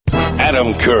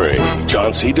Adam Curry,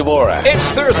 John C. Dvorak.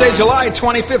 It's Thursday, July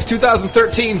 25th,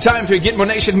 2013. Time for Gitmo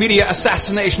Nation Media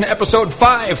Assassination, episode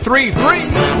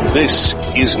 533. This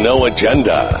is No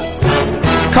Agenda.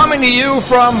 Coming to you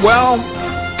from, well,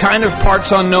 kind of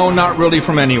parts unknown, not really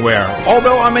from anywhere.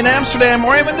 Although I'm in Amsterdam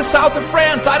or I'm in the south of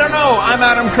France, I don't know. I'm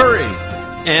Adam Curry.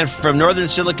 And from northern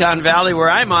Silicon Valley, where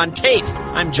I'm on tape,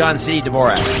 I'm John C.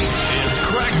 Dvorak. It's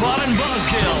Crackpot and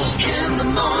Buzzkill in the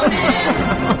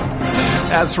morning.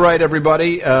 That's right,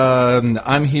 everybody.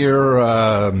 I'm here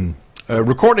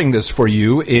recording this for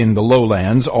you in the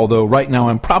lowlands, although right now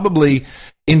I'm probably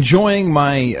enjoying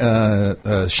my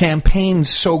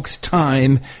champagne-soaked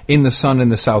time in the sun in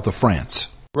the south of France.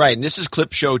 Right, and this is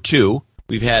Clip Show 2.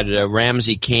 We've had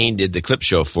Ramsey Kane did the clip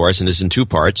show for us, and it's in 2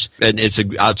 parts. And it's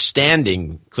an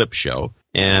outstanding clip show.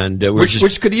 And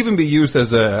which could even be used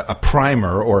as a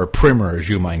primer or a primer, as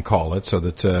you might call it, so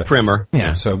that primer.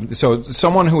 Yeah. So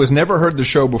someone who has never heard the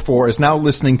show before is now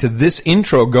listening to this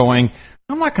intro, going,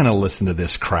 "I'm not going to listen to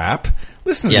this crap.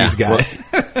 Listen to these guys."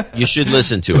 Well, you should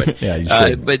listen to it. Yeah, you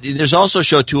should. But there's also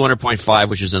show 200.5,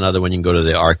 which is another one. You can go to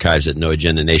the archives at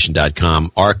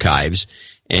noagendanation.com archives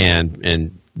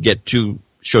and get to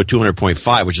show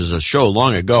 200.5, which is a show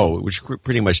long ago, which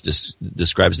pretty much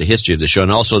describes the history of the show.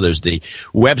 And also there's the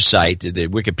website, the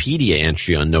Wikipedia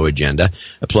entry on No Agenda.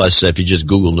 Plus, if you just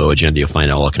Google No Agenda, you'll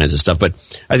find all kinds of stuff. But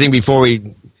I think before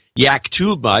we yak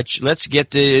too much, let's get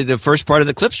the first part of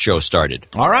the clip show started.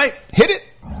 All right, hit it.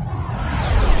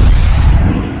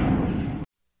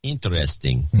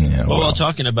 Interesting. Yeah, well,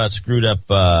 talking about screwed up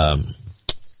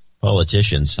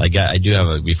politicians, I do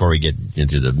have before we get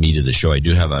into the meat of the show, I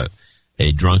do have a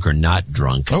drunk or not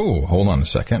drunk. Oh, hold on a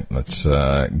second. Let's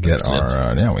get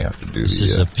our... we have to do this.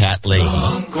 This is a Pat Leahy.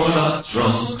 Drunk or not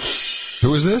drunk.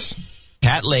 Who is this?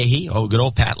 Pat Leahy. Oh, good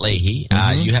old Pat Leahy.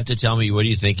 Mm-hmm. You have to tell me, what do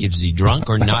you think? Is he drunk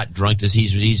or not drunk?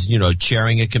 He's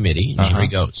chairing a committee. And here he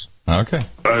goes. Okay.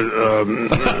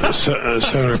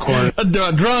 Senator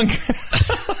Cornyn. Drunk.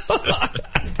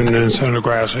 And then Senator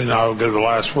Grassley now gives the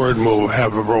last word, and we'll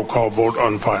have a roll call vote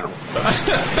on final.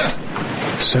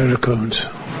 Senator Coons.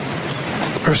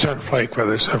 Or Senator Flake,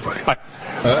 rather. Senator Flake.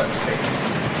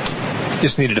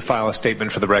 Just needed to file a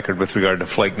statement for the record with regard to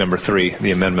Flake number 3, the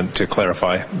amendment to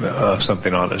clarify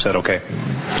something on it. Is that okay?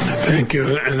 Thank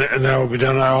you. And that will be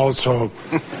done. I also,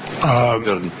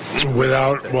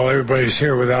 while everybody's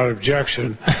here, without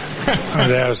objection,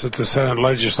 I'd ask that the Senate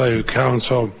Legislative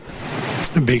Council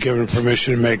be given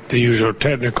permission to make the usual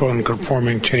technical and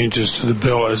conforming changes to the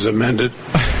bill as amended.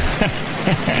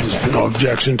 There's no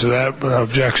objection to that, but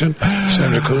objection.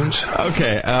 Senator Coons.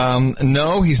 Okay.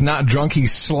 No, he's not drunk.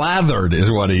 He's slathered is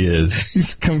what he is.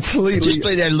 He's completely... Just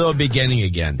play that little beginning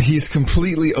again. He's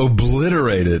completely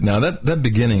obliterated. Now, that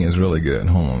beginning is really good.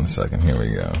 Hold on a second. Here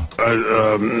we go.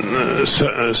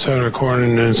 Senator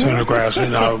Cornyn and Senator Grassley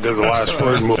now give the last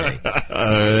word.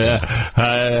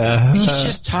 He's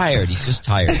just tired.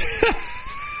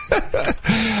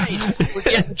 We're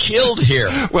getting killed here.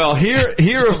 Well,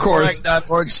 here, of course.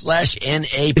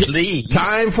 Crack.org/NA, please.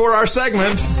 Time for our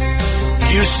segment.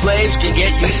 You slaves can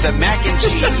get used to mac and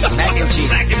cheese.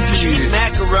 Cheap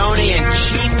macaroni and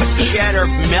cheap cheddar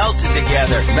melted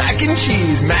together. Mac and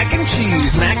cheese.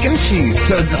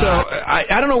 So I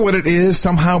don't know what it is.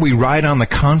 Somehow we ride on the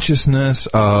consciousness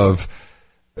of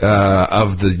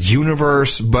the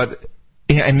universe, but...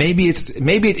 And maybe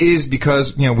it is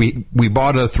because we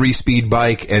bought a 3-speed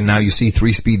bike and now you see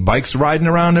 3-speed bikes riding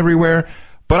around everywhere,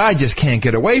 but I just can't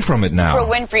get away from it now. Oprah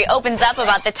Winfrey opens up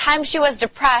about the time she was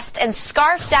depressed and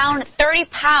scarfed down 30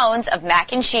 pounds of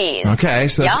mac and cheese. Okay,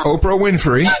 so that's Oprah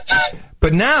Winfrey.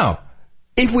 But now,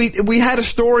 if we had a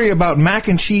story about mac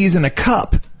and cheese in a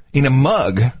cup, in a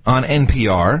mug on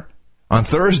NPR on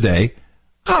Thursday.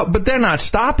 Oh, but they're not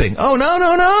stopping. Oh, no.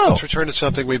 Let's return to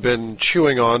something we've been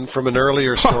chewing on from an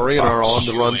earlier story in our On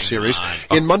the Run series.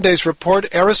 In Monday's report,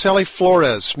 Araceli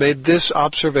Flores made this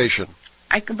observation.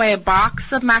 I could buy a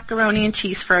box of macaroni and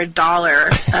cheese for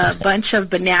 $1. A bunch of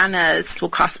bananas will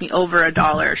cost me over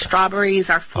 $1.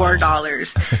 Strawberries are $4.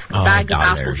 A bag of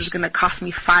apples is going to cost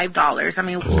me $5. I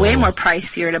mean, way more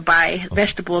pricier to buy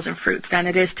vegetables and fruits than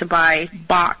it is to buy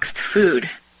boxed food.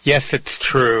 Yes, it's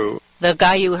true. The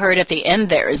guy you heard at the end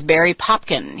there is Barry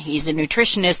Popkin. He's a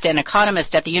nutritionist and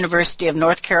economist at the University of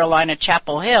North Carolina,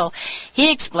 Chapel Hill.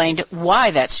 He explained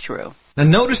why that's true. Now,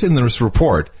 notice in this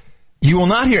report, you will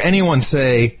not hear anyone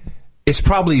say, it's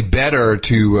probably better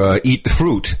to eat the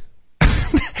fruit.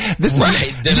 This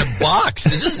right, than a box.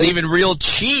 This isn't even real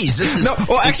cheese. This is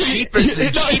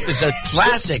the cheapest a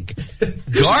classic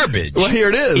Garbage. Well, here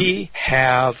it is. We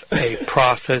have a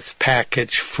processed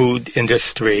packaged food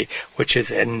industry which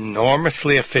is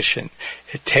enormously efficient.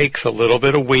 It takes a little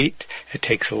bit of wheat, it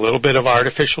takes a little bit of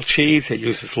artificial cheese, it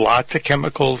uses lots of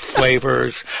chemicals,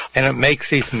 flavors, and it makes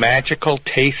these magical,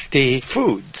 tasty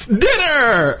foods.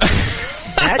 Dinner!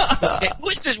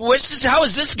 How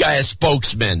is this guy a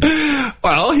spokesman?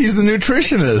 Well, he's the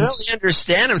nutritionist. I don't really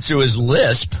understand him through his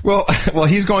lisp. Well,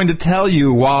 he's going to tell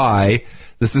you why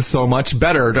this is so much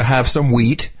better to have some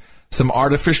wheat, some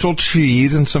artificial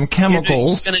cheese, and some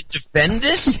chemicals. He's going to defend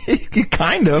this?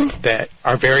 Kind of. That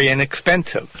are very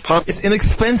inexpensive. It's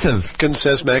inexpensive. Pumpkin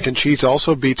says mac and cheese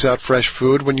also beats out fresh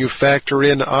food when you factor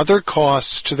in other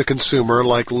costs to the consumer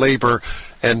like labor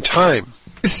and time.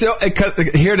 So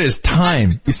here it is,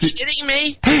 time. Are you kidding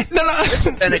me? No. This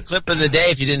would have been a clip of the day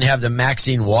if you didn't have the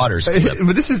Maxine Waters clip.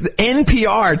 But this is the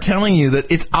NPR telling you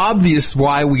that it's obvious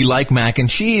why we like mac and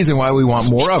cheese and why we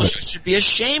want more of it. People should be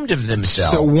ashamed of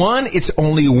themselves. So one, it's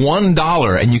only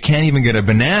 $1, and you can't even get a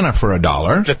banana for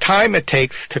 $1. The time it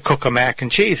takes to cook a mac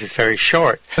and cheese is very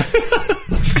short.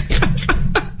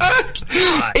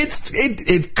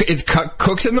 It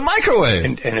cooks in the microwave.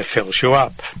 And it fills you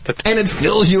up. And it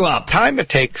fills you up. Time it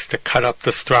takes to cut up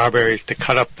the strawberries, to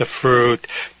cut up the fruit,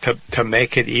 to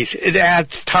make it easy. It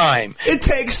adds time. It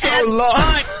takes so long.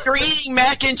 Time. You're eating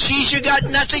mac and cheese, you got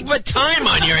nothing but time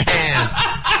on your hands.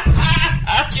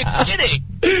 You're kidding.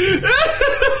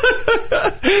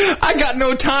 I got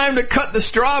no time to cut the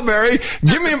strawberry.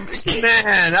 Give me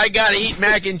Man, I gotta eat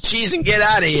mac and cheese and get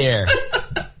out of here.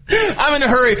 I'm in a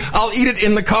hurry. I'll eat it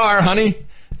in the car, honey.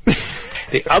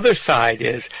 The other side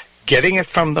is getting it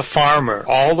from the farmer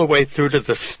all the way through to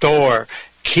the store,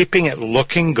 keeping it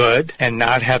looking good and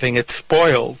not having it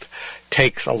spoiled.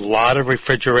 Takes a lot of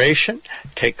refrigeration,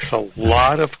 takes a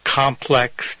lot of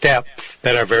complex steps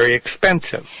that are very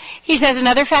expensive. He says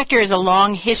another factor is a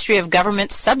long history of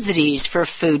government subsidies for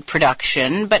food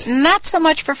production, but not so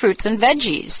much for fruits and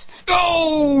veggies.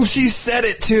 Oh, she said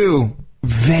it too.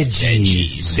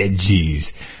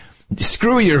 Veggies.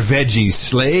 Screw your veggies,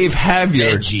 slave. Have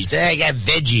your veggies. I got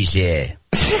veggies here.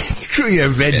 Screw your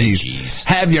veggies.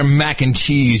 Have your mac and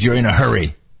cheese. You're in a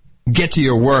hurry. Get to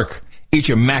your work. Eat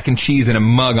your mac and cheese in a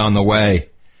mug on the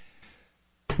way.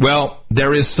 Well,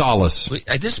 there is solace.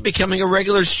 This is becoming a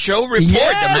regular show report.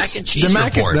 Yes, the mac and cheese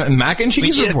report. The mac and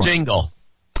cheese report. We need a jingle.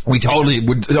 We totally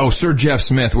would. Oh, Sir Jeff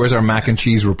Smith, where's our mac and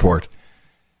cheese report?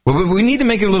 Well, we need to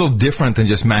make it a little different than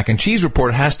just mac and cheese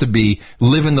report. It has to be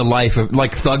living the life of,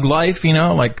 like Thug Life, you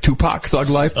know, like Tupac Thug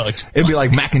Life. It'd be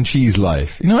like mac and cheese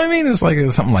life. You know what I mean? It's like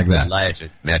something like that. Life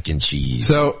of mac and cheese.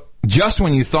 So just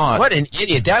when you thought, what an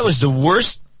idiot! That was the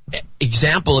worst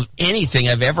example of anything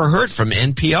I've ever heard from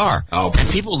NPR. Oh, and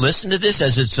people listen to this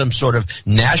as it's some sort of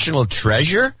national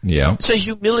treasure. Yeah, it's a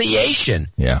humiliation.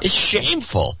 Yeah, it's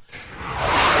shameful.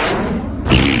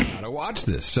 Gotta watch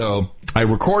this. So I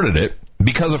recorded it.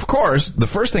 Because, of course, the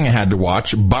first thing I had to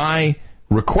watch by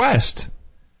request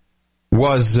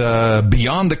was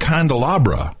Beyond the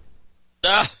Candelabra.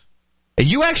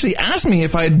 You actually asked me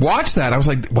if I had watched that. I was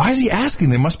like, why is he asking?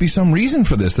 There must be some reason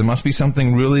for this. There must be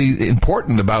something really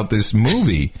important about this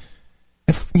movie.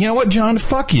 You know what, John?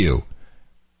 Fuck you.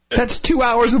 That's 2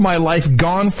 hours of my life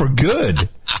gone for good.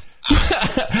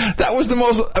 That was the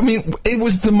most, it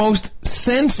was the most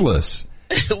senseless.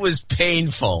 It was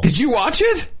painful. Did you watch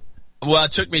it? Well,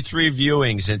 it took me 3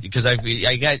 viewings, and because I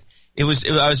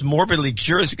was morbidly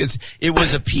curious because it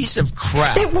was a piece of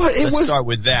crap. Let's start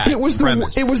with that. There was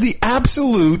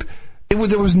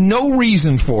no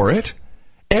reason for it.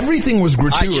 Everything was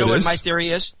gratuitous. You know what my theory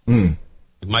is?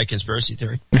 My conspiracy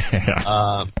theory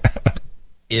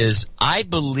is I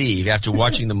believe after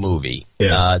watching the movie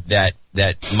that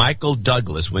Michael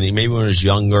Douglas, when he was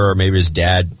younger, or maybe his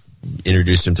dad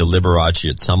introduced him to Liberace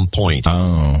at some point.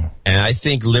 Oh. And I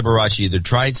think Liberace either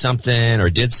tried something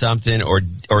or did something or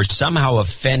somehow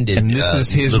offended and this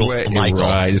is his way, Michael.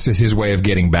 Right, this is his way of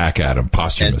getting back at him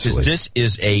posthumously.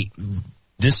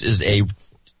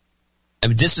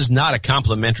 And this is not a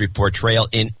complimentary portrayal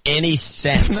in any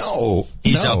sense. No.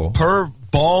 He's a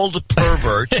bald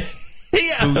pervert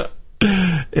who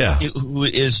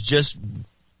is just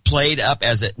played up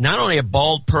as not only a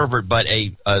bald pervert, but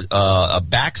a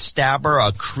backstabber,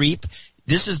 a creep.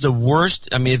 This is the worst.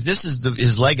 If this is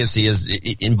his legacy is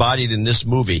embodied in this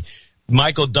movie,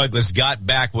 Michael Douglas got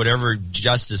back whatever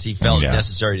justice he felt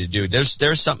necessary to do.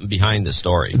 There's something behind the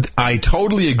story. I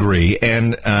totally agree.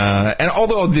 And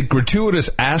although the gratuitous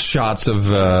ass shots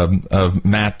of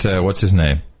Matt, what's his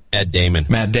name? Matt Damon.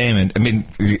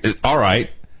 All right.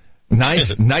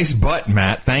 Nice butt,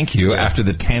 Matt. Thank you. Yeah. After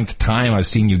the 10th time I've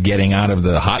seen you getting out of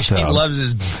the hot tub. He loves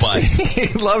his butt.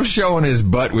 He loves showing his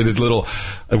butt with his little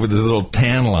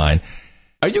tan line.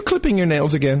 Are you clipping your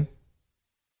nails again?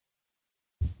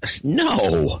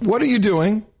 No. What are you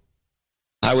doing?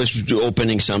 I was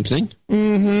opening something.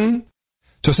 Mm-hmm.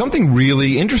 So something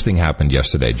really interesting happened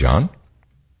yesterday, John.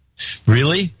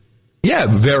 Really? Yeah,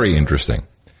 very interesting.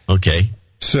 Okay.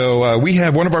 So we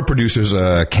have one of our producers,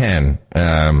 Ken,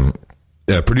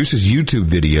 produces YouTube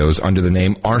videos under the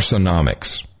name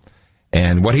Arsonomics.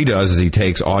 And what he does is he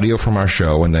takes audio from our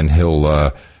show and then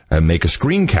he'll make a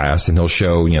screencast and he'll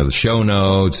show, the show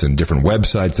notes and different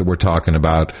websites that we're talking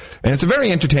about. And it's a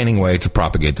very entertaining way to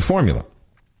propagate the formula.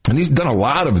 And he's done a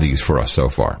lot of these for us so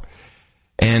far.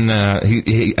 And I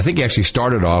think he actually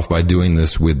started off by doing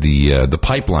this with the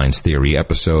pipelines theory,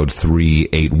 episode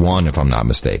 381, if I'm not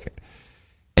mistaken.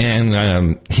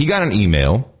 And he got an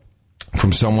email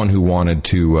from someone who wanted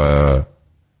to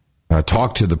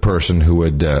talk to the person who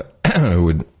had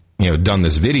done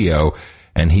this video,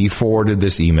 and he forwarded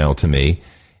this email to me,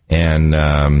 and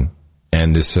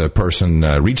this person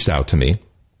reached out to me.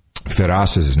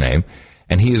 Firas is his name,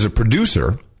 and he is a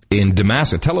producer in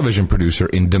Damascus, a television producer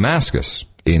in Damascus,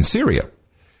 in Syria.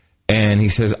 And he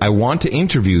says, I want to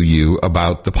interview you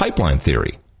about the pipeline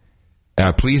theory.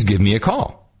 Please give me a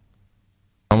call.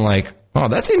 I'm like, oh,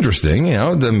 that's interesting.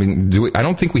 I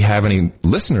don't think we have any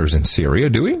listeners in Syria,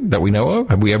 do we, that we know of?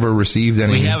 Have we ever received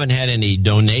any? We haven't had any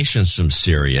donations from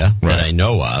Syria that I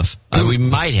know of. We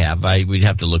might have. We'd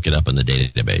have to look it up in the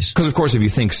database. Because, of course, if you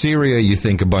think Syria, you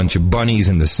think a bunch of bunnies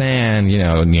in the sand,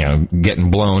 getting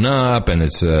blown up, and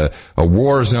it's a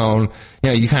war zone.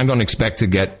 You kind of don't expect to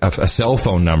get a cell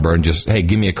phone number and just, hey,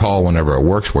 give me a call whenever it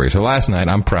works for you. So last night,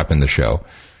 I'm prepping the show.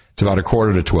 It's about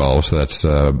 11:45, so that's,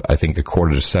 I think,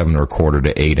 7:15 or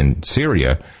 7:45 in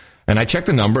Syria. And I checked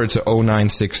the number. It's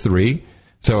 0963,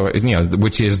 so,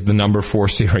 which is the number for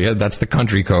Syria. That's the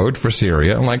country code for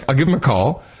Syria. I'm like, I'll give him a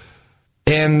call.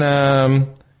 And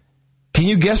can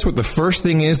you guess what the first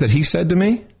thing is that he said to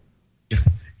me?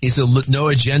 He's a no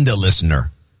agenda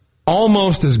listener.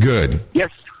 Almost as good. Yes.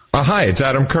 Hi, it's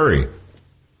Adam Curry.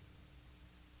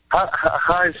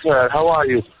 Hi, sir. How are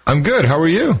you? I'm good. How are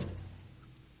you?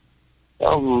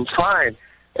 Fine.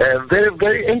 Very,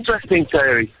 very interesting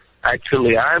theory,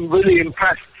 actually. I'm really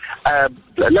impressed.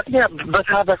 Let me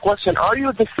have a question. Are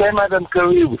you the same Adam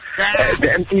Curry, the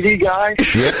MTV guy?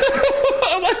 Yeah.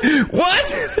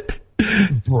 What?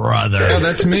 Brother. Yeah,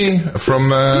 that's me from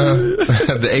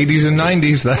the 80s and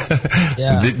 90s.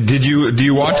 Yeah. Did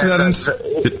you watch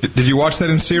that? Did you watch that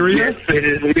in Syria? Yes, it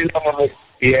is.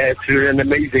 It's an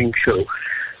amazing show.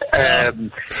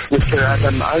 Mr.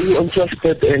 Adam, are you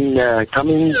interested in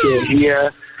coming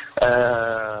here?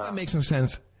 That makes no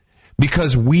sense.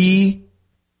 Because we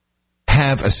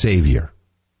have a savior.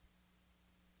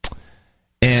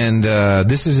 And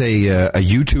this is a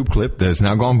YouTube clip that has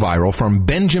now gone viral from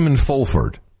Benjamin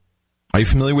Fulford. Are you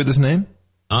familiar with his name?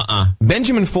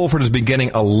 Benjamin Fulford has been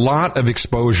getting a lot of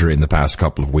exposure in the past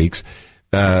couple of weeks.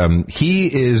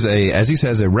 He is, as he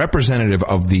says, a representative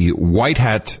of the White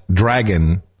Hat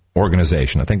Dragon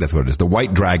organization. I think that's what it is, the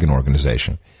White Dragon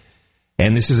organization.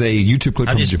 And this is a YouTube clip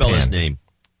from Japan. How do you spell his name?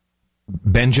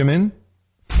 Benjamin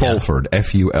Fulford,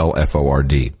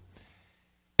 Fulford.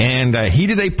 And he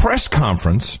did a press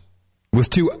conference with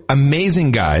two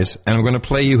amazing guys, and I'm going to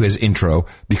play you his intro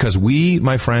because we,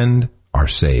 my friend, are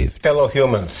saved. Fellow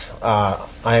humans, I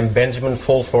am Benjamin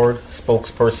Fulford,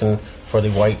 spokesperson for the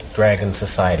White Dragon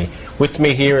Society. With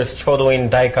me here is Chodoin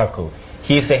Daikaku.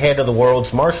 He's the head of the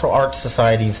world's martial arts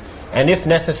societies, and if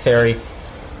necessary,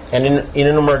 and in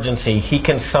an emergency, he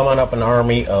can summon up an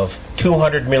army of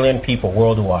 200 million people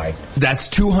worldwide. That's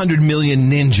 200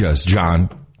 million ninjas, John.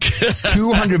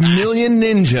 200 million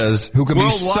ninjas who can be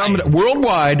summoned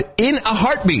worldwide in a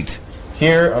heartbeat.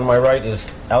 Here on my right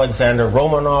is Alexander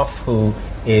Romanov, who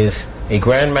is a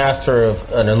grandmaster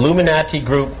of an Illuminati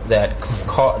group that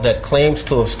claims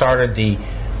to have started the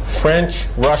French,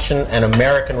 Russian, and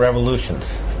American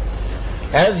revolutions.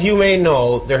 As you may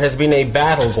know, there has been a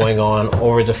battle going on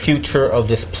over the future of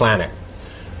this planet.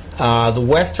 The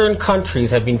Western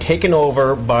countries have been taken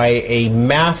over by a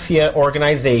mafia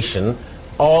organization,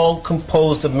 all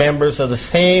composed of members of the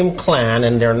same clan,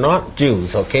 and they're not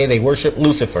Jews, okay? They worship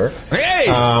Lucifer. Hey!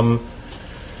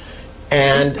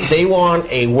 And they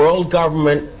want a world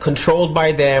government controlled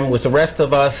by them, with the rest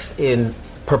of us in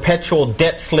perpetual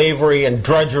debt, slavery, and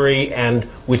drudgery, and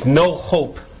with no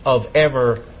hope of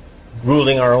ever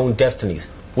ruling our own destinies.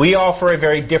 We offer a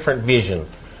very different vision.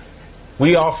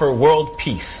 We offer world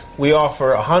peace. We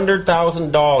offer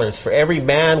 $100,000 for every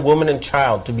man, woman, and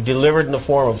child to be delivered in the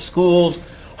form of schools,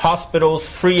 hospitals,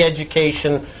 free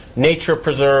education, nature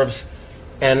preserves,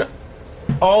 and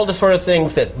all the sort of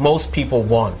things that most people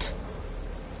want.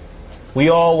 We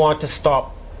all want to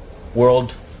stop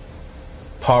world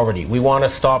poverty. We want to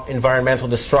stop environmental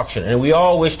destruction. And we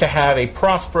all wish to have a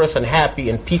prosperous and happy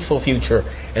and peaceful future.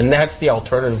 And that's the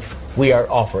alternative we are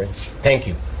offering. Thank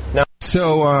you. Now,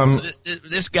 so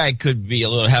this guy could be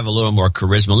have a little more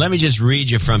charisma. Let me just read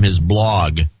you from his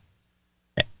blog.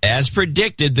 As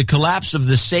predicted, the collapse of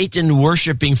the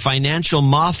Satan-worshipping financial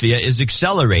mafia is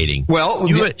accelerating. Well,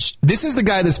 this is the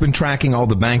guy that's been tracking all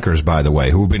the bankers, by the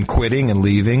way, who have been quitting and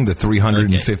leaving, the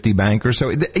 350 bankers.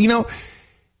 So, you know,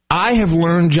 I have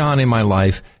learned, John, in my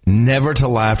life, never to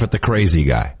laugh at the crazy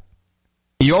guy.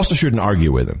 You also shouldn't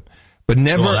argue with him. But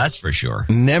never, well, that's for sure.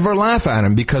 Never laugh at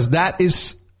him, because that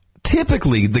is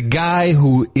typically the guy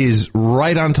who is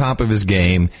right on top of his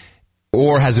game,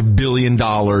 or has $1 billion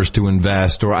to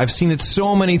invest, or I've seen it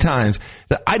so many times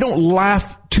that I don't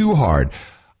laugh too hard.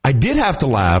 I did have to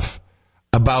laugh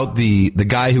about the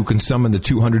guy who can summon the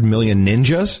 200 million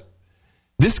ninjas.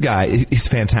 This guy is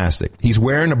fantastic. He's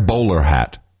wearing a bowler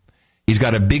hat. He's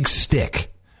got a big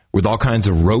stick with all kinds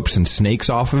of ropes and snakes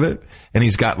off of it, and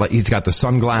he's got the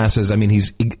sunglasses. I mean,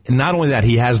 not only that,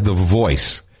 he has the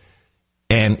voice,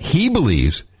 and he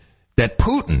believes that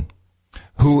Putin,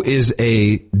 who is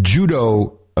a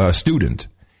judo student,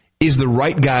 is the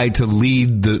right guy to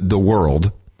lead the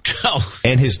world,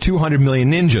 and his 200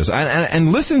 million ninjas.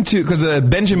 And listen to, because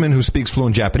Benjamin, who speaks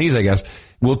fluent Japanese, I guess,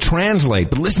 will translate,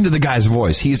 but listen to the guy's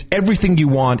voice. He's everything you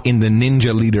want in the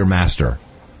ninja leader master.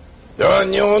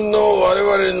 日本の我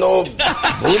々の武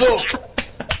道、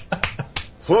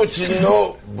プーチン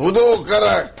の武道か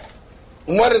ら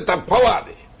生まれたパワー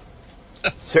で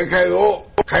世界を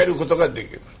変えることがで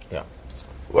きる。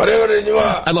我々に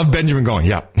は I love Benjamin going,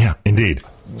 yeah, indeed.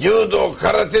 柔道、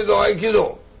空手と合気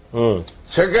道、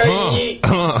世界に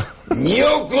2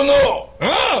億の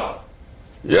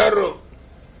やる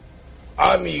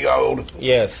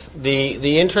Yes,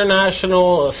 the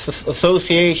international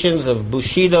associations of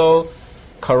Bushido,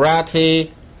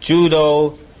 karate,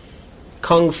 judo,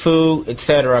 kung fu,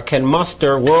 etc. can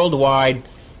muster worldwide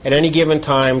at any given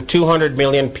time 200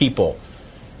 million people.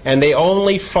 And they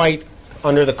only fight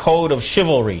under the code of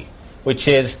chivalry, which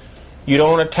is you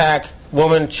don't attack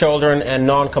women, children, and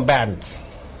non-combatants,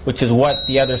 which is what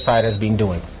the other side has been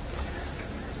doing.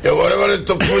 我々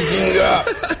とプーチンが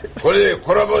これで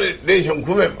コラボレーション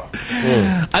組めば。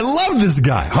I love this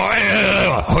guy.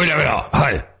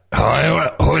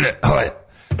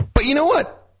 But you know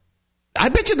what? I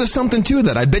bet you there's something to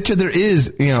that. I bet you there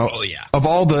is, you know, of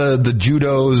all the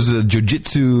judos,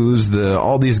 jiu-jitsus,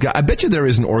 all these guys, I bet you there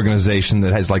is an organization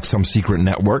that has like some secret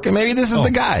network, and maybe this is the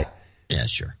guy. Yeah,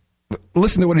 sure.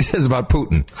 Listen to what he says about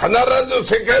Putin. 必ず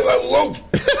世界は動く。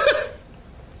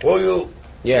こういう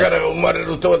He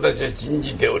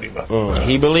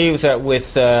believes that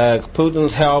with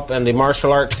Putin's help and the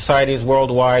martial arts societies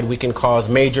worldwide, we can cause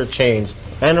major change.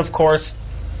 And of course,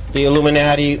 the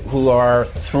Illuminati, who are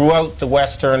throughout the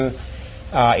Western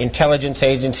intelligence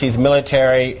agencies,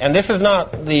 military, and this is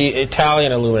not the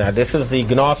Italian Illuminati, this is the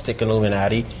Gnostic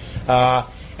Illuminati,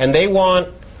 and they want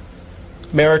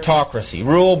meritocracy,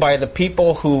 rule by the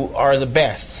people who are the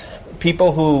best.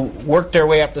 People who work their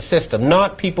way up the system,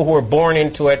 not people who are born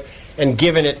into it and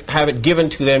have it given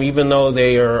to them, even though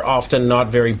they are often not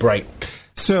very bright.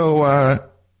 So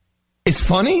it's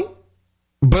funny,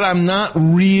 but I'm not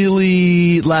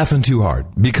really laughing too hard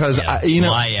because I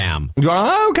am.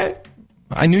 Okay,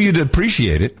 I knew you'd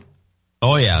appreciate it.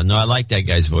 Oh yeah, no, I like that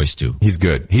guy's voice too. He's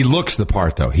good. He looks the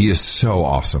part though. He is so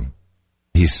awesome.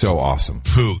 He's so awesome.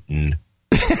 Putin.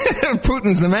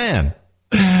 Putin's the man.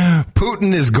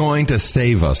 Putin is going to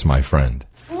save us, my friend.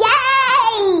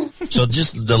 Yay! So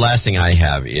just the last thing I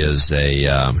have is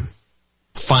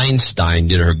Feinstein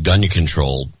did her gun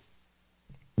control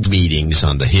meetings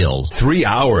on the Hill. 3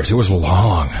 hours. It was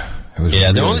long. It was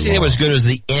the only thing that was good was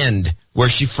the end, where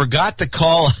she forgot to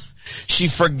call. She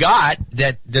forgot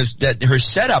that her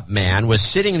setup man was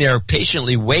sitting there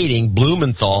patiently waiting,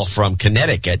 Blumenthal from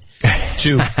Connecticut, and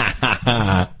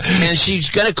she's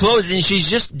going to close, and she's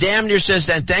just damn near says,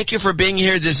 and thank you for being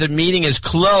here, this meeting is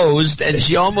closed, and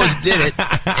she almost did it,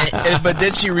 but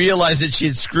then she realized that she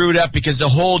had screwed up because the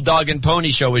whole Dog and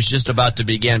Pony show was just about to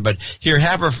begin. But here,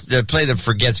 have her play the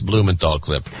Forgets Blumenthal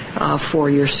clip. For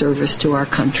your service to our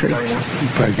country.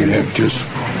 If I could have just...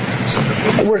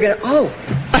 We're going to...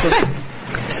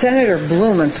 Senator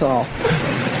Blumenthal,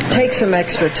 take some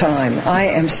extra time. I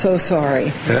am so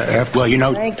sorry. Well, you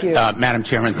know, Thank you. Madam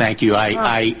Chairman, thank you.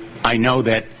 I know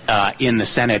that in the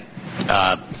Senate,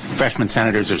 freshman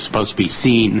senators are supposed to be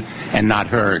seen and not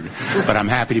heard, but I'm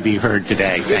happy to be heard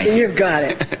today. Thank you. You've got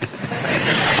it.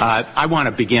 I want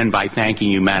to begin by thanking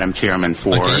you, Madam Chairman,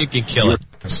 for... Okay, you can kill it.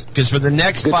 Because for the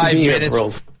next 5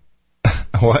 minutes...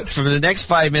 What? For the next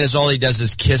 5 minutes, all he does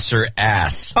is kiss her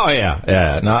ass. Oh,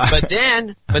 yeah. No. But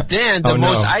then the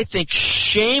most, I think,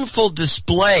 shameful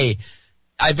display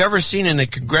I've ever seen in a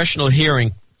congressional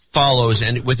hearing follows,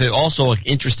 and with also an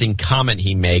interesting comment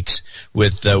he makes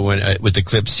with the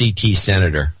clip CT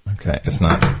Senator. Okay, it's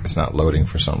not loading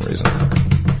for some reason.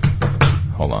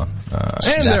 Hold on.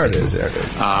 And there it is.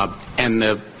 And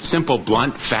the simple,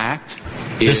 blunt fact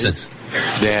is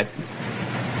that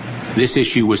this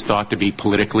issue was thought to be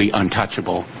politically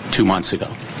untouchable 2 months ago.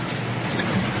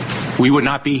 We would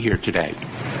not be here today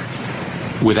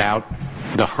without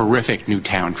the horrific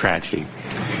Newtown tragedy.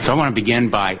 So I want to begin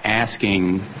by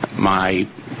asking my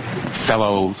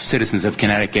fellow citizens of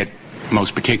Connecticut,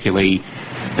 most particularly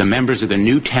the members of the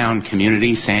Newtown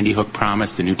community, Sandy Hook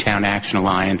Promise, the Newtown Action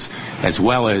Alliance, as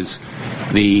well as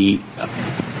the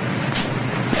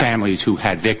families who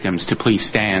had victims, to please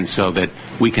stand so that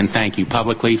we can thank you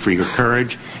publicly for your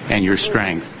courage and your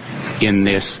strength in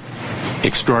this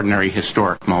extraordinary,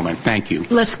 historic moment. Thank you.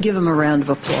 Let's give him a round of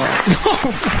applause.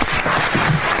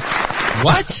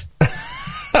 What?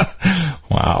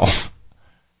 Wow.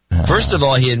 First of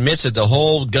all, he admits that the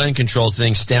whole gun control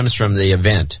thing stems from the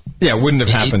event. Yeah, it wouldn't have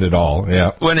happened at all.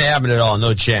 Yeah, wouldn't have happened at all.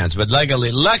 No chance. But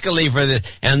luckily for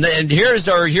this, and here's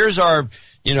our the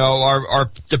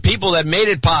people that made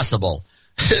it possible.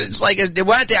 It's like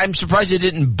I'm surprised they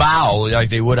didn't bow like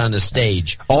they would on the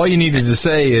stage. All you needed to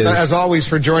say is, as always,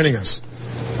 for joining us.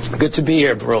 Good to be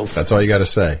here, Brolf. That's all you got to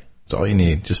say. That's all you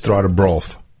need. Just throw out a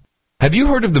Brolf. Have you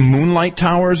heard of the Moonlight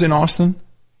Towers in Austin?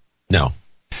 No.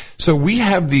 So we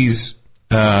have these,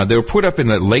 they were put up in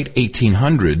the late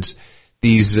 1800s,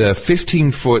 these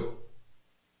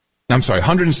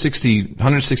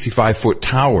 165-foot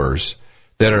towers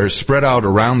that are spread out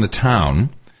around the town,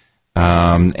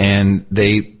 and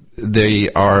they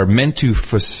are meant to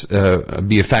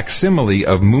be a facsimile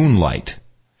of moonlight.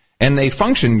 And they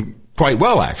function quite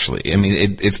well, actually. I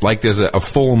mean, it's like there's a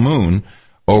full moon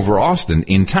over Austin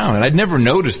in town. And I'd never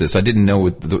noticed this. I didn't know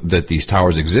that these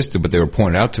towers existed, but they were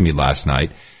pointed out to me last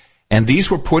night. And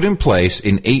these were put in place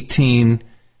in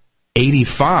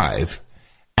 1885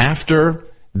 after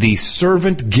the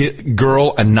servant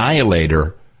girl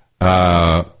annihilator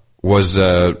was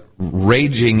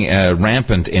raging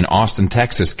rampant in Austin,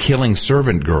 Texas, killing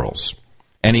servant girls.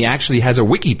 And he actually has a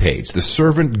wiki page, the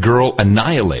Servant Girl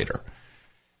Annihilator.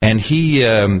 And he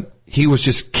was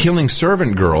just killing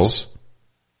servant girls.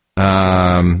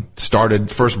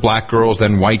 Started first black girls,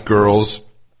 then white girls,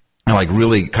 and like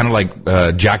really kind of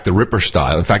like Jack the Ripper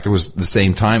style. In fact, it was the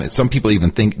same time. Some people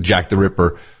even think Jack the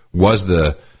Ripper was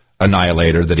the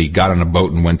annihilator, that he got on a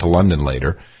boat and went to London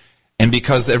later. And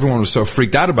because everyone was so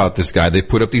freaked out about this guy, they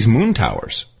put up these moon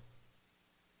towers.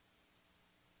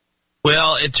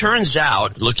 Well, it turns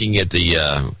out, looking at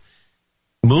the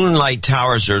moonlight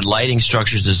towers are lighting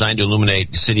structures designed to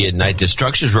illuminate the city at night. The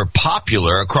structures were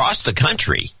popular across the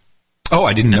country. Oh,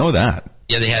 I didn't know that.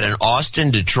 Yeah, they had in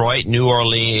Austin, Detroit, New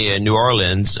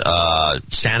Orleans,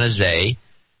 San Jose,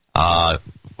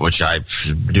 which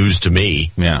news to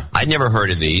me. Yeah, I'd never heard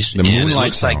of these. And it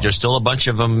looks like there's still a bunch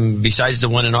of them besides the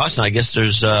one in Austin. I guess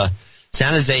there's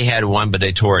San Jose had one, but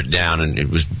they tore it down, and it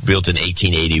was built in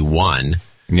 1881.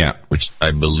 Yeah, which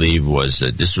I believe was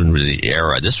this was the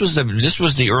era. This was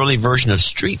the early version of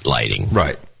street lighting.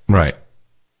 Right.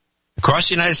 Across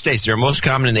the United States, they were most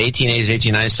common in the 1880s,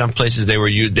 1890s. Some places they were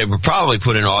probably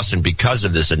put in Austin because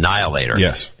of this annihilator.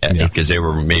 Yes, because they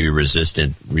were maybe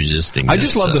resisting. I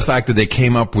just love the fact that they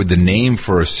came up with the name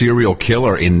for a serial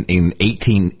killer in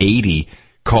 1880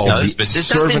 called none of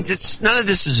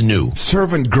this is new.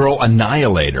 Servant Girl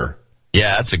Annihilator.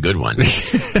 Yeah, that's a good one.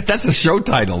 That's a show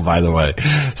title, by the way.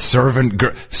 Servant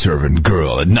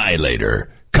Girl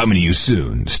Annihilator, coming to you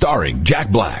soon, starring Jack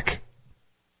Black.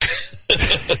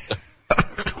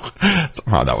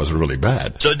 Somehow that was really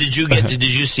bad. So did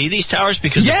you see these towers?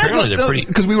 Because apparently they're pretty.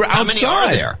 Because we were outside. How many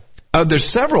are there? There's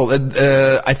several.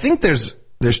 I think there's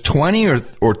 20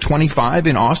 or 25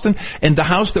 in Austin. And the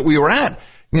house that we were at,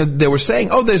 they were saying,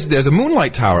 "Oh, there's a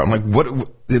moonlight tower." I'm like, "What?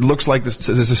 It looks like there's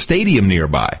a stadium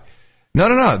nearby."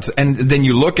 No. And then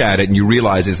you look at it and you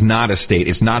realize it's not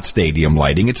stadium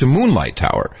lighting. It's a moonlight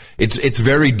tower. It's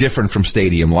very different from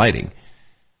stadium lighting.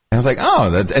 And I was like,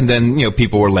 and then,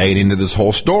 people were laying into this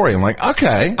whole story. I'm like,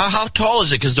 okay. How tall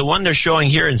is it? Because the one they're showing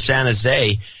here in San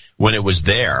Jose, when it was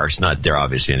there. It's not there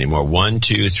obviously anymore. 1,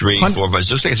 2, 3, 4, 5.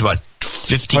 It looks like it's about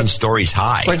 15 stories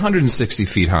high. It's like 160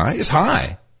 feet high. It's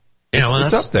high.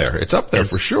 It's up there. It's up there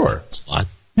for sure. It's a lot.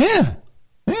 Yeah.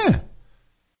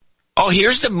 Oh,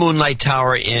 here's the Moonlight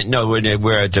Tower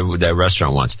we're at the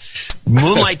restaurant once.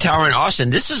 Moonlight Tower in Austin.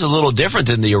 This is a little different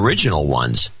than the original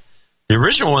ones. The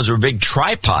original ones were big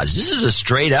tripods. This is a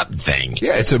straight up thing.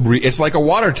 Yeah, it's like a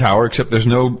water tower, except there's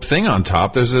no thing on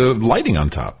top. There's a lighting on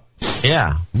top.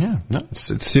 Yeah. Yeah. No,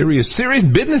 it's serious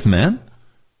business, man.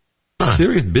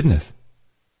 Serious business.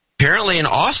 Apparently in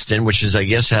Austin, which is, I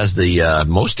guess, has the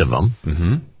most of them,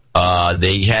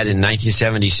 they had in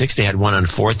 1976, they had one on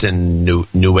 4th and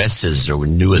Nueces, yeah,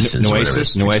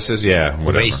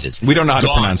 whatever. Nueces. We don't know how to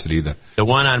pronounce it either. The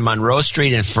one on Monroe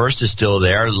Street and 1st is still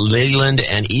there. Leland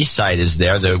and East Side is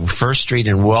there. The 1st Street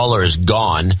and Waller is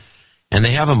gone. And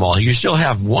they have them all. You still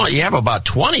have one. You have about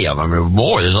 20 of them or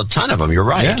more. There's a ton of them. You're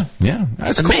right. Yeah.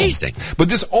 That's amazing. Cool. But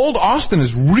this old Austin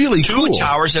is really cool. 2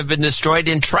 towers have been destroyed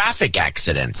in traffic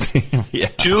accidents.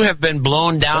 2 have been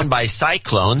blown down by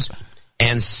cyclones.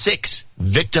 And 6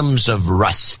 victims of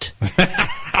rust.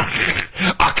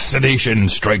 Oxidation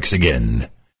strikes again.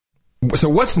 So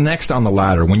what's next on the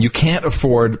ladder when you can't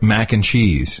afford mac and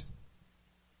cheese?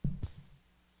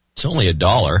 It's only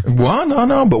 $1. Well,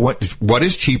 no. But what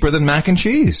is cheaper than mac and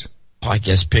cheese? I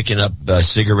guess picking up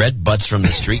cigarette butts from the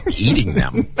street and eating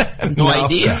them. No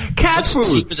idea. Cat food.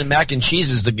 Cheaper than mac and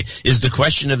cheese is the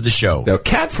question of the show. No,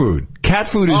 cat food. Cat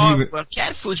food is even. Well,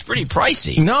 cat food's pretty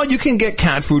pricey. No, you can get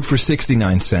cat food for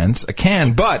 69 cents a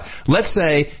can, but let's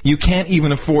say you can't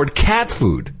even afford cat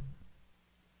food.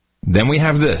 Then we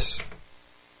have this.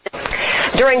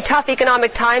 During tough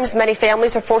economic times, many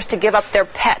families are forced to give up their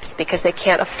pets because they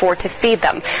can't afford to feed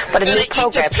them. But a new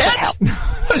program could help.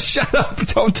 Shut up.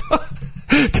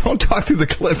 Don't talk through the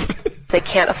clip. They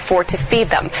can't afford to feed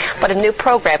them, but a new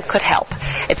program could help.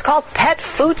 It's called Pet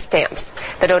Food Stamps.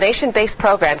 The donation-based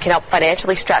program can help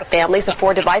financially strapped families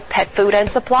afford to buy pet food and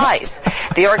supplies.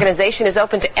 The organization is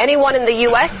open to anyone in the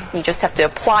U.S. You just have to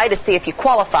apply to see if you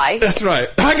qualify. That's right.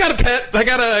 I got a pet. I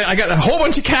got a whole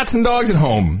bunch of cats and dogs at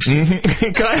home. Can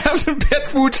I have some pet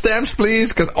food stamps,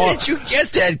 please? Where did you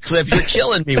get that clip? You're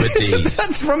killing me with these.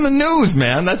 That's from the news,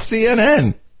 man. That's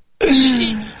CNN.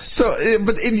 So,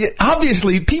 but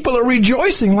obviously people are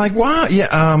rejoicing like, wow,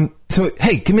 yeah, so,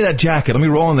 hey, give me that jacket. Let me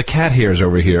roll in the cat hairs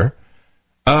over here.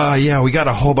 Yeah, we got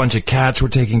a whole bunch of cats we're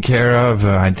taking care of.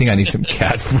 I think I need some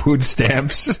cat food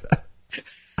stamps.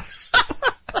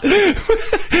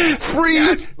 Free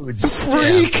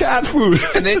cat food.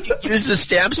 And then you use the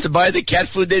stamps to buy the cat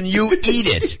food, then you eat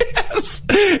it. Yes,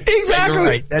 exactly. You're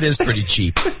right. That is pretty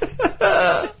cheap.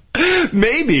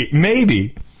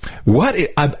 Maybe. What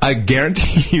I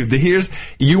guarantee you,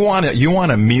 you want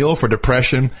a meal for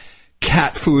depression,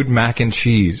 cat food, mac and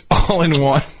cheese, all in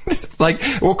one. Like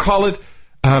we'll call it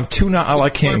tuna a la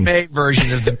king. Gourmet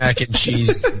version of the mac and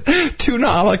cheese. Tuna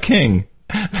a la king.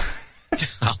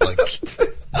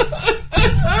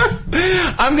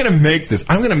 I'm gonna make this.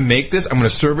 I'm gonna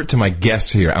serve it to my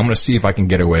guests here. I'm gonna see if I can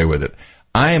get away with it.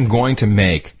 I am going to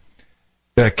make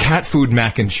the cat food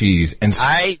mac and cheese, and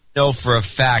I know for a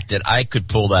fact that I could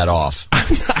pull that off.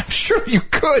 I'm sure you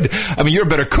could. I mean, you're a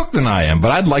better cook than I am,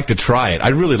 but I'd like to try it.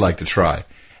 I'd really like to try.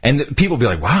 And people be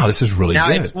like, "Wow, this is really good."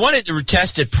 Now, if you wanted to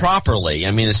test it properly,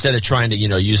 I mean, instead of trying to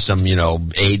use some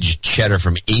aged cheddar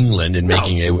from England and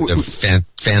making it with a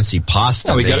fancy pasta,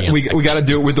 no, we got to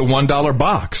do it with the $1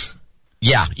 box.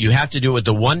 Yeah, you have to do it with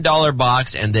the $1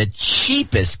 box and the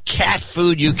cheapest cat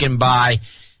food you can buy.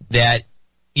 That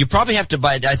you probably have to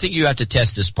buy. I think you have to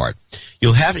test this part.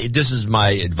 This is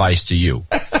my advice to you.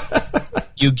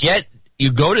 You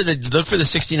go to look for the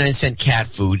 69-cent cat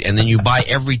food, and then you buy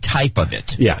every type of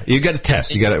it. Yeah, you got to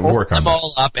test. You got to work on them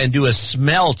all up and do a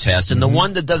smell test. And the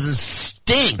one that doesn't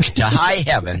stink to high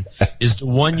heaven is the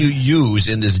one you use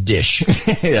in this dish.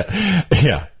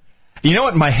 Yeah. You know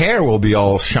what? My hair will be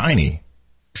all shiny.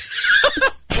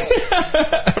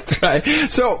 Right.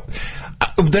 So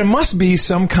there must be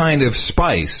some kind of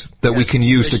spice that we can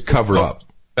use to cover up.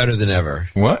 Better than ever.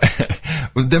 What?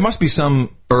 There must be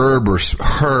some herb or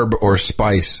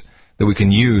spice that we can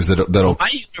use that'll. My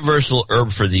universal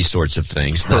herb for these sorts of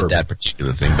things, not that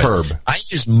particular thing, but I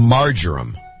use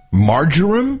marjoram.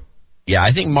 Marjoram? Yeah,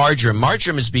 I think marjoram.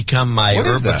 Marjoram has become my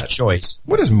herb of choice.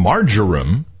 What is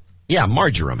marjoram? Yeah,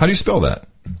 marjoram. How do you spell that?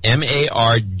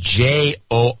 MARJORAM.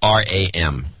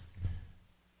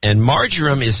 And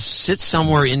marjoram sits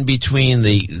somewhere in between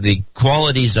the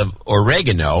qualities of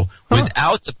oregano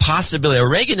without the possibility.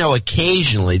 Oregano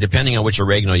occasionally, depending on which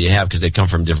oregano you have, because they come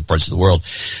from different parts of the world,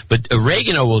 but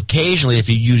oregano will occasionally, if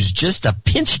you use just a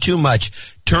pinch too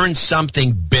much, turn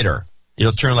something bitter.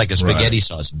 It'll turn like a spaghetti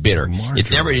sauce bitter.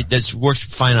 It works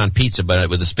fine on pizza, but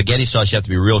with a spaghetti sauce, you have to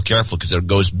be real careful because it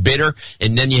goes bitter,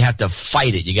 and then you have to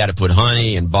fight it. You got to put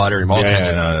honey and butter and all kinds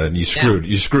of.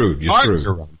 You're screwed.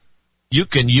 Marjoram. You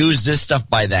can use this stuff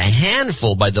by the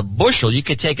handful, by the bushel. You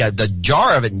could take the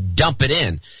jar of it and dump it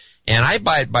in. And I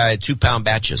buy it by 2-pound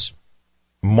batches.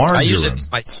 Marjoram. I use it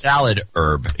as my salad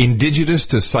herb. Indigenous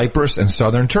to Cyprus and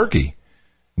southern Turkey.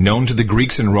 Known to the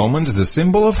Greeks and Romans as a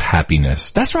symbol of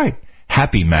happiness. That's right.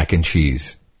 Happy mac and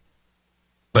cheese.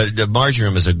 But the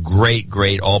marjoram is a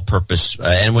great all-purpose.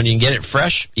 And when you can get it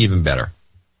fresh, even better.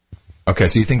 Okay,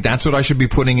 so you think that's what I should be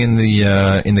putting in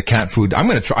the cat food? I'm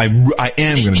going to try. I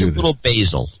am going to do this. A little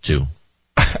basil too.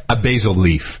 A basil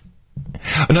leaf.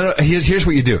 No. Here's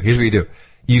what you do.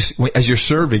 As you're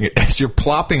serving it, as you're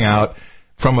plopping out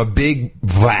from a big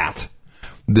vat.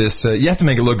 This you have to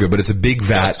make it look good, but it's a big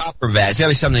vat. Copper vat. It's got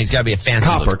to be something. It's got to be a fancy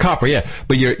copper. Yeah.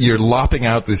 But you're lopping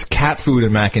out this cat food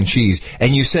and mac and cheese,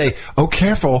 and you say, "Oh,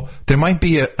 careful! There might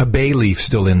be a bay leaf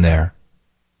still in there."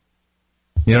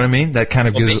 You know what I mean? That kind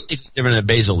of gives. It's different than a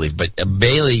basil leaf, but a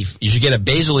bay leaf. You should get a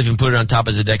basil leaf and put it on top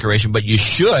as a decoration. But you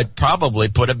should probably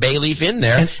put a bay leaf in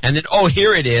there, and then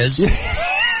here it is.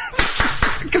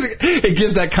 Because it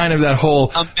gives that kind of that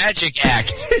whole a magic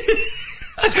act.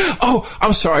 Oh,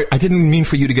 I'm sorry. I didn't mean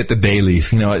for you to get the bay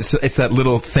leaf. You know, it's that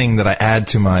little thing that I add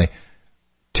to my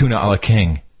tuna a la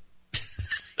king.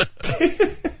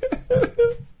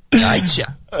 I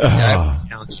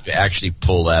challenge you to actually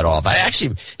pull that off.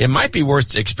 It might be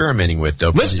worth experimenting with,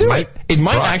 though. Let's do it. It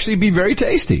might actually be very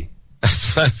tasty.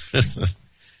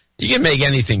 You can make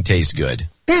anything taste good.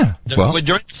 Yeah. During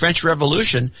the French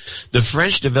Revolution, the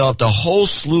French developed a whole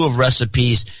slew of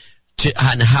recipes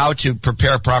on how to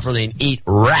prepare properly and eat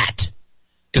rat.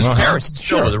 Because Paris is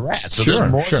filled with rats, so there's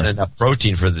more than enough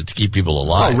protein to keep people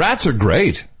alive. Oh, rats are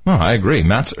great. Oh, I agree.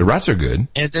 Rats are good.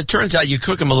 And it turns out you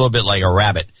cook them a little bit like a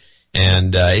rabbit.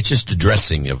 And it's just the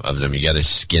dressing of them. You got to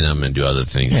skin them and do other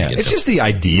things. Yeah, it's just the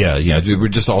idea. You know, we're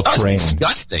just all trained. It's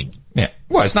disgusting. Yeah.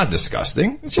 Well, it's not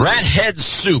disgusting. It's just rat head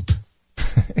soup.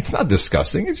 It's not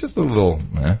disgusting. It's just a little.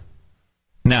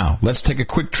 Now, let's take a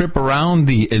quick trip around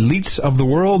the elites of the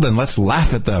world and let's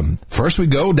laugh at them. First, we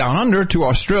go down under to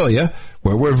Australia,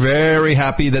 where we're very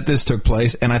happy that this took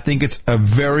place, and I think it's a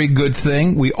very good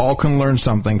thing. We all can learn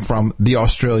something from the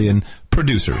Australian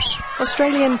producers.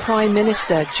 Australian Prime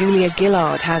Minister Julia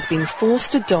Gillard has been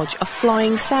forced to dodge a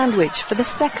flying sandwich for the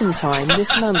second time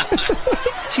this month.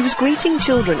 She was greeting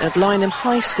children at Lynham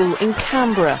High School in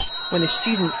Canberra when a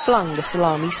student flung the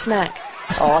salami snack.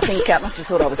 Oh, I think Kat must have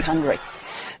thought I was hungry.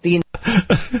 They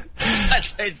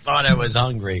thought I was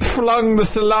hungry. Flung the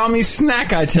salami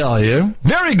snack, I tell you.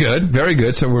 Very good, very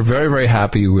good. So we're very, very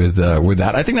happy with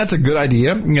that. I think that's a good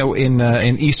idea. You know, in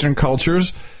Eastern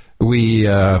cultures, we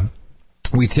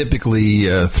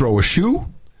typically throw a shoe.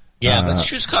 Yeah, but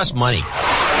shoes cost money.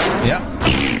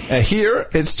 Yeah. Here,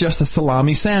 it's just a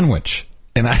salami sandwich.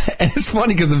 And it's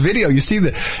funny because the video, you see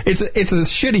it's a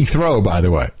shitty throw, by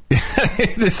the way.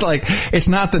 It's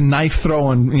not the knife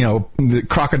throwing, the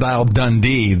Crocodile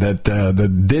Dundee that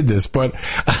did this, but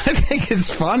I think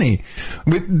it's funny.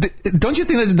 Don't you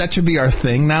think that should be our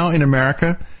thing now in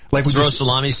America? Like we throw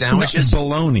salami sandwiches?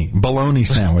 Bologna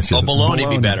sandwiches. Oh, bologna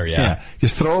be better, yeah.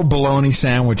 Just throw a bologna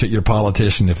sandwich at your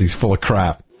politician if he's full of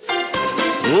crap.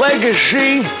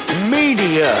 Legacy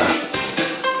Media.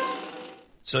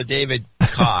 So David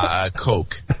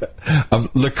Koch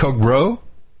of Le Coq Bro.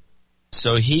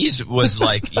 So he's one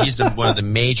of the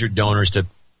major donors to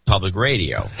public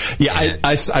radio. Yeah,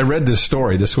 I read this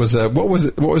story. This was what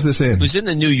was this in? It was in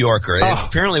the New Yorker. Oh,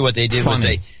 apparently, what they did was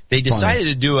they decided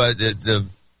to do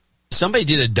somebody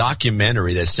did a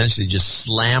documentary that essentially just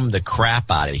slammed the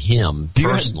crap out of him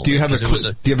personally. Do you have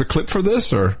a clip for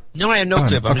this or? No, I have no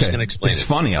clip. I'm just going to explain it. It's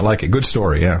funny. I like it. Good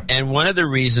story. Yeah. And one of the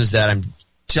reasons that I'm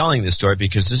telling this story,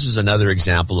 because this is another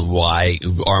example of why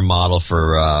our model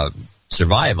for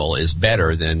survival is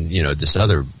better than this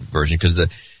other version, because the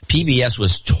PBS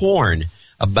was torn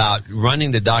about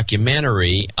running the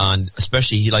documentary on,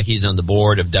 especially he's on the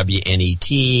board of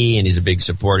WNET and he's a big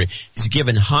supporter. He's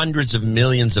given hundreds of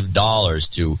millions of dollars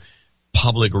to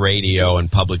public radio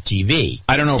and public TV.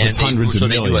 I don't know if it's hundreds of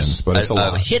millions, but it's a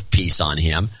lot. A hit piece on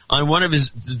him on one of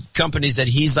his companies that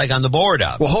he's on the board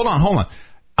of. Well, hold on.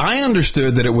 I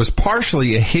understood that it was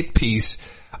partially a hit piece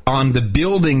on the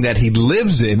building that he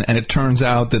lives in, and it turns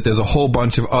out that there's a whole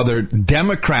bunch of other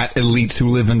Democrat elites who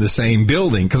live in the same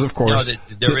building. Because, of course,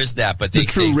 there is that. But the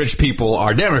true rich people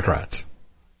are Democrats.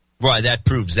 Right, that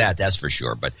proves that. That's for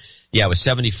sure. But, yeah, it was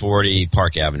 7040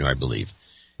 Park Avenue, I believe.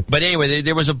 But anyway,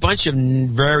 there was a bunch of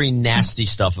very nasty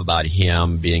stuff about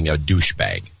him being a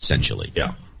douchebag, essentially.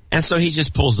 Yeah. And so he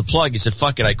just pulls the plug. He said,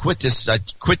 fuck it, I quit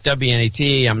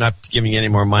WNET. I'm not giving you any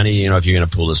more money, if you're going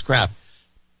to pull this crap.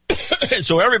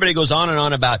 So everybody goes on and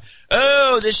on about,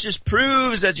 this just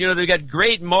proves that, they've got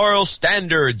great moral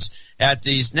standards at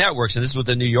these networks. And this is what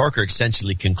the New Yorker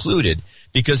essentially concluded,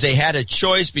 because they had a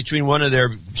choice between one of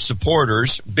their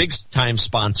supporters, big-time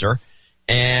sponsor,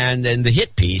 and the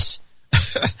hit piece.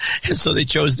 And so they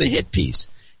chose the hit piece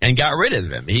and got rid of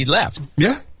him. He left.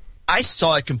 Yeah. I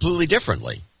saw it completely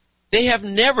differently. They have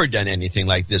never done anything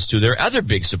like this to their other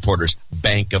big supporters.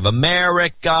 Bank of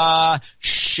America,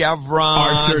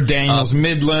 Chevron. Archer Daniels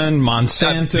Midland,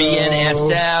 Monsanto.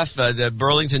 BNSF, the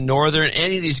Burlington Northern,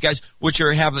 any of these guys, which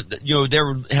have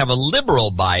a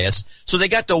liberal bias. So they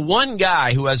got the one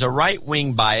guy who has a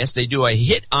right-wing bias. They do a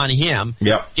hit on him,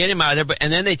 get him out of there,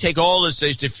 and then they take all this.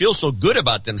 They feel so good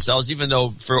about themselves, even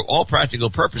though for all practical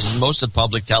purposes, most of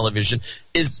public television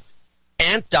is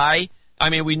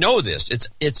we know this.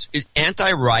 It's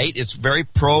anti-right. It's very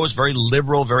pro. It's very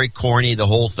liberal, very corny, the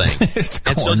whole thing. It's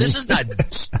corny. And so this is not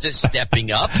stepping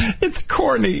up. It's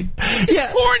corny.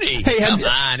 It's corny. Hey, Come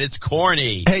on, it's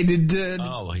corny. Hey,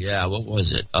 what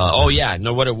was it?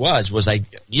 What it was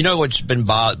what's been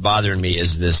bothering me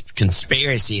is this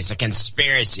conspiracy. It's a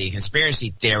conspiracy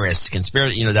theorists,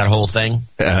 that whole thing.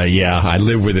 I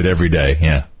live with it every day,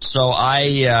 yeah. So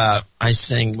I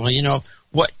think,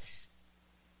 what?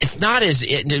 It's not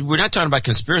we're not talking about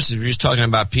conspiracies. We're just talking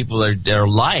about people that are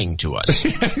lying to us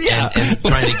and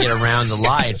trying to get around the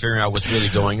lie and figuring out what's really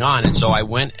going on. And so I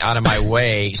went out of my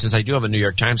way, since I do have a New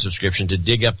York Times subscription, to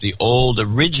dig up the old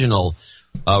original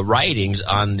writings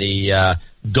on the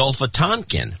Gulf of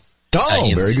Tonkin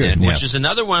incident, very good. Which is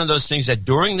another one of those things that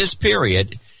during this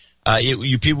period,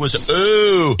 you people would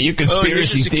say, you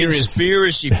conspiracy theorist.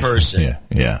 Conspiracy person.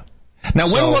 Yeah. Now,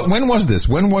 when was this?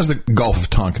 When was the Gulf of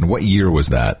Tonkin? What year was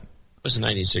that? It was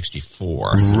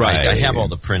 1964. Right. I have all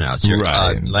the printouts here.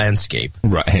 Right. Landscape.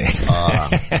 Right.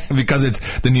 Because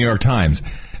it's the New York Times.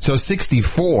 So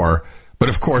 64, but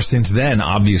of course, since then,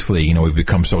 obviously, we've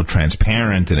become so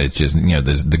transparent, and it's just,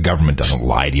 the government doesn't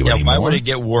lie to you anymore. Why would it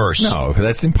get worse? No,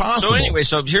 that's impossible. So anyway,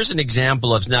 here's an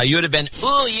example of, now you would have been,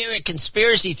 you're a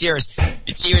conspiracy theorist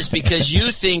because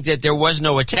you think that there was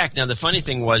no attack. Now, the funny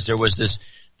thing was, there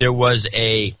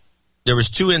was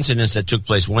two incidents that took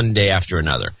place one day after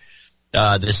another.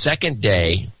 The second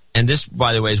day, and this,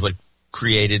 by the way, is what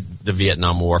created the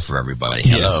Vietnam War for everybody.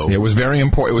 Hello. Yes, it was very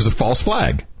important. It was a false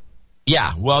flag.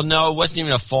 Yeah. Well, no, it wasn't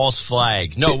even a false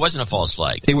flag. No, it wasn't a false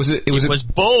flag. It was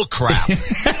bull crap.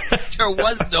 There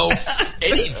was no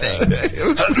anything. It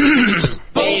was just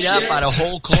made up out of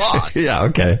whole cloth. Yeah.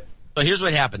 Okay. So here's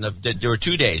what happened. There were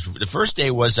 2 days. The first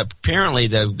day was apparently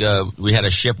we had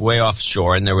a ship way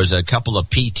offshore, and there was a couple of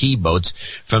PT boats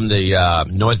from the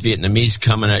North Vietnamese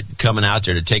coming out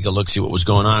there to take a look, see what was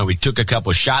going on. We took a couple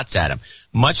of shots at them.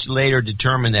 Much later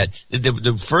determined that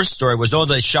the first story was,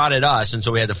 they shot at us, and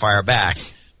so we had to fire back.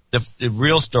 The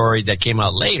real story that came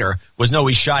out later was,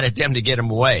 we shot at them to get them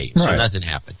away, so nothing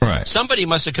happened. Right. Somebody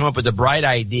must have come up with the bright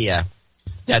idea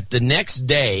that the next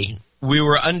day we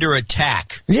were under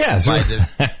attack by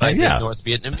the North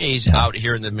Vietnamese out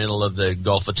here in the middle of the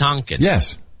Gulf of Tonkin.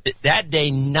 Yes. That day,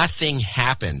 nothing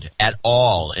happened at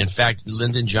all. In fact,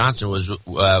 Lyndon Johnson was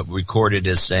recorded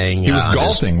as saying... He was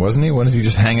golfing, wasn't he? Was he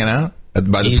just hanging out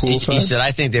by the poolside? He said,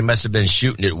 I think they must have been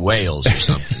shooting at whales or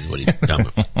something, is what he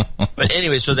told me. But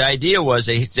anyway, so the idea was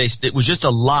it was just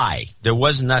a lie. There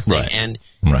was nothing. Right. And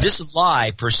this lie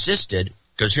persisted...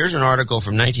 Because here's an article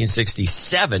from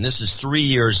 1967. This is 3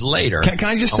 years later. Can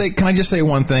I just say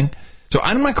one thing? So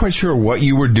I'm not quite sure what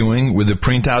you were doing with the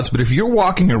printouts, but if you're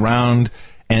walking around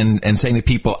and saying to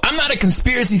people, "I'm not a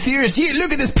conspiracy theorist. Here,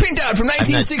 look at this printout from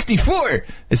 1964."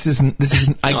 This isn't.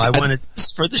 I wanted this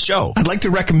for the show. I'd like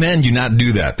to recommend you not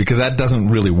do that because that doesn't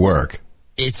really work.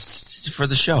 It's for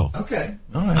the show. Okay.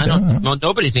 All right. Well,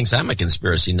 nobody thinks I'm a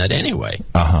conspiracy nut anyway.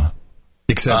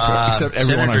 Except everyone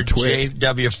Senator on Twitter.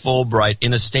 J.W. Fulbright,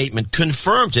 in a statement,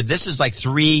 confirmed it. This is like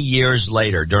 3 years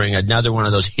later, during another one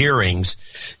of those hearings,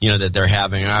 that they're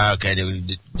having.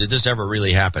 Did this ever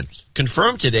really happen?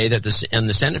 Confirmed today that the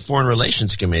Senate Foreign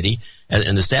Relations Committee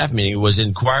and the staff meeting was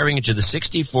inquiring into the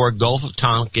 64 Gulf of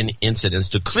Tonkin incidents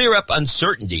to clear up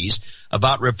uncertainties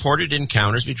about reported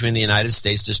encounters between the United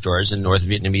States destroyers and North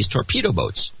Vietnamese torpedo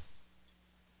boats.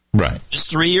 Right. Just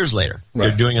 3 years later,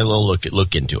 they're doing a little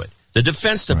look into it. The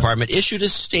Defense Department issued a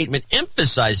statement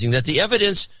emphasizing that the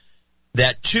evidence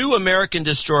that 2 American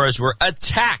destroyers were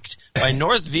attacked by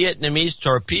North Vietnamese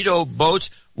torpedo boats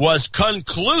was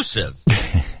conclusive.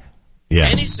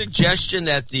 Any suggestion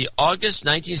that the August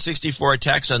 1964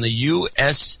 attacks on the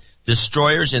U.S.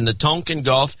 destroyers in the Tonkin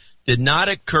Gulf did not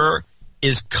occur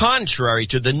is contrary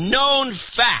to the known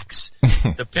facts,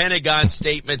 the Pentagon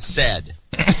statement said.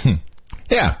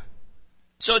 Yeah.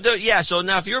 So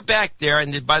now if you're back there,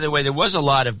 and by the way,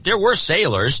 there were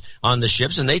sailors on the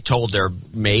ships, and they told their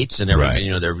mates and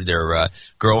their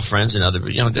girlfriends and other,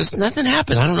 there's nothing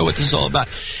happened. I don't know what this is all about.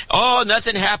 Oh,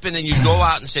 nothing happened, and you go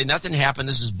out and say nothing happened.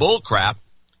 This is bull crap.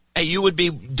 Hey, you would be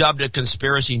dubbed a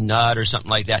conspiracy nut or something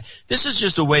like that. This is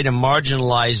just a way to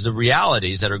marginalize the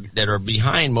realities that are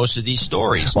behind most of these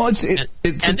stories. Well, and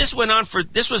this went on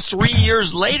this was 3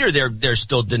 years later. They're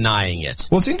still denying it.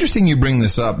 Well, it's interesting you bring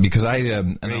this up because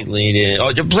great lead in.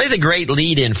 Oh, play the great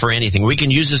lead in for anything. We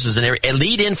can use this as a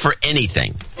lead in for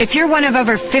anything. If you're one of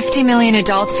over 50 million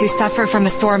adults who suffer from a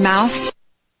sore mouth,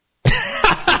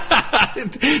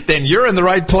 then you're in the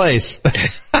right place.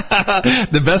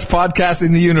 The best podcast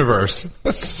in the universe.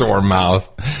 Sore mouth.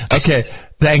 Okay,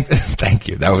 thank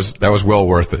you. That was well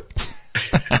worth it.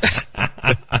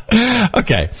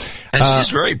 Okay, and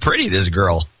she's very pretty. This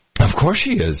girl. Of course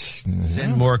she is.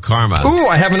 Send more karma. Ooh,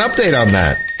 I have an update on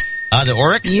that. The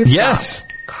Oryx. Yes.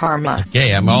 Karma.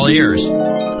 Okay, I'm all ears.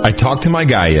 I talked to my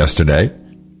guy yesterday.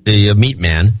 The meat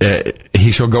man.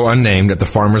 He shall go unnamed at the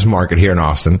farmer's market here in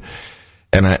Austin.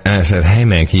 And I said, hey,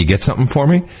 man, can you get something for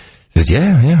me? He says,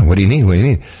 yeah. What do you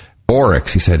need?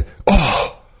 Oryx. He said,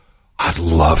 oh, I'd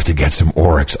love to get some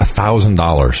Oryx.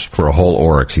 $1,000 for a whole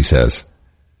Oryx, he says.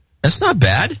 That's not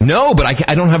bad. No, but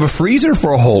I don't have a freezer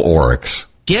for a whole Oryx.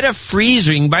 Get a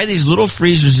freezer. You can buy these little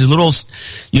freezers.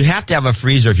 You have to have a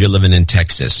freezer if you're living in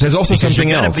Texas. There's also something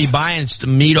you're else. You're going to be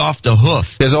buying meat off the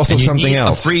hoof. There's also something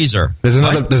else. A freezer. There's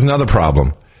another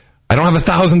problem. I don't have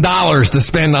 $1,000 to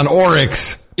spend on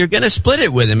Oryx. You're going to split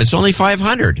it with him. It's only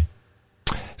 $500.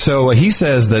 So he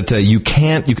says that you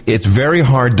can't. It's very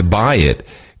hard to buy it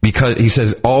because he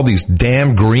says all these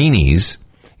damn greenies.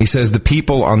 He says the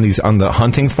people on the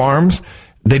hunting farms,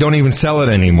 they don't even sell it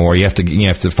anymore. You have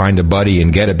to find a buddy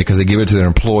and get it because they give it to their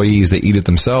employees. They eat it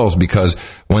themselves because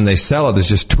when they sell it, there's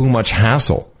just too much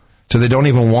hassle. So they don't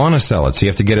even want to sell it. So you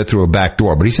have to get it through a back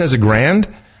door. But he says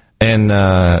 $1,000. And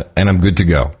I'm good to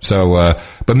go. So,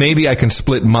 but maybe I can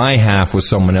split my half with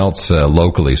someone else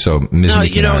locally. So Ms.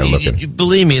 Mickey and I are looking.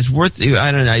 Believe me, it's worth.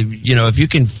 I don't know. If you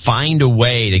can find a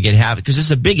way to get half, because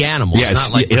it's a big animal. Yeah, it's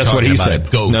not like that's what he said.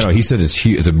 A goat. No, he said it's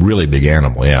huge. It's a really big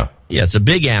animal. Yeah. Yeah, it's a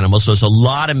big animal, so it's a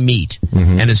lot of meat,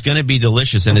 and it's going to be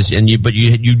delicious. But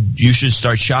you should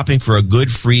start shopping for a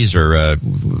good freezer.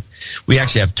 We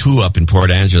actually have 2 up in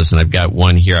Port Angeles, and I've got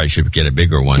one here. I should get a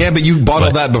bigger one. Yeah, but you bought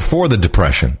all that before the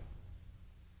Depression.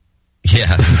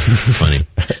 Yeah, funny.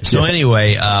 So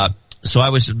anyway, so I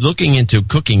was looking into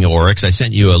cooking Oryx. I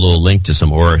sent you a little link to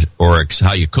some Oryx,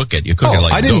 how you cook it. You cook it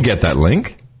like I didn't get that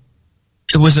link.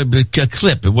 It was a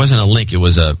clip. It wasn't a link. It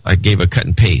was I gave a cut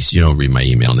and paste. You don't read my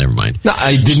email. Never mind. No,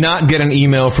 I did not get an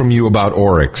email from you about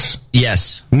Oryx.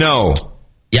 Yes. No.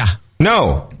 Yeah.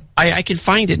 No. I can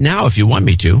find it now if you want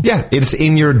me to. Yeah, it's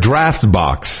in your draft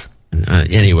box.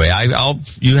 Anyway,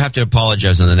 you have to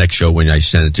apologize on the next show when I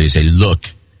send it to you. Say, look.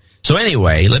 So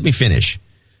anyway, let me finish.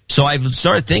 So I've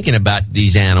started thinking about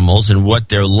these animals and what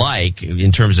they're like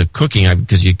in terms of cooking,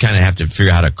 because you kind of have to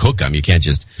figure out how to cook them. You can't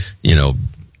just,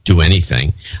 do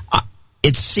anything.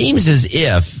 It seems as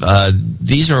if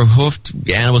these are hoofed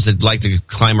animals that like to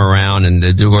climb around,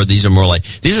 or these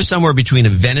are somewhere between a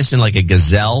venison, like a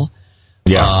gazelle,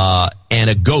 and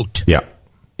a goat. Yeah.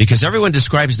 Because everyone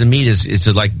describes the meat as it's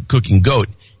like cooking goat,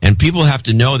 and people have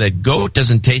to know that goat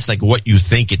doesn't taste like what you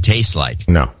think it tastes like.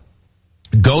 No.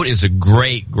 Goat is a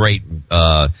great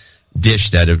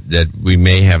dish that we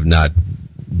may have not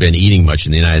been eating much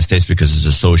in the United States because it's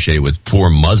associated with poor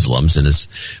Muslims, and it's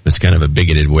kind of a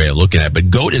bigoted way of looking at it.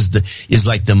 But goat is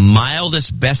like the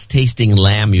mildest, best tasting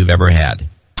lamb you've ever had.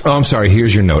 Oh, I'm sorry.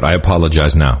 Here's your note. I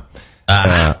apologize now.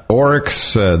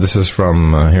 Oryx. This is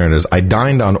from here. It is. I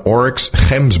dined on Oryx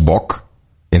gemsbok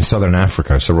in southern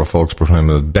Africa. Several folks proclaim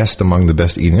the best among the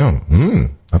best eating.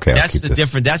 Okay, that's the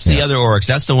different. That's the other Oryx.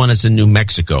 That's the one that's in New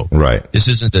Mexico. Right. This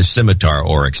isn't the scimitar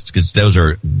Oryx because those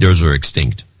are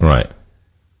extinct. Right.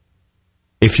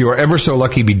 If you are ever so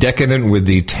lucky, be decadent with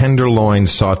the tenderloin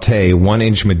sauté,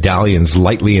 1-inch medallions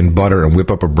lightly in butter, and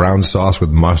whip up a brown sauce with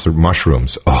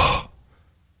mushrooms. Oh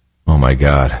my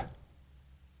God.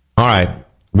 All right.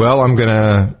 Well, I'm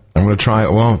gonna try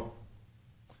it. Well,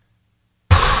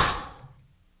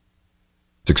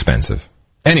 It's expensive.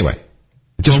 Anyway,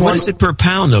 what is it per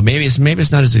pound though? Maybe it's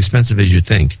not as expensive as you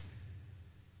think.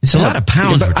 It's a lot of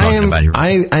pounds we're talking about here.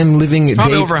 I'm living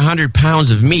probably over 100 pounds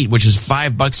of meat, which is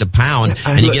 $5 a pound,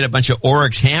 and you get a bunch of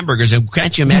Oryx hamburgers. And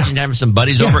can't you imagine having some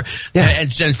buddies over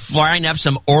and frying up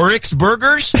some Oryx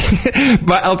burgers?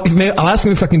 But I'll ask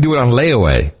him if I can do it on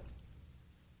layaway.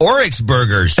 Oryx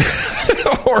burgers.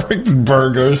 Oryx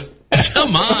burgers.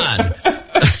 Come on.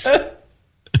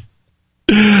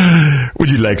 Would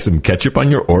you like some ketchup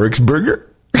on your Oryx burger?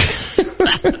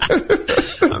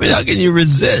 I mean, how can you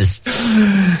resist?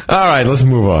 All right, let's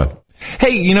move on.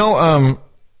 Hey,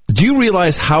 do you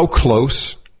realize how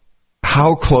close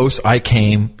I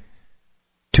came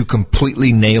to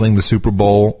completely nailing the Super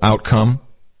Bowl outcome?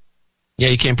 Yeah,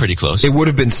 you came pretty close. It would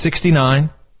have been 69,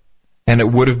 and it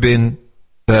would have been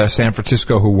San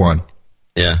Francisco who won.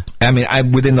 Yeah. I mean,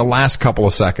 within the last couple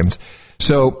of seconds.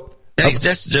 So...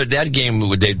 that game,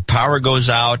 the power goes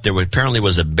out. There apparently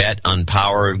was a bet on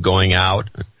power going out.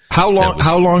 How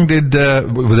long did there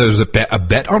was a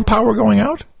bet on power going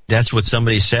out? That's what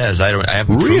somebody says. I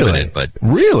haven't proven it, but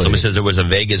somebody says there was a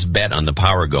Vegas bet on the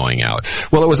power going out.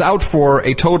 Well, it was out for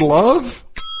a total of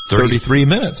 33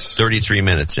 minutes. 33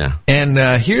 minutes, yeah. And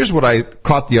here's what I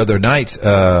caught the other night.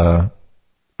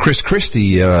 Chris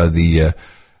Christie, the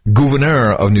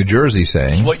governor of New Jersey,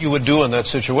 saying... It's what you would do in that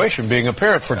situation, being a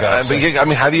parent, for God's sake. I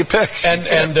mean, how do you pick?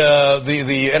 And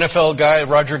the NFL guy,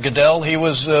 Roger Goodell, he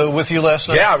was with you last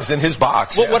night? Yeah, I was in his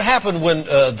box. What happened when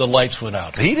the lights went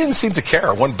out? He didn't seem to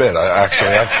care one bit,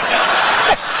 actually.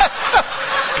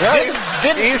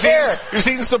 Didn't care. He was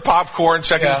eating some popcorn,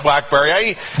 checking his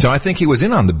BlackBerry. So I think he was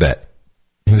in on the bet.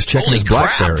 He was checking his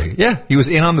BlackBerry. Yeah, he was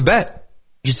in on the bet.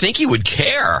 You think he would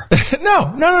care?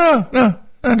 No.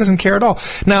 It doesn't care at all.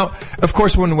 Now, of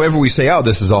course, whenever we say, oh,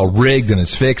 this is all rigged and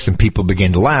it's fixed, and people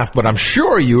begin to laugh, but I'm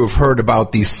sure you have heard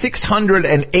about the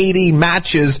 680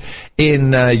 matches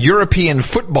in European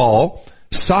football,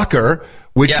 soccer,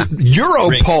 which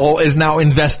Europol is now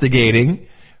investigating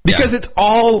because it's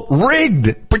all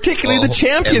rigged, particularly the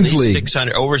Champions League.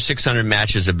 Over 600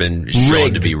 matches have been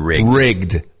shown to be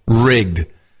rigged. Rigged.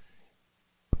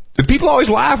 The people always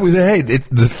laugh. We say, hey,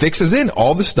 the fix is in.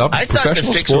 All the stuff. I thought the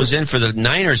fix was in for the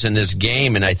Niners in this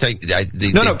game, and I think they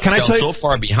fell so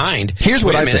far behind. Here's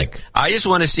what I think. I just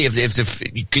want to see if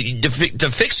the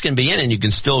fix can be in and you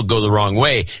can still go the wrong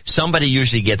way. Somebody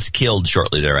usually gets killed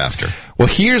shortly thereafter. Well,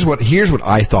 here's what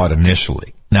I thought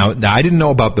initially. Now I didn't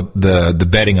know about the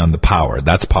betting on the power.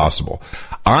 That's possible.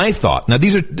 I thought, now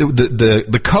these are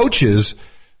the coaches,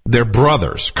 they're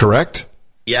brothers, correct?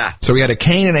 Yeah. So we had a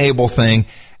Cain and Abel thing.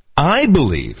 I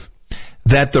believe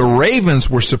that the Ravens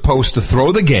were supposed to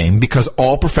throw the game because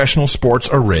all professional sports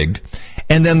are rigged.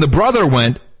 And then the brother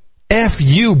went, F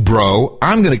you, bro.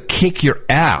 I'm going to kick your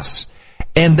ass.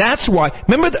 And that's why,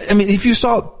 remember, if you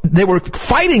saw, they were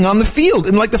fighting on the field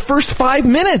in like the first 5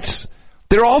 minutes.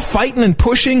 They're all fighting and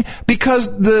pushing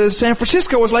because the San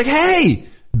Francisco was like, hey,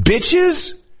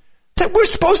 bitches, that we're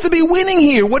supposed to be winning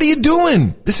here. What are you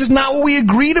doing? This is not what we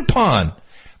agreed upon.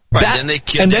 Right, then they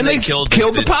killed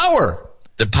the power.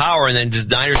 The power, and then the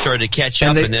Niners started to catch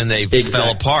up, and then they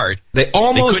fell apart. They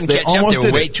couldn't catch up. They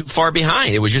were way too far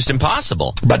behind. It was just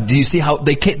impossible. But do you see how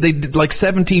they did like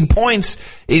 17 points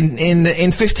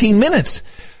in 15 minutes?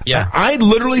 Yeah, I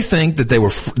literally think that there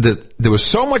was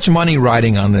so much money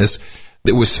riding on this.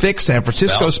 It was fixed. San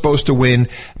Francisco's supposed to win.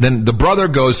 Then the brother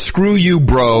goes, "Screw you,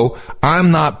 bro!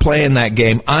 I'm not playing that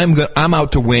game. I'm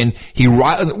out to win."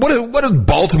 What did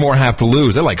Baltimore have to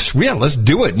lose? They're like, "Yeah, let's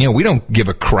do it." We don't give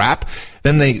a crap.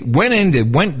 Then they went in.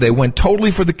 They went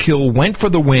totally for the kill. Went for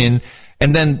the win.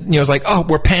 And then it's like, "Oh,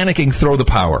 we're panicking. Throw the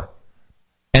power."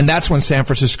 And that's when San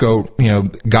Francisco,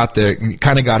 got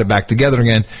it back together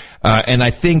again. And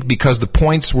I think because the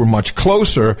points were much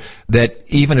closer, that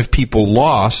even if people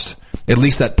lost, at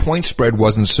least that point spread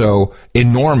wasn't so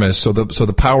enormous. So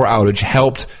the power outage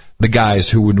helped the guys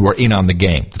who were in on the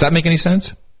game. Does that make any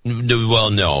sense?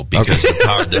 Well, no, because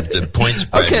the point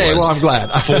spread was I'm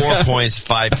glad. 4 points,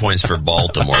 5 points for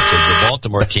Baltimore. So the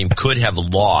Baltimore team could have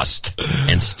lost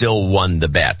and still won the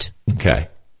bet. Okay.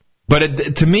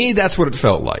 But to me, that's what it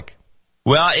felt like.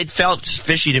 Well, it felt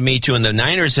fishy to me, too, and the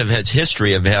Niners have had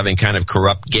history of having kind of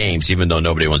corrupt games, even though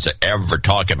nobody wants to ever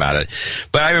talk about it.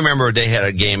 But I remember they had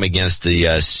a game against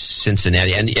the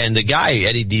Cincinnati, and the guy,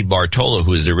 Eddie DiBartolo,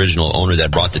 who is the original owner that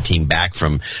brought the team back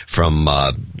from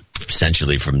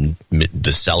essentially from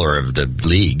the cellar of the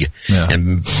league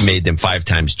and made them 5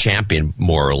 times champion,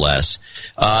 more or less.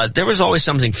 There was always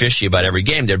something fishy about every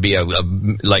game. There'd be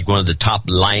like one of the top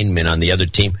linemen on the other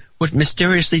team would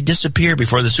mysteriously disappear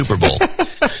before the Super Bowl.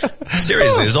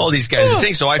 Seriously, there's all these kinds of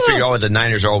things. So I figure, the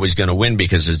Niners are always going to win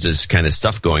because there's this kind of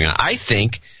stuff going on. I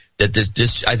think that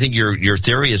I think your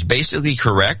theory is basically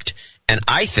correct, and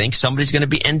I think somebody's going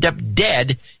to end up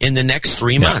dead in the next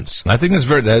 3 months. I think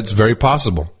that's very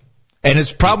possible, and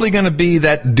it's probably going to be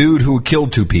that dude who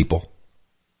killed 2 people.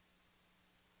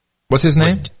 What's his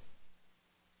name?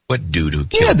 What dude who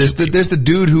killed? There's the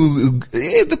dude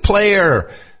the player,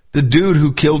 the dude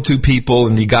who killed 2 people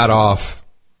and he got off.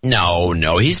 No,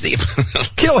 he's the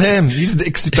kill him. He's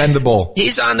expendable.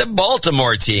 He's on the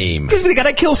Baltimore team. They got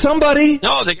to kill somebody.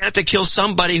 No, they got to kill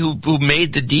somebody who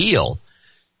made the deal.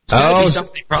 It's got to be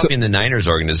somebody probably in the Niners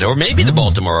organization or maybe the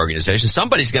Baltimore organization.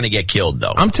 Somebody's going to get killed,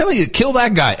 though. I'm telling you, kill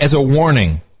that guy as a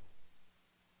warning.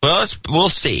 Well, we'll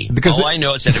see. Because all I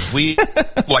know is that if we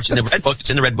watch in the Red Book, it's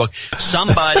in the Red Book.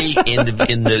 Somebody in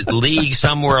the league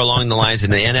somewhere along the lines in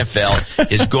the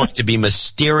NFL is going to be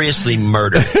mysteriously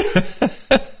murdered.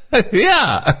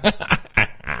 Yeah.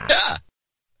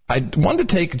 I want to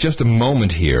take just a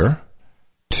moment here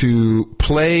to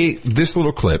play this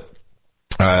little clip.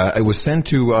 It was sent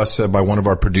to us by one of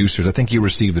our producers. I think you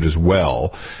received it as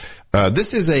well.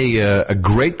 This is a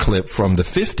great clip from the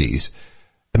 50s.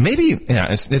 Maybe,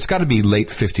 it's got to be late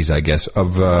 50s, I guess,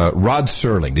 of Rod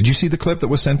Serling. Did you see the clip that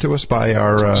was sent to us by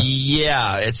our...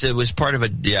 Yeah, it was part of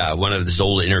one of his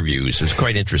old interviews. It was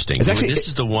quite interesting. Is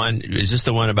this the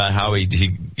one about how he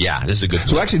this is a good clip.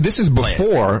 So actually, this is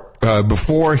before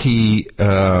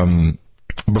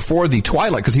the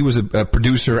Twilight, because he was a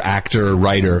producer, actor,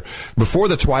 writer, before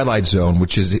the Twilight Zone,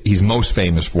 which he's most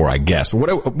famous for, I guess.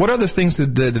 What other things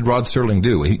did Rod Serling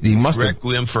do? He must have...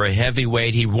 Requiem for a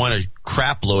Heavyweight. He won a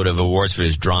crap load of awards for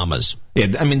his dramas.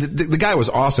 Yeah, I mean, the guy was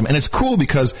awesome. And it's cool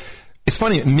because... It's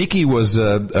funny, Mickey was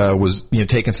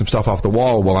taking some stuff off the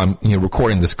wall while I'm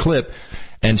recording this clip,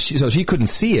 and she couldn't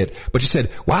see it, but she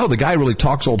said, "Wow, the guy really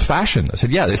talks old-fashioned." I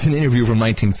said, "Yeah, this is an interview from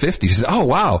 1950." She said, "Oh,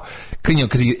 wow,"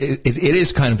 because it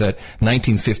is kind of that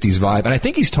 1950s vibe, and I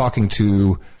think he's talking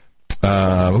to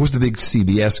who's the big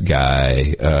CBS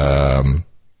guy,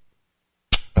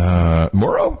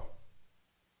 Morrow.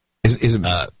 Is it?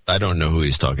 I don't know who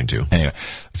he's talking to. Anyway,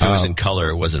 if it was in color,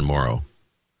 it wasn't Morrow.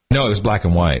 No, it was black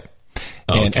and white.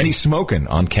 And he's smoking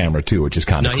on camera, too, which is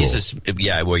kind of cool.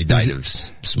 He died of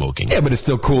smoking. Yeah, but it's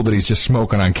still cool that he's just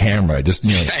smoking on camera. I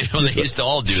know they used to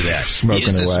all do that. Smoking he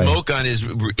used to away. Smoke on his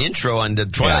intro on the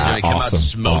Twilight Zone. He came out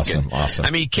smoking. Awesome.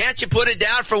 I mean, can't you put it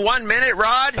down for 1 minute,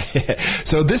 Rod?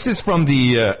 So this is from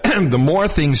the the more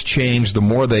things change, the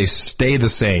more they stay the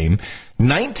same.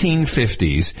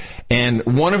 1950s, and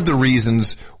one of the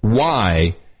reasons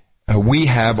why... we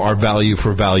have our value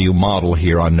for value model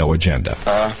here on No Agenda.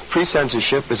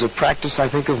 Pre-censorship is a practice, I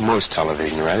think, of most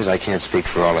television writers. I can't speak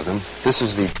for all of them. This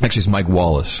is Actually, it's Mike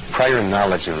Wallace. Prior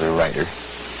knowledge of the writer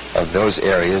of those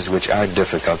areas which are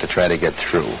difficult to try to get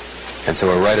through. And so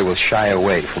a writer will shy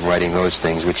away from writing those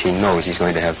things which he knows he's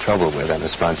going to have trouble with on the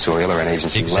sponsorial or an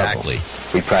agency level.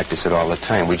 We practice it all the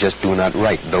time. We just do not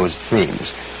write those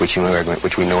themes which we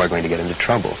know are going to get into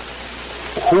trouble.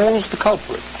 Who's the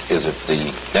culprit? Is it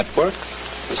the network,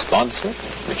 the sponsor?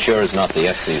 It sure is not the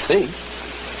FCC.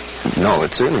 No,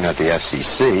 it's certainly not the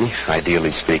FCC,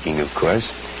 ideally speaking, of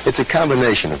course. It's a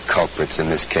combination of culprits in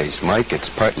this case, Mike. It's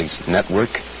partly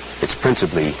network. It's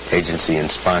principally agency and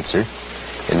sponsor.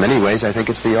 In many ways, I think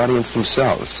it's the audience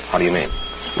themselves. How do you mean?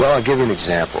 Well, I'll give you an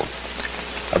example.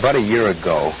 About a year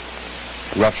ago,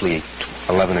 roughly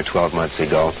 11 or 12 months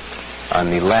ago, on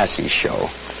the Lassie show,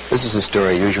 this is a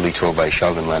story usually told by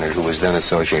Sheldon Leonard, who was then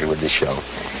associated with the show.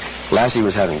 Lassie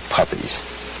was having puppies,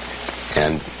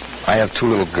 and I have 2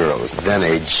 little girls, then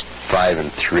aged 5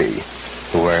 and 3,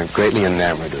 who are greatly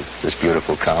enamored of this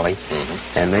beautiful collie,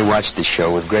 and they watched the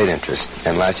show with great interest,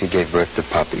 and Lassie gave birth to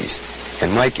puppies.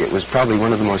 And Mike, it was probably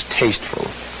one of the most tasteful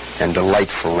and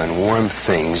delightful and warm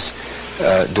things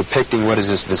depicting what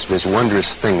is this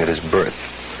wondrous thing that is birth.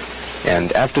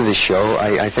 And after the show,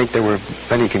 I think there were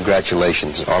many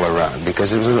congratulations all around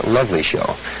because it was a lovely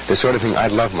show. The sort of thing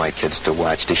I'd love my kids to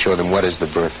watch to show them what is the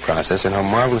birth process and how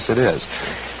marvelous it is.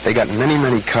 They got many,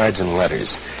 many cards and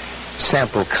letters.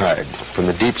 Sample card from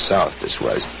the Deep South, this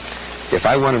was. If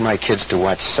I wanted my kids to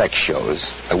watch sex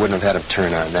shows, I wouldn't have had them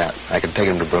turn on that. I could take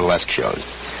them to burlesque shows.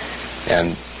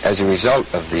 And as a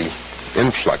result of the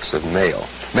influx of mail,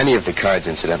 many of the cards,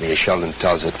 incidentally, as Sheldon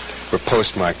tells it, were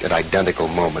postmarked at identical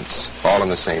moments, all in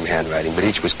the same handwriting, but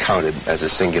each was counted as a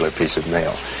singular piece of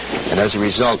mail. And as a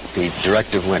result, the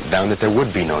directive went down that there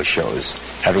would be no shows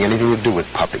having anything to do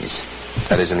with puppies,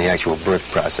 that is, in the actual birth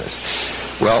process.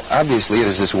 Well, obviously, it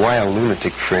is this wild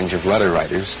lunatic fringe of letter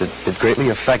writers that greatly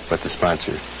affect what the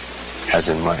sponsor has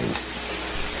in mind.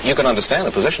 You can understand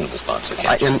the position of the sponsor,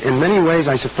 can't you? In many ways,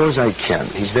 I suppose I can.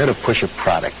 He's there to push a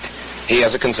product. He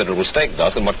has a considerable stake,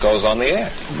 thus, in what goes on the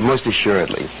air. Most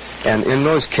assuredly. And in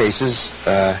those cases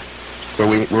where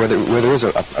there is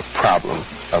a problem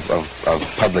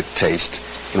of public taste,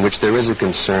 in which there is a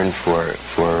concern for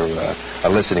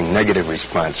eliciting negative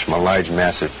response from a large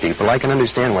mass of people, I can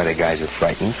understand why the guys are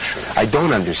frightened. Sure. I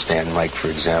don't understand, Mike, for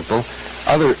example,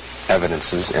 other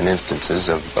evidences and instances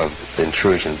of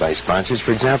intrusion by sponsors.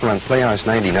 For example, on Playhouse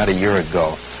 90, not a year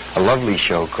ago, a lovely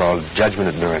show called Judgment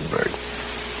at Nuremberg.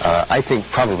 I think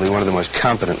probably one of the most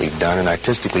competently done and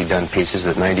artistically done pieces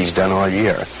that 90's done all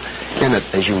year. In it,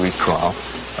 as you recall,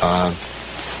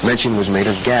 mention was made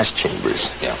of gas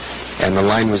chambers. Yeah. And the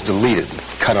line was deleted,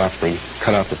 cut off the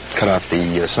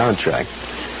soundtrack,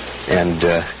 and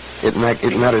it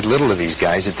mattered little to these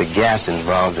guys that the gas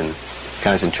involved in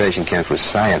concentration camps was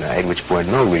cyanide, which bore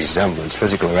no resemblance,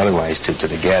 physical or otherwise, to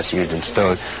the gas used in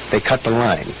stoves. They cut the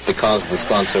line because the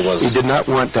sponsor was. He did not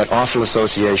want that awful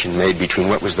association made between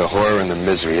what was the horror and the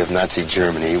misery of Nazi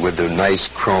Germany with the nice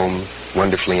chrome,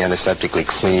 wonderfully antiseptically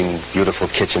clean, beautiful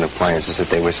kitchen appliances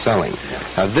that they were selling.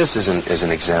 Now, this is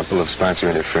an example of sponsor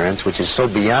interference which is so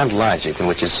beyond logic and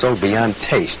which is so beyond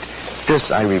taste. This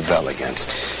I rebel against.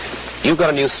 You've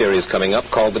got a new series coming up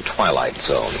called The Twilight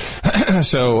Zone.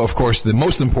 So, of course, the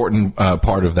most important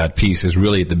part of that piece is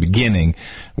really at the beginning,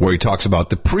 where he talks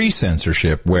about the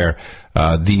pre-censorship, where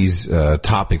these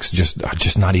topics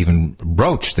just not even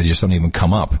broached. They just don't even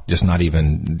come up.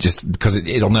 Just because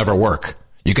it'll never work.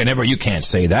 You can't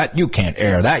say that. You can't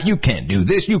air that. You can't do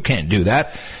this. You can't do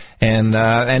that.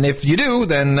 And if you do,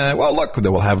 then, well, look, they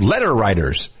will have letter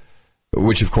writers,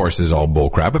 which, of course, is all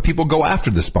bullcrap, but people go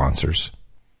after the sponsors.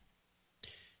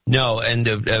 No, and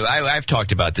I've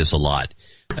talked about this a lot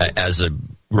as a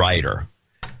writer.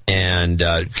 And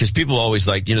because people always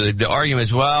like, the argument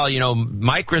is, well,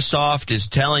 Microsoft is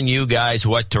telling you guys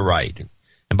what to write.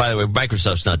 And by the way,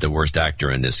 Microsoft's not the worst actor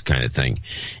in this kind of thing.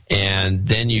 And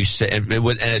then you say, and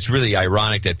it's really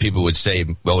ironic that people would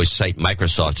always cite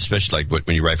Microsoft, especially like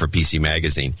when you write for PC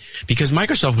Magazine, because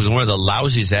Microsoft was one of the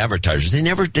lousiest advertisers. They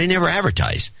never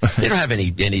advertise. They don't have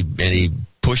any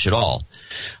push at all.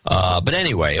 But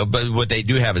anyway, but what they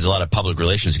do have is a lot of public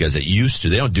relations guys that used to.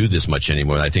 They don't do this much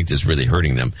anymore, and I think this is really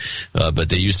hurting them. But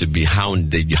they used to be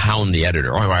hound the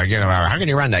editor. Oh, how can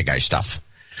you run that guy's stuff?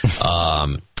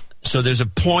 So there's a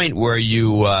point where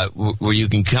you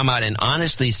can come out and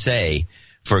honestly say,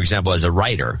 for example, as a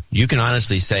writer, you can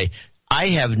honestly say, I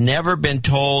have never been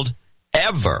told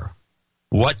ever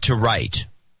what to write.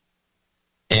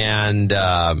 And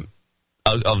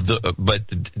but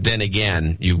then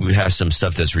again, you have some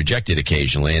stuff that's rejected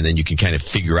occasionally, and then you can kind of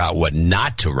figure out what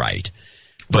not to write.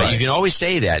 But right. You can always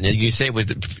say that, and you say it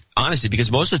with honesty,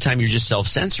 because most of the time you're just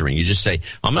self-censoring. You just say,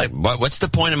 I'm like, what's the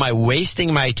point? Am I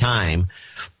wasting my time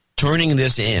turning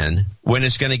this in when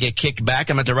it's going to get kicked back?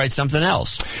 I'm going to write something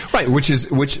else. Right,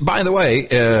 which by the way,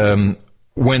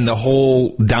 when the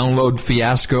whole download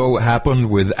fiasco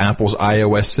happened with Apple's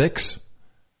iOS 6,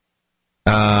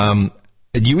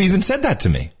 you even said that to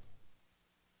me.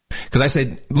 Because I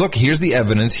said, look, here's the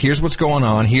evidence, here's what's going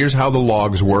on, here's how the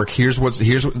logs work, here's what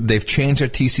they've changed their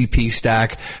TCP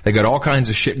stack, they got all kinds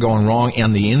of shit going wrong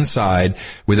on the inside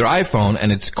with their iPhone,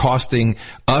 and it's costing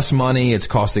us money, it's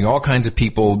costing all kinds of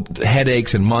people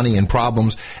headaches and money and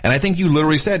problems. And I think you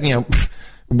literally said,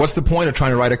 what's the point of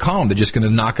trying to write a column? They're just going to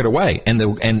knock it away,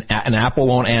 and Apple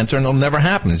won't answer, and it'll never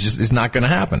happen. It's not going to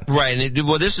happen. Right. And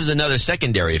well, this is another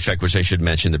secondary effect, which I should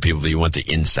mention to people that you want the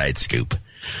inside scoop,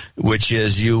 which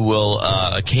is you will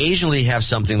occasionally have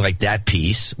something like that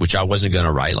piece, which I wasn't going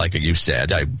to write, like you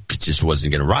said. I just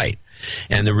wasn't going to write.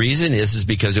 And the reason is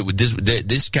because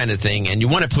this kind of thing, and you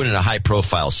want to put it in a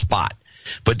high-profile spot,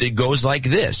 but it goes like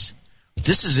this.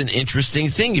 This is an interesting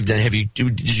thing you've done.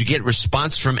 Did you get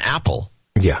response from Apple?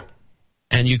 Yeah.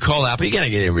 And you call Apple, you're going to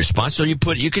get a response. So you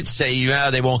could say,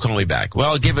 they won't call me back.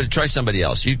 Well, try somebody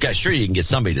else. Sure, you can get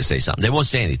somebody to say something. They won't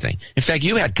say anything. In fact,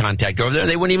 you had contact over there.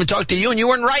 They wouldn't even talk to you, and you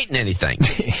weren't writing anything.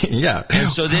 Yeah. And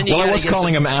so then I was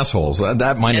calling them assholes.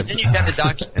 That might have. And then you got to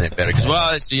document it better.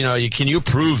 Because, can you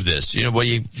prove this? You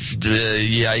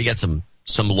got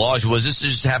some laws. Was this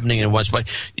just happening in one spot?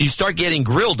 You start getting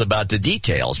grilled about the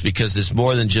details because it's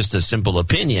more than just a simple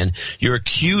opinion. You're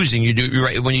accusing.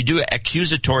 When you do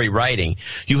accusatory writing,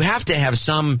 you have to have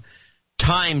some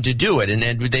time to do it, and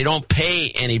then they don't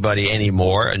pay anybody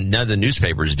anymore. And none of the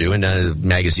newspapers do, and none of the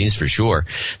magazines for sure.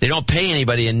 They don't pay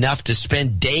anybody enough to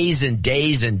spend days and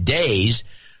days and days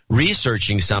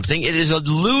researching something. It is a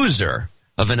loser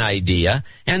of an idea,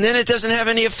 and then it doesn't have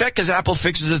any effect because Apple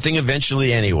fixes the thing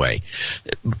eventually anyway.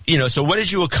 So what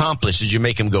did you accomplish? Did you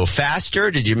make them go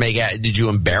faster? Did you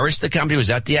embarrass the company? Was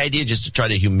that the idea, just to try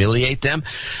to humiliate them?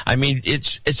 I mean,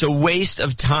 it's a waste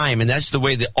of time, and that's the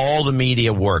way that all the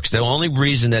media works. The only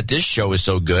reason that this show is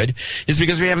so good is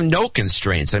because we have no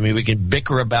constraints. I mean, we can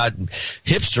bicker about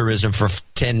hipsterism for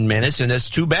 10 minutes, and that's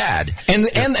too bad. And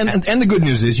the good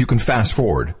news is you can fast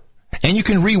forward, and you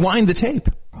can rewind the tape.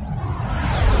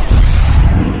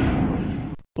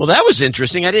 Well, that was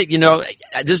interesting. I did,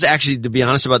 this is actually, to be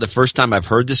honest, about the first time I've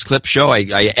heard this clip show.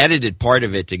 I edited part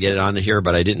of it to get it on here,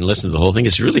 but I didn't listen to the whole thing.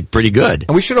 It's really pretty good.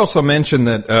 And we should also mention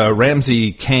that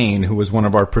Ramsey Kane, who was one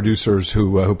of our producers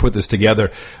who put this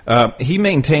together, he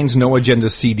maintains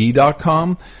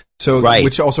NoAgendaCD.com. So, right.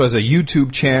 Which also has a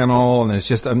YouTube channel, and it's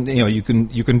just you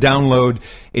can download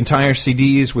entire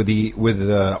CDs with the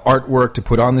artwork to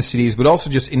put on the CDs, but also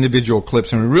just individual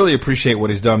clips. And we really appreciate what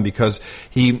he's done, because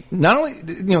he not only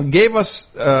gave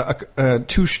us a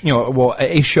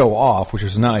show off, which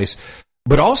was nice,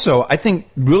 but also I think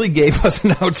really gave us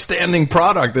an outstanding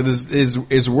product that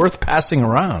is worth passing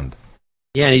around.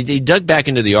 Yeah, and he dug back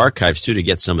into the archives, too, to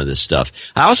get some of this stuff.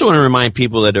 I also want to remind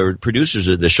people that are producers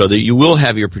of the show that you will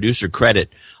have your producer credit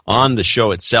on the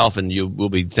show itself, and you will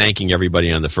be thanking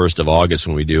everybody on the 1st of August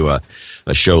when we do a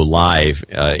show live,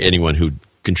 anyone who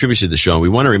contributes to the show. And we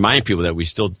want to remind people that we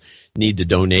still need the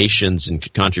donations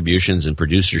and contributions and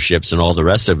producerships and all the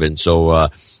rest of it. And so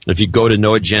if you go to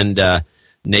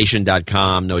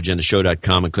NoAgendaNation.com,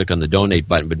 NoAgendaShow.com, and click on the donate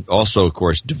button, but also, of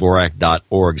course,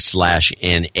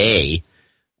 Dvorak.org/NA,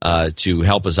 to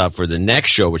help us out for the next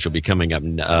show, which will be coming up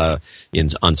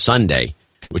on Sunday,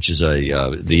 which is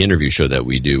the interview show that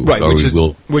we do. Right,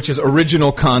 which is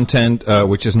original content,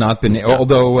 which has not been.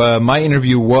 Although my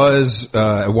interview was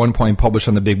at one point published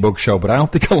on the Big Book Show, but I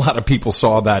don't think a lot of people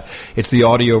saw that. It's the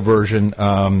audio version,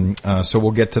 so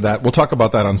we'll get to that. We'll talk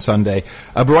about that on Sunday.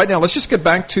 But right now, let's just get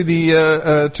back to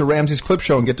the to Ramsey's clip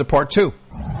show and get to part 2.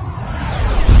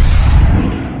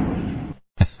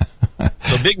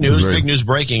 So big news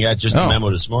breaking. I just a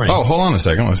memo this morning. Oh, hold on a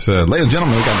second. Let's, ladies and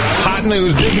gentlemen, we got hot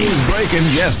news, big news breaking.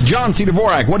 Yes, John C.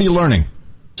 Dvorak, what are you learning?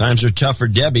 Times are tough for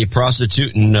Debbie,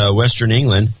 prostitute in Western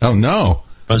England. Oh, no.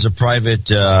 Runs a private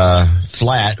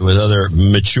flat with other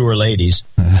mature ladies.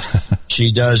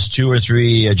 She does 2 or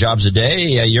 3 jobs a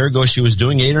day. A year ago, she was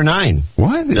doing 8 or 9.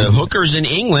 What? The hookers in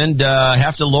England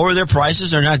have to lower their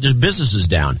prices or not, their business is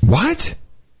down. What?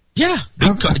 Yeah,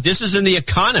 this is in The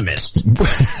Economist.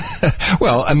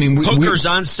 Well, I mean, hookers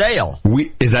on sale.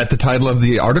 Is that the title of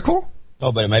the article?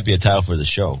 Oh, but it might be a title for the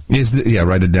show. Yeah,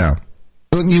 write it down.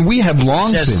 I mean, we have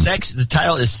long since. The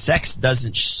title is "Sex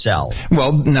Doesn't Sell."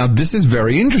 Well, now this is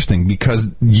very interesting, because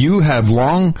you have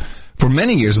for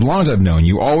many years, as long as I've known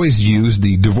you, always used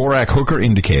the Dvorak hooker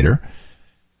indicator,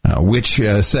 which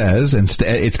says, and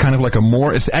it's kind of like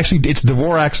it's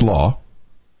Dvorak's law.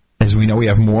 As we know, we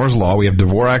have Moore's Law, we have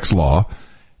Dvorak's Law.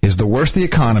 Is the worse the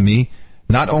economy,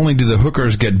 not only do the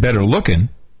hookers get better looking,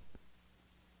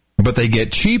 but they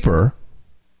get cheaper,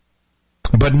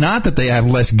 but not that they have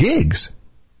less gigs.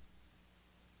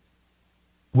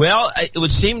 Well, it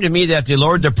would seem to me that if they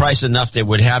lowered their price enough, they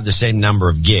would have the same number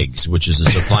of gigs, which is the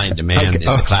supply and demand in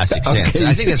the classic sense. And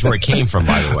I think that's where it came from,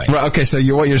 by the way. Right, okay, so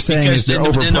what you're saying is they're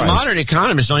overpriced. And the modern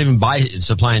economists don't even buy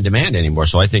supply and demand anymore,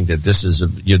 so I think that this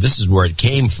is where it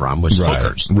came from, was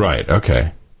hookers. Right,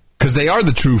 okay. Because they are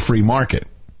the true free market.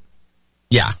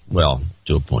 Yeah, well,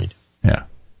 to a point. Yeah.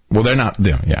 Well, they're not.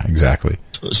 Yeah, exactly.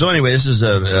 So anyway, this is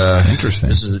interesting.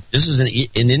 This is an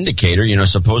indicator.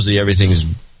 Supposedly everything is.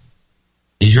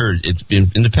 Here, it's been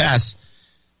in the past.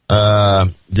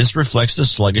 This reflects the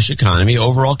sluggish economy.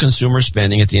 Overall consumer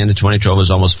spending at the end of 2012 was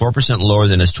almost 4% lower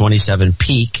than its 27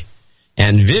 peak.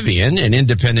 And Vivian, an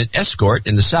independent escort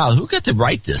in the South, who got to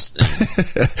write this thing?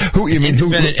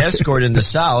 Independent escort in the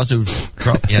South, who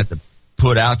probably had to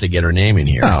put out to get her name in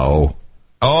here. Oh.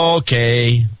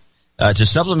 Okay. To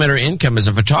supplement her income as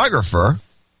a photographer,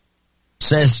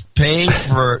 says paying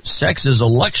for sex is a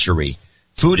luxury.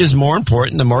 Food is more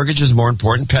important. The mortgage is more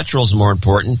important. Petrol is more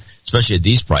important, especially at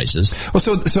these prices. Well,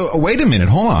 so wait a minute.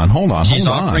 Hold on. She's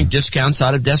offering discounts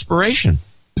out of desperation.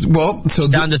 Well, so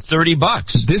it's down to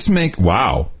 $30.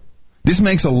 This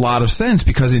makes a lot of sense,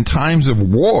 because in times of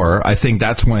war, I think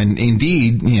that's when,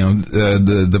 indeed,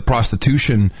 the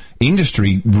prostitution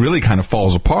industry really kind of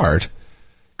falls apart,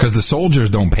 because the soldiers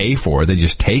don't pay for it; they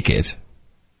just take it.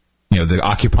 The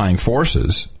occupying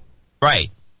forces.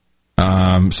 Right.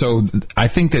 So I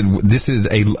think that this is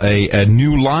a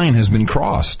new line has been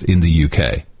crossed in the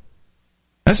UK.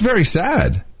 That's very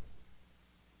sad.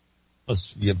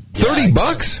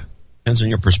 $30? Depends on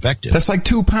your perspective. That's like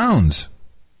 2 pounds.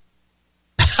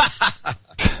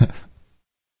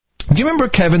 Do you remember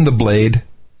Kevin the Blade?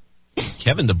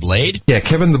 Kevin the Blade? Yeah,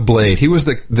 Kevin the Blade. He was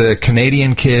the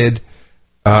Canadian kid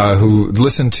who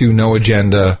listened to No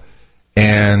Agenda,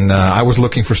 and I was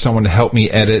looking for someone to help me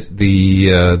edit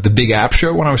the Big App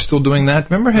Show when I was still doing that.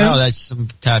 Remember him? No, that's some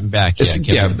time back.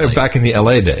 Yeah, back in the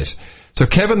LA days. So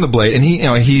Kevin the Blade, and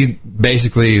he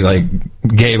basically like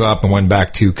gave up and went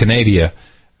back to Canada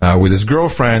with his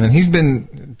girlfriend, and he's been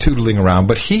tootling around,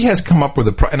 but he has come up with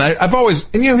and I've always,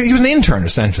 and he was an intern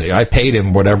essentially. I paid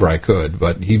him whatever I could,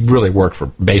 but he really worked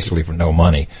basically for no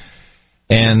money.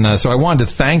 And so I wanted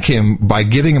to thank him by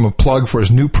giving him a plug for his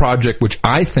new project, which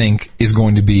I think is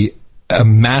going to be a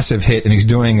massive hit. And he's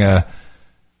doing I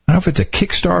don't know if it's a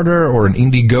Kickstarter or an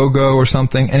Indiegogo or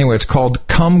something. Anyway, it's called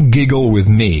Come Giggle With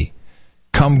Me,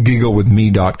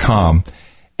 ComeGiggleWithMe.com.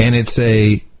 And it's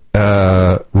a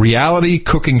reality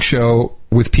cooking show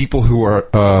with people who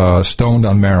are stoned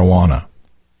on marijuana.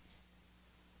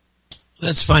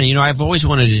 That's funny. I've always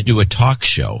wanted to do a talk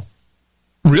show.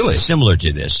 Really? Similar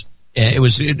to this.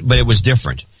 But it was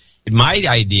different. My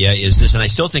idea is this, and I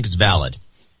still think it's valid.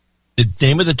 The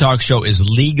name of the talk show is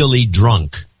Legally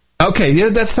Drunk. Okay, yeah,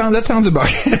 that sounds about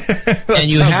it.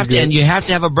 And you have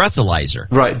to have a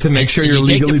breathalyzer. Right, to make sure you're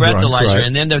legally drunk. Take the breathalyzer, right.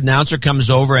 And then the announcer comes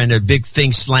over and a big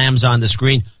thing slams on the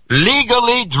screen.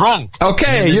 Legally drunk.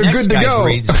 Okay, you're good to go.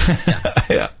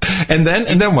 Yeah. And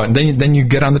then what? Then you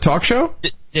get on the talk show?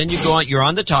 Then you go on. You're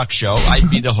on the talk show. I'd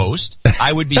be the host.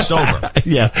 I would be sober.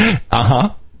 Yeah.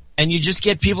 Uh-huh. And you just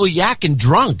get people yakking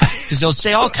drunk because they'll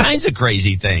say all kinds of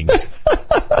crazy things.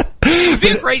 It'd be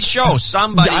a great show.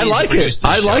 I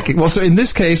like it. Well, so in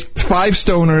this case, 5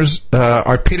 stoners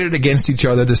are pitted against each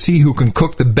other to see who can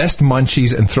cook the best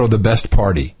munchies and throw the best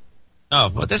party.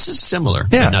 Oh, well, this is similar.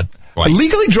 Yeah. Not quite.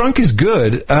 Legally drunk is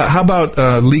good. How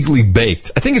about legally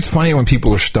baked? I think it's funny when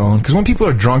people are stoned, because when people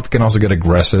are drunk, they can also get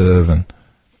aggressive.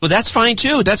 Well, that's fine,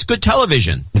 too. That's good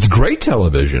television. It's great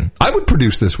television. I would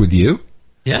produce this with you.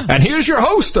 Yeah. And here's your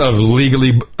host of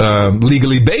Legally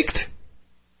Baked.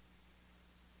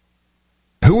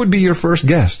 Who would be your first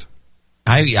guest?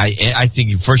 I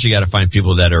think first you got to find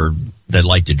people that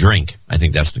like to drink. I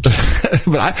think that's the key.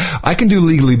 But I can do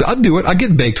legally. I'll do it. I'll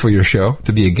get baked for your show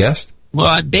to be a guest.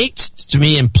 Well, baked to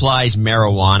me implies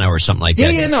marijuana or something like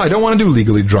that. Yeah, no, I don't want to do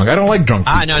legally drunk. I don't like drunk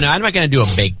people. No, I'm not going to do a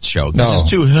baked show. No.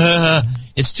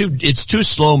 It's too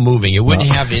slow moving. It wouldn't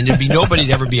have, and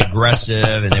nobody'd ever be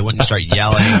aggressive, and they wouldn't start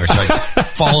yelling or start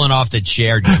falling off the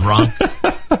chair drunk.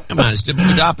 Come on, it's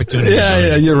the opportunity.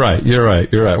 Yeah, you're right.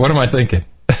 What am I thinking?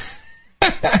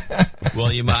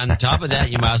 Well, on top of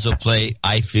that, you might as well play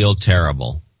I Feel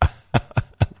Terrible.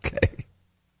 Okay.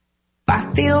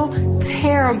 I feel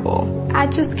terrible. I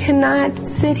just cannot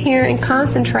sit here and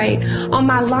concentrate on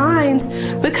my lines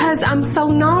because I'm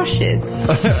so nauseous.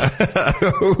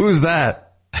 Who's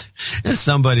that?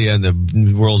 Somebody on the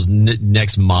world's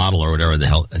next model or whatever the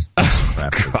hell.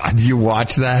 God, you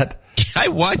watch that? I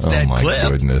watched that clip. Oh, my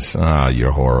goodness. Oh,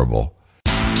 you're horrible.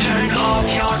 Turn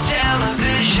off your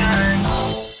television.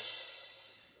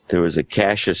 There was a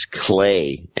Cassius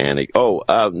Clay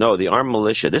the armed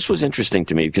militia. This was interesting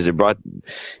to me because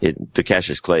the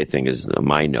Cassius Clay thing is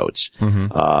my notes.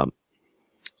 Mm-hmm.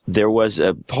 There was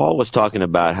Paul was talking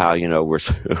about how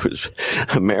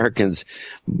Americans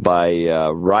by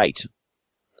right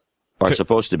are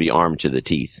supposed to be armed to the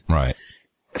teeth, right?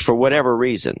 For whatever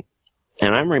reason,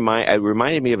 and it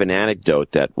reminded me of an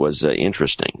anecdote that was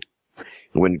interesting.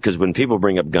 Because when people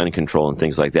bring up gun control and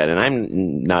things like that, and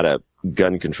I'm not a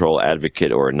gun control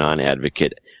advocate or a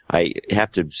non-advocate, I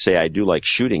have to say I do like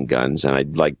shooting guns, and I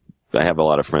have a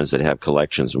lot of friends that have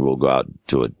collections, and we'll go out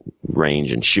to a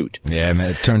range and shoot. Yeah, man,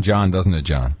 it turns you on, doesn't it,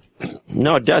 John?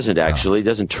 No, it doesn't actually. It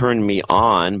doesn't turn me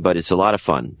on, but it's a lot of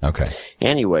fun. Okay.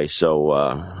 Anyway, so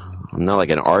I'm not like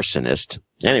an arsonist.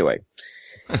 Anyway,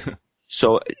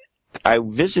 so I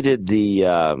visited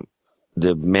the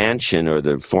mansion, or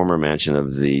the former mansion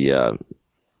of the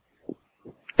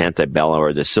antebellum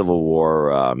or the Civil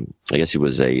War. I guess he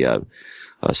was a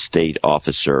state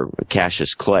officer,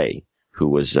 Cassius Clay, who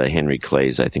was Henry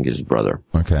Clay's, I think, his brother.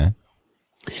 Okay.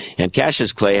 And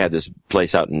Cassius Clay had this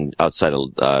place outside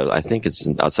of I think it's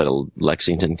outside of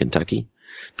Lexington, Kentucky.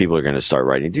 People are going to start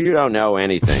writing, you don't know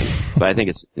anything. But I think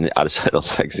it's outside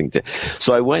of Lexington.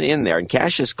 So I went in there, and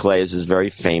Cassius Clay is this very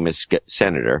famous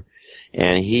senator.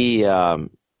 And he,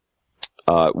 one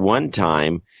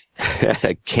time had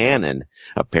a cannon,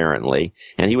 apparently,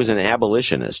 and he was an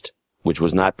abolitionist, which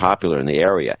was not popular in the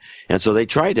area. And so they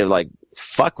tried to,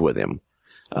 fuck with him.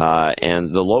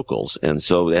 and the locals,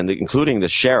 including the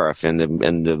sheriff and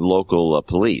the local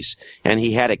police. And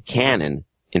he had a cannon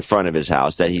in front of his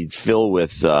house that he'd fill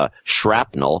with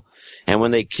shrapnel. And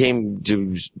when they came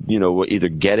to, either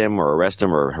get him or arrest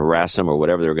him or harass him or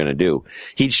whatever they were going to do,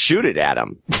 he'd shoot it at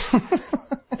him.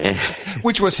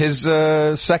 Which was his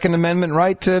Second Amendment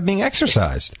right being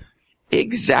exercised.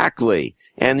 Exactly.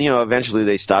 And, eventually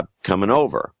they stopped coming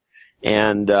over.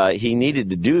 And he needed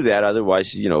to do that,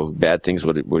 otherwise, bad things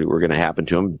were going to happen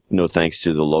to him, no thanks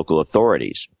to the local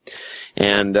authorities.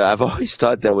 And I've always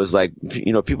thought that was like,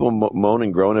 people moan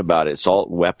and groan about it, assault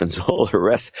weapons, all the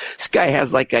rest. This guy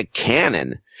has like a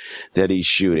cannon that he's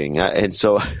shooting. And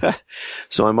so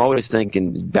I'm always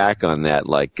thinking back on that,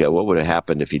 like, what would have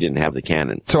happened if he didn't have the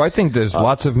cannon? So I think there's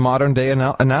lots of modern day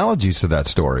analogies to that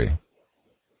story.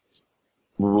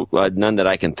 None that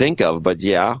I can think of, but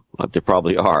yeah, there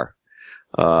probably are.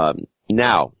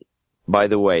 Now, by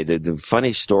the way, the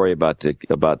funny story about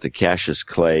the Cassius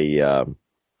Clay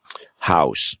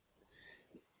house,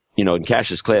 and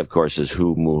Cassius Clay, of course, is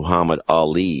who Muhammad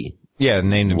Ali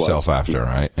named himself after,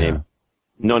 right? Yeah.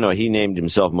 No, he named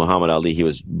himself Muhammad Ali. He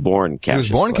was born Cassius Clay.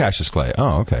 He was born Cassius Clay.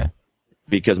 Oh, okay.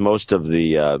 Because most of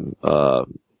the a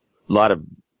lot of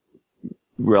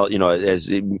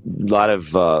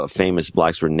famous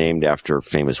blacks were named after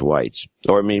famous whites.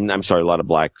 A lot of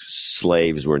black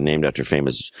slaves were named after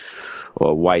famous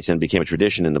whites, and it became a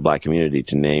tradition in the black community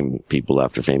to name people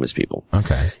after famous people.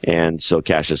 Okay. And so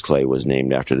Cassius Clay was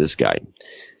named after this guy.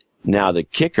 Now, the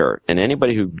kicker, and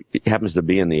anybody who happens to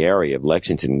be in the area of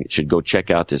Lexington should go check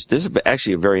out this. This is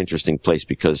actually a very interesting place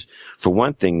because, for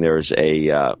one thing, there's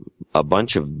a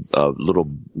bunch of little,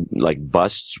 like,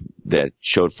 busts that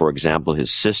showed, for example,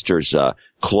 his sister's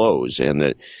clothes.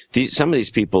 And some of these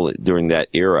people during that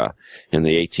era in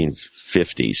the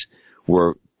 1850s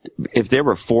were, if they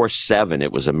were 4'7",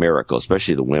 it was a miracle,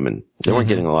 especially the women. They weren't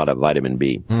getting a lot of vitamin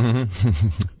B. Mm-hmm.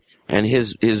 And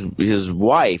his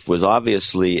wife was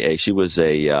obviously she was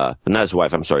not his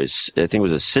wife, I'm sorry, I think it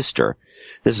was a sister.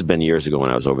 This has been years ago when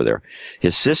I was over there.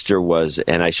 His sister was,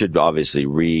 and I should obviously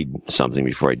read something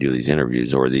before I do these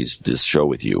interviews or this show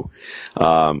with you.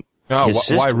 Why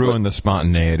ruin the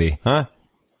spontaneity, huh?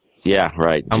 Yeah,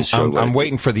 right. I'm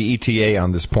waiting for the ETA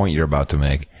on this point you're about to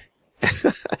make.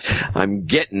 I'm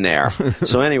getting there.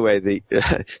 So anyway,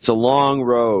 it's a long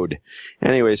road.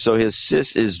 Anyway, so his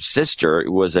sister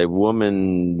was a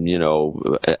woman,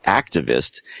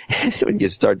 activist. And when you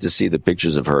start to see the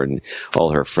pictures of her and all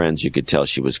her friends, you could tell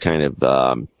she was kind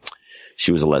of,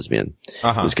 she was a lesbian.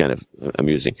 It was kind of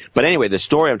amusing. But anyway, the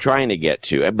story I'm trying to get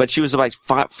to, but she was like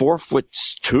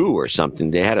 4'2" or something.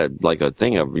 They had a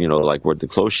thing of, like where the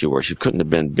clothes she wore. She couldn't have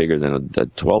been bigger than a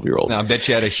 12-year-old. Now, I bet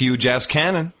she had a huge ass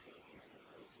cannon.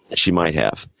 She might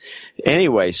have.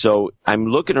 Anyway, so I'm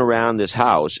looking around this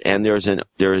house, and there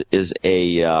is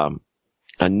a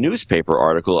newspaper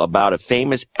article about a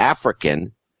famous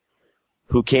African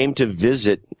who came to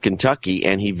visit Kentucky,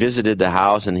 and he visited the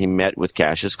house and he met with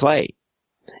Cassius Clay,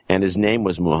 and his name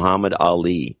was Muhammad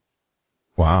Ali.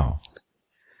 Wow.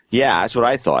 Yeah, that's what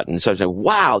I thought. And so I was like,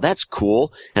 wow, that's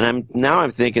cool. And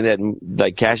I'm thinking that,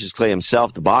 like, Cassius Clay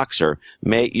himself, the boxer,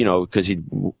 may, because he'd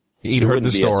heard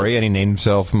the story and he named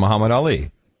himself Muhammad Ali.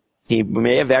 He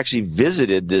may have actually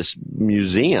visited this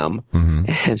museum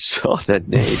and saw that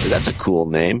name. So that's a cool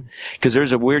name, because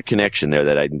there's a weird connection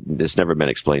there that's never been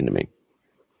explained to me.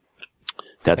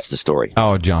 That's the story.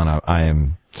 Oh, John, I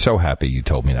am so happy you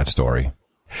told me that story.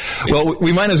 Well,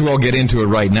 we might as well get into it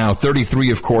right now. 33,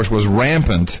 of course, was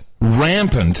rampant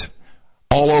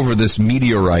all over this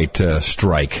meteorite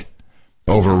strike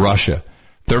over Russia.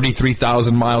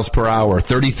 33,000 miles per hour,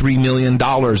 $33 million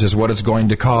is what it's going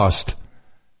to cost.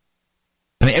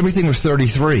 I mean, everything was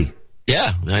 33.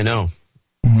 Yeah, I know.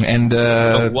 And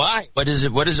but why? What is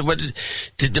it? Because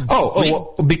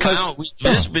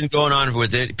this has been going on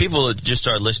with it. People who just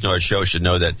started listening to our show should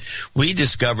know that we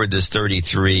discovered this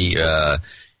 33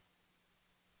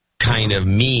 kind of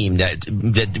meme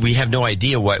that we have no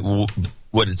idea what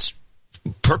its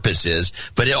purpose is,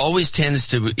 but it always tends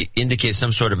to indicate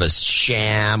some sort of a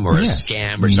sham or a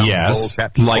scam or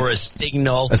something, or a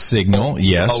signal. A signal,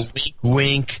 yes. A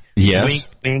wink, yes. Wink,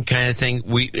 wink kind of thing,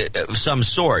 of some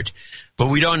sort. But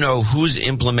we don't know who's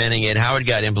implementing it, how it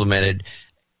got implemented.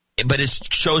 But it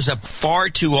shows up far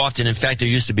too often. In fact, there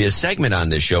used to be a segment on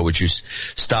this show, which you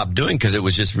stopped doing because it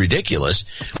was just ridiculous,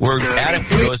 where Adam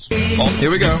goes... Here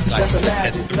we go. At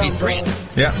 33.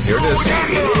 Yeah, here it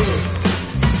is.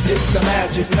 It's the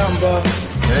magic number.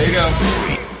 There you go.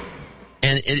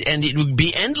 And it would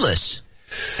be endless.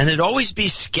 And it'd always be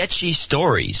sketchy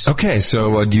stories. Okay,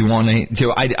 so do you want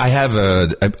to? I have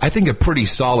I think a pretty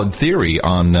solid theory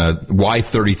on why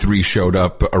 33 showed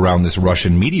up around this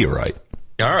Russian meteorite.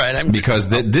 All right, because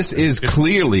this is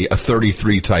clearly a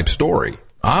 33 type story.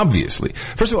 Obviously,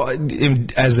 first of all,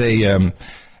 as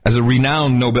a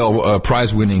renowned Nobel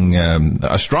Prize winning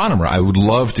astronomer, I would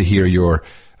love to hear your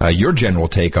general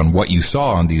take on what you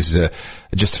saw on these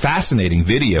just fascinating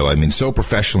video. I mean, so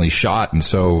professionally shot and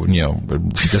so,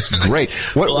 just great.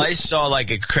 Well, I saw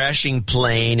like a crashing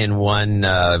plane in one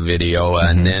video,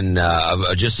 and then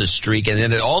just a streak, and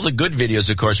then all the good videos,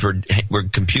 of course, were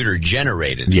computer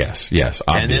generated. Yes, obviously.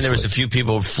 And then there was a few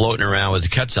people floating around with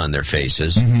cuts on their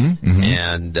faces, and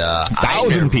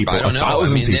 1,000 people. I don't know.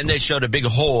 1,000 people. Then they showed a big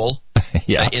hole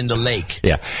in the lake.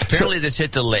 Yeah. Apparently, this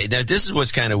hit the lake. Now, this is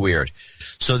what's kind of weird.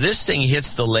 So this thing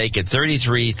hits the lake at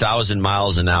 33,000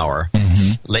 miles an hour,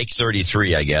 Lake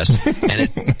 33, I guess,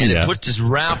 and it put this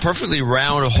perfectly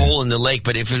round hole in the lake.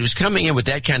 But if it was coming in with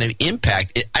that kind of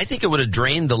impact, I think it would have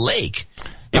drained the lake.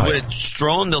 It would have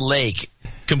thrown the lake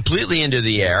completely into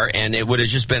the air, and it would have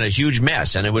just been a huge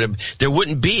mess. And there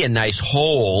wouldn't be a nice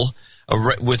hole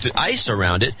with the ice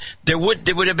around it. There would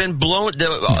have been blown.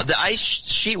 The ice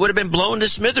sheet would have been blown to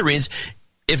smithereens.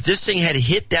 If this thing had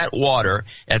hit that water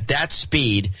at that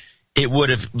speed, it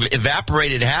would have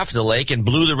evaporated half the lake and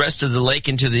blew the rest of the lake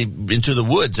into the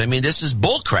woods. I mean, this is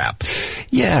bullcrap.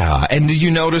 Yeah, and did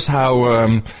you notice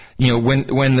how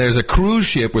when there's a cruise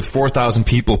ship with 4,000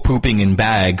 people pooping in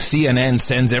bags, CNN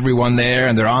sends everyone there,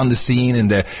 and they're on the scene,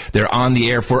 and they're on the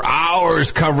air for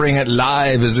hours covering it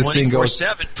live as this thing goes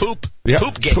 24/7 poop. Yeah,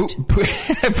 Poopgate.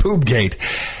 Poopgate.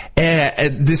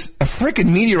 This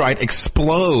freaking meteorite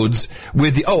explodes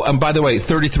with and by the way,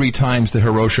 33 times the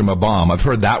Hiroshima bomb. I've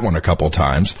heard that one a couple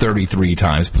times. 33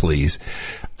 times, please.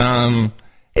 And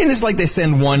it's like they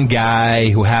send one guy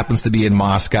who happens to be in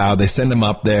Moscow. They send him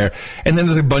up there, and then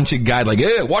there's a bunch of guys like,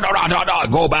 "Hey, what?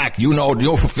 Go back.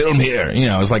 You're for film here."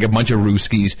 It's like a bunch of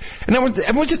Ruskies, and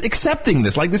everyone's just accepting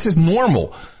this, like this is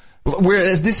normal.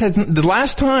 Whereas the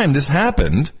last time this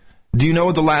happened. Do you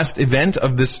know the last event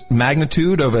of this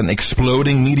magnitude of an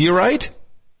exploding meteorite?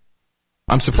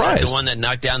 I'm surprised. Is that the one that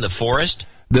knocked down the forest?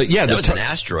 That was an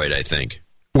asteroid, I think.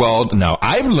 Well, no,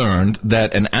 I've learned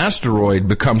that an asteroid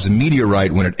becomes a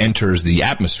meteorite when it enters the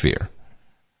atmosphere.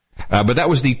 But that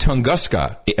was the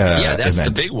Tunguska that's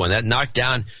event. the big one. That knocked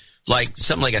down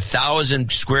something like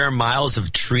 1,000 square miles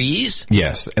of trees.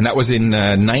 Yes, and that was in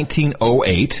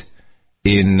 1908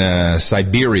 in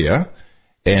Siberia.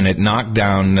 And it knocked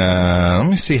down, let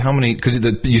me see how many, because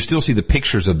you still see the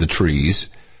pictures of the trees.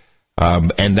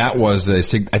 And that was, I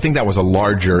think that was a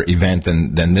larger event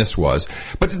than this was.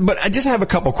 But I just have a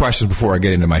couple questions before I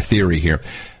get into my theory here.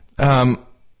 So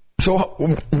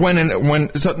the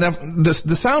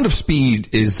sound of speed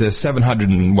is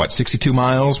 762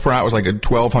 miles per hour. It's like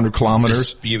 1,200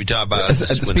 kilometers. You talk about the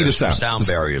speed of sound. Sound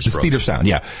barriers. The speed of sound,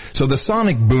 yeah. So the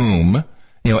sonic boom,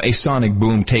 a sonic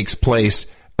boom takes place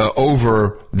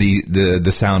over the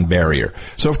sound barrier.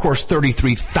 So of course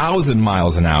 33,000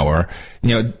 miles an hour,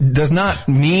 does not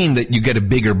mean that you get a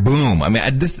bigger boom. I mean,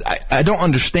 I don't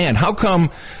understand. How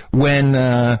come when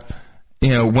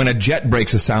when a jet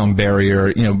breaks a sound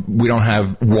barrier, we don't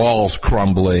have walls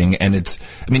crumbling, and is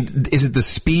it the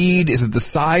speed? Is it the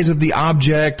size of the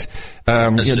object?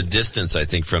 It's the distance, I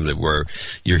think, from where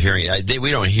you're hearing.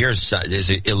 We don't hear. It's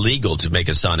illegal to make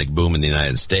a sonic boom in the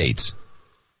United States.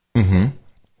 Mm-hmm.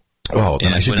 Well,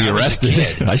 then I should be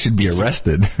arrested. I should be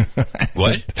arrested.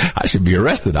 What? I should be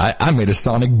arrested. I made a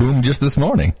sonic boom just this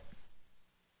morning.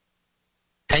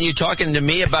 And you talking to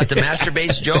me about the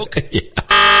masturbates joke?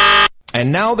 Yeah.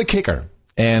 And now the kicker.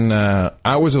 And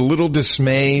I was a little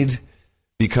dismayed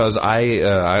because I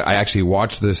actually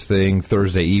watched this thing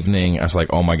Thursday evening. I was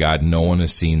like, oh my God, no one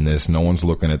has seen this. No one's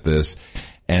looking at this.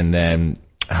 And then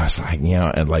I was like,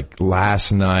 and like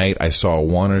last night I saw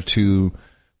one or two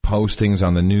postings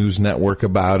on the news network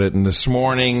about it, and this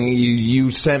morning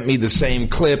you sent me the same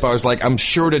clip. I was like, I'm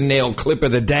sure to nail clip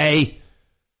of the day.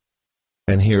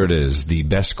 And here it is, the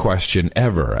best question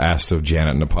ever asked of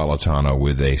Janet Napolitano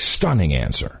with a stunning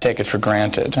answer. Take it for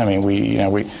granted. I mean,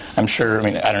 I'm sure,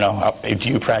 I don't know, do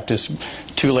you practice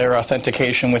two-layer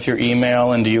authentication with your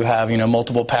email, and do you have,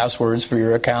 multiple passwords for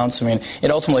your accounts? I mean,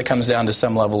 it ultimately comes down to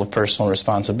some level of personal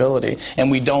responsibility,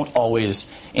 and we don't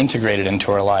always integrate it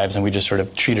into our lives, and we just sort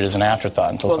of treat it as an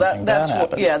afterthought until something bad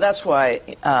happens. That's why,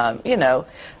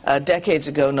 decades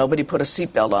ago, nobody put a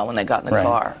seatbelt on when they got in the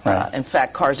car. Right. In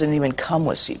fact, cars didn't even come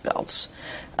with seatbelts.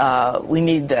 we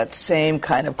need that same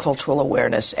kind of cultural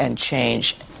awareness and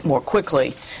change more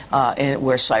quickly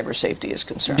where cyber safety is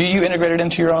concerned. Do you integrate it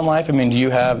into your own life? I mean, do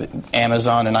you have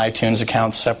Amazon and iTunes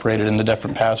accounts separated into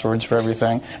different passwords for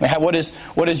everything? I mean, what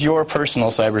does your personal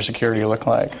cybersecurity look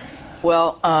like?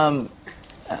 Well,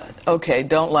 okay,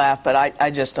 don't laugh, but I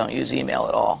just don't use email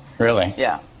at all. Really?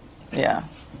 Yeah.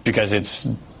 Because it's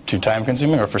too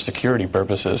time-consuming, or for security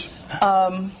purposes?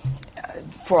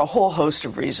 For a whole host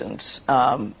of reasons.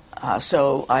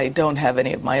 So I don't have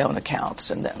any of my own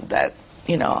accounts, and that,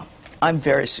 I'm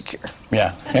very secure.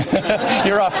 Yeah.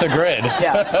 You're off the grid.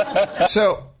 Yeah.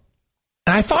 So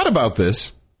I thought about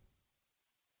this,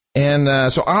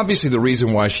 and so obviously the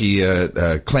reason why she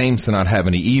claims to not have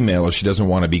any email is she doesn't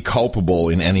want to be culpable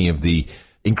in any of the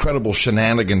incredible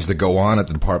shenanigans that go on at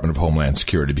the Department of Homeland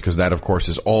Security, because that, of course,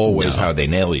 is always how they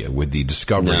nail you, with the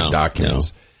discovery of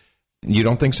documents. No. You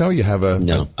don't think so? You have a...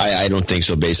 No, I don't think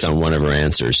so, based on one of her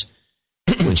answers.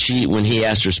 When he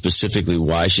asked her specifically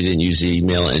why she didn't use the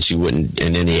email, and she wouldn't,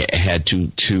 and then he had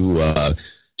two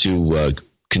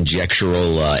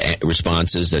conjectural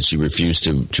responses that she refused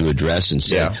to address, and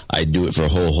said, I do it for a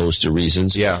whole host of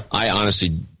reasons. Yeah. I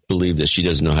honestly believe that she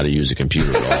doesn't know how to use a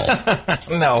computer at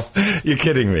all. No, you're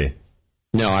kidding me.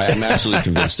 No, I'm absolutely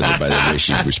convinced of it by the way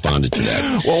she's responded to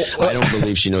that. Well, I don't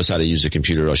believe she knows how to use a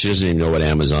computer at all. She doesn't even know what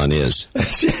Amazon is.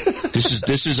 This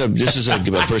is a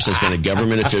person that's been a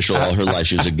government official all her life.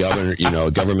 She was a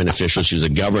government official. She was a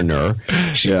governor.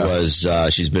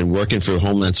 She's been working for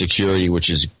Homeland Security, which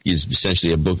is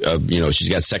essentially a book. She's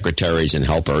got secretaries and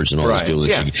helpers and all these people.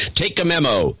 That she take a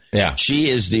memo. Yeah, she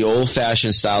is the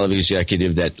old-fashioned style of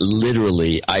executive that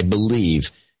literally, I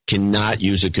believe, cannot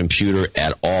use a computer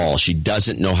at all. She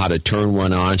doesn't know how to turn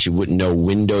one on. She wouldn't know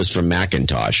Windows from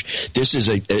Macintosh. This is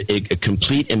a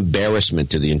complete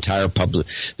embarrassment to the entire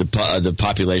the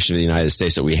population of the United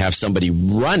States that we have somebody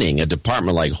running a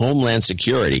department like Homeland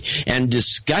Security and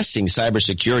discussing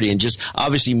cybersecurity and just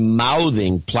obviously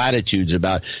mouthing platitudes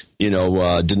about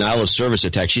denial of service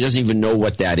attacks. She doesn't even know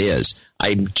what that is.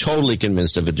 I'm totally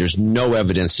convinced of it. There's no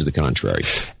evidence to the contrary.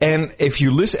 And if you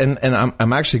listen, and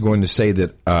I'm actually going to say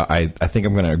that I think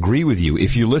I'm going to agree with you.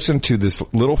 If you listen to this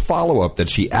little follow-up that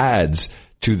she adds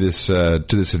to this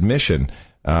admission,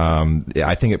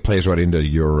 I think it plays right into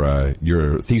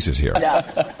your thesis here.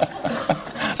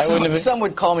 Yeah. Some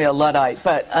would call me a Luddite,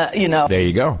 but There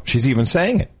you go. She's even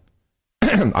saying it.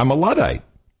 I'm a Luddite.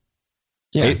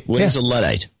 Yeah. What is a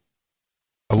Luddite?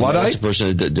 A Luddite? That's a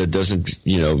person that doesn't,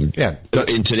 in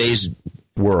today's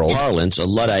world parlance, a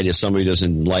Luddite is somebody who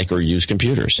doesn't like or use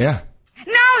computers. Yeah.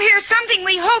 Now here's something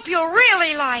we hope you'll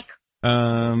really like.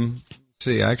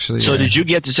 See, actually. So did you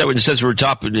get to, since we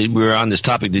were on this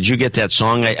topic, did you get that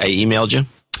song I emailed you?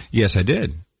 Yes, I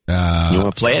did. You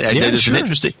want to play it? Yeah, sure.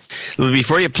 Interesting.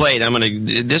 Before you play it,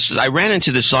 I ran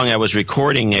into this song. I was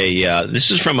recording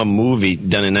this is from a movie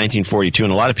done in 1942,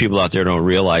 and a lot of people out there don't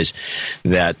realize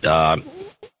that,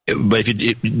 but if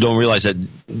you don't realize that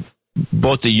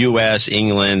both the U.S.,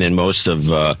 England, and most of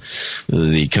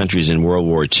the countries in World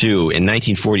War II, in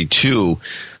 1942,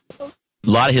 a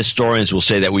lot of historians will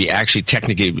say that we actually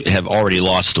technically have already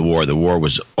lost the war. The war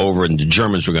was over, and the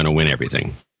Germans were going to win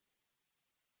everything.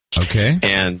 Okay.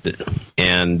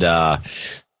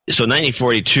 So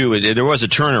 1942, there was a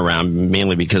turnaround,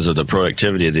 mainly because of the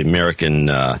productivity of the American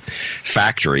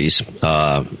factories,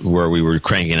 where we were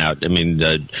cranking out. I mean,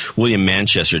 William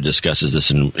Manchester discusses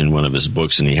this in one of his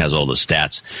books, and he has all the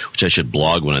stats, which I should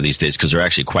blog one of these days, because they're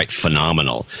actually quite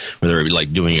phenomenal. Where they're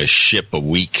like doing a ship a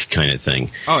week kind of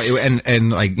thing. Oh,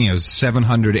 and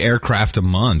 700 aircraft a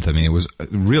month. I mean, it was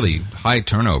really high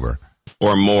turnover.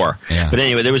 Or more. Yeah. But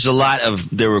anyway,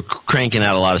 they were cranking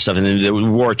out a lot of stuff, and then the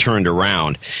war turned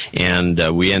around, and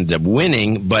we ended up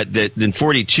winning, but in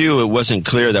 42, it wasn't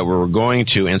clear that we were going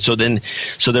to, and so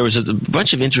there was a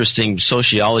bunch of interesting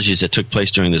sociologies that took place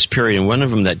during this period, and one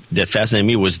of them that fascinated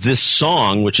me was this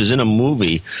song, which is in a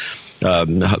movie,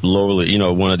 one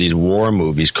of these war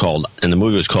movies and the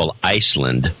movie was called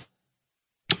Iceland.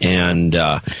 And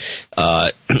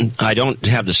I don't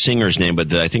have the singer's name,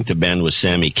 but I think the band was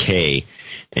Sammy Kaye.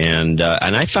 And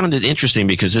I found it interesting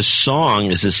because this song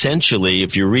is essentially,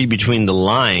 if you read between the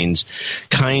lines,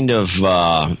 kind of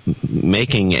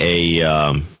making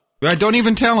a... Don't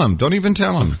even tell him. Don't even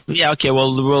tell him. Yeah, okay,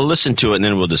 well, we'll listen to it and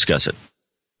then we'll discuss it.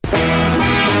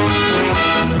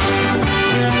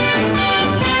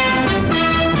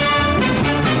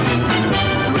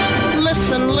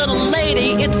 Listen, little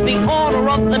lady, it's the order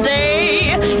of the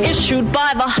day, issued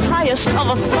by the highest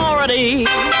of authority.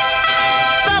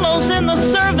 Fellows in the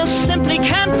service simply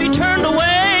can't be turned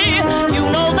away. You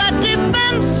know that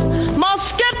defense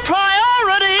must get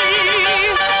priority.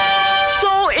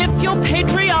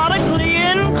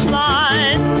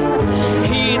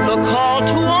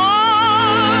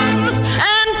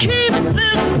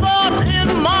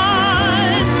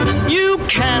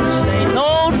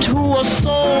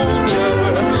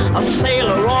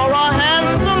 sailor or a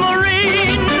handsome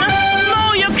marine.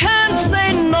 No, you can't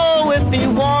say no if he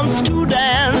wants to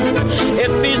dance.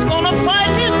 If he's gonna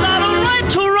fight, he's got a right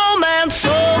to romance.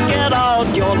 So get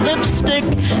out your lipstick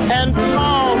and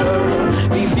powder.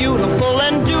 Be beautiful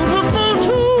and dutiful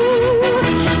too.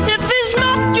 If he's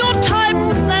not your type,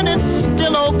 then it's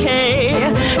still okay.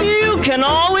 You can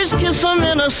always kiss him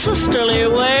in a sisterly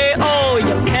way. Oh,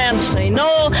 you can't say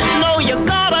no. No, you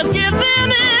gotta give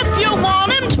in if you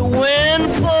want him to win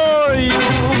for you.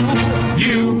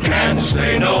 You can't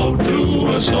say no to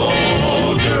a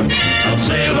soldier, a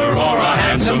sailor, or a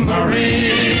handsome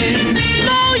marine.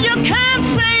 No, you can't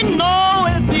say no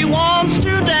if he wants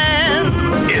to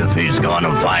dance. If he's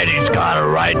gonna fight, he's got a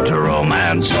right to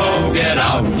romance. So get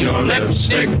out your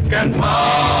lipstick and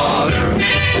powder.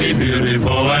 Be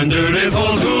beautiful and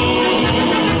dutiful too.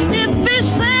 If he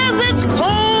says it's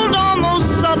cold on those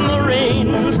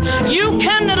submarines, you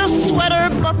can knit a sweater,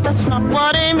 but that's not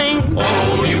what he means.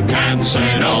 Oh, you can't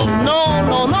say no. No,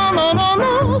 no, no, no, no,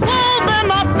 no. Well, they're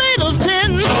not made of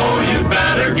tin. So you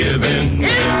better give in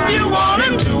if you want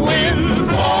him to win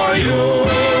for you.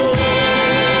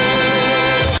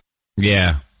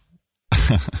 Yeah.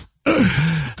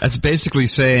 That's basically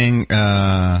saying,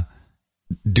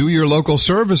 do your local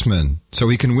serviceman so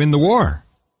he can win the war.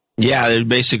 Yeah, they're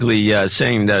basically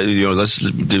saying that let's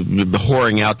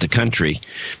whoring out the country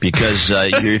because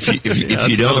if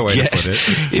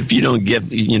you don't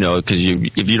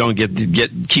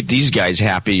get keep these guys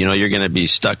happy, you're going to be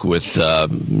stuck with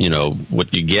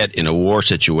what you get in a war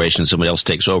situation. Somebody else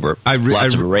takes over.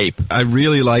 Lots of rape. I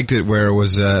really liked it where it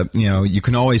was you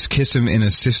can always kiss him in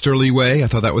a sisterly way. I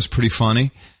thought that was pretty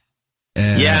funny.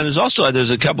 And and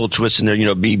there's a couple of twists in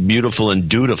there, be beautiful and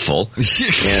dutiful. And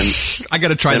I got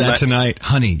to try that tonight.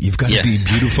 Honey, you've got to be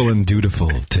beautiful and dutiful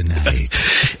tonight.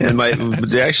 And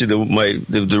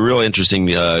the real interesting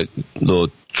little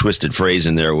twisted phrase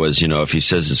in there was, if he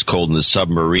says it's cold in the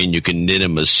submarine, you can knit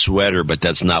him a sweater, but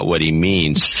that's not what he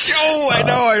means. Oh, I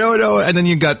know. And then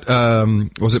you got,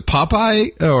 was it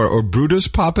Popeye or Brutus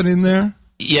popping in there?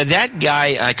 Yeah, that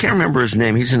guy, I can't remember his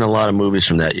name. He's in a lot of movies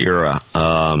from that era.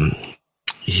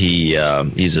 He's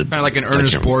a kind of like an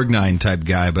Ernest Borgnine type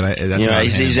guy, but that's not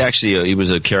him. He's actually he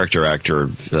was a character actor.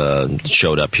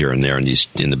 Showed up here and there in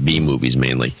the B movies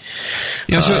mainly.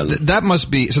 So that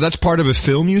must be that's part of a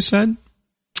film, you said.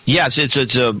 Yes, it's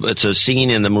a scene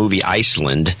in the movie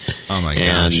Iceland. Oh my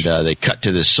gosh! And they cut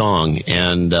to this song,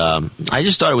 and I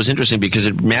just thought it was interesting because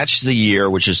it matched the year,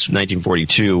 which is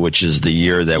 1942, which is the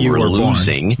year that we're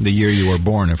losing. Born. The year you were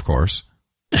born, of course.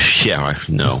 Yeah,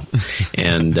 no,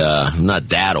 and I'm not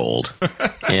that old,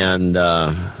 and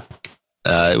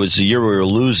it was the year we were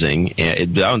losing.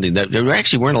 And I don't think that there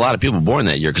actually weren't a lot of people born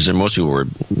that year because most people were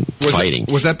fighting.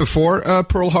 Was that before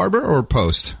Pearl Harbor or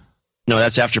post? No,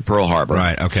 that's after Pearl Harbor.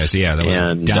 Right. Okay. So yeah, that was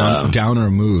a downer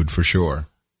mood for sure.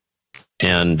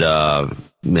 And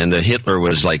the Hitler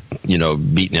was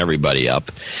beating everybody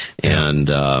up, and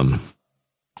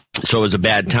so it was a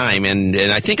bad time. And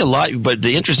I think a lot. But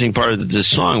the interesting part of this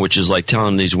song, which is like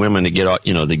telling these women to get out,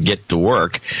 to get to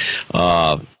work,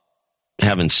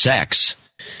 having sex.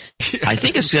 I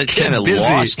think it's kind of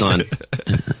lost on.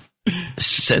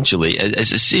 Essentially, it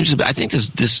seems. I think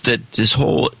this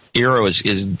whole era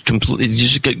is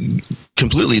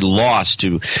completely lost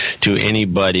to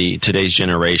anybody, today's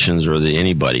generations, or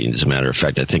anybody. As a matter of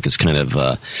fact, I think it's kind of.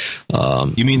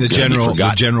 You mean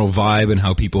the general vibe and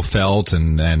how people felt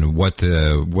and what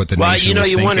the nation was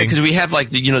thinking? Wonder because we have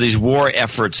these war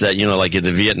efforts that like in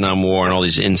the Vietnam War and all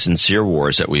these insincere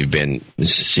wars that we've been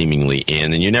seemingly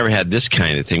in, and you never had this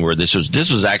kind of thing where this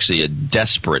was actually a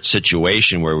desperate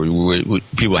situation where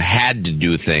people had to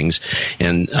do things,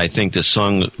 and I think the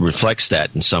song reflects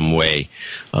that in some way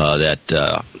that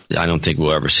I don't think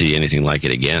we'll ever see anything like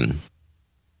it again.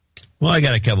 Well, I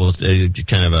got a couple of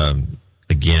kind of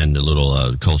again, a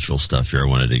little cultural stuff here I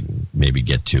wanted to maybe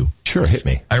get to. Sure, hit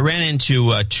me. I ran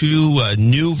into two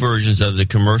new versions of the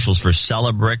commercials for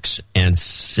Celebrex and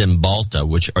Cymbalta,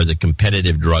 which are the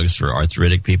competitive drugs for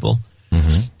arthritic people.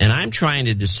 Mm-hmm. And I'm trying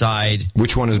to decide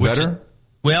which one is better.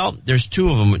 Well, there's two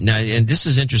of them now, and this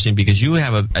is interesting because you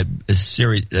have a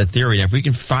theory. Now, if we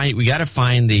can find, we got to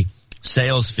find the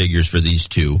sales figures for these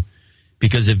two,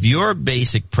 because if your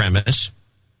basic premise,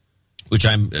 which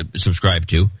I'm subscribed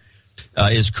to,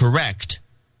 is correct,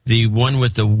 the one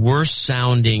with the worst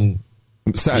sounding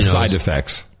side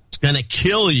effects, it's going to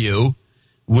kill you,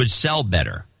 would sell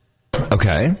better.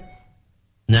 Okay.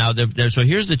 Now, so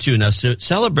here's the two. Now,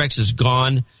 Celebrex has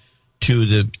gone to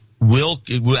the. We'll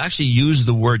actually use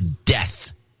the word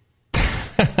death. Oh,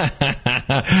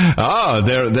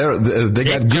 they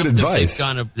got good advice.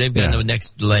 They've gone the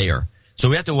next layer. So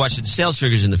we have to watch the sales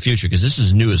figures in the future because this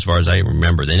is new as far as I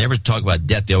remember. They never talk about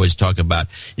death. They always talk about,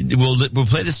 we'll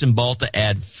play the Cymbalta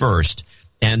ad first.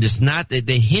 And it's not that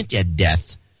they hint at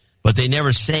death, but they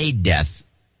never say death.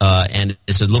 And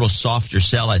it's a little softer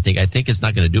sell, I think. I think it's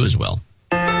not going to do as well.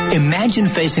 Imagine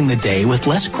facing the day with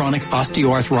less chronic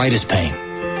osteoarthritis pain.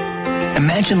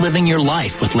 Imagine living your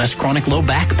life with less chronic low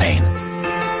back pain.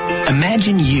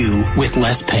 Imagine you with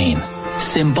less pain.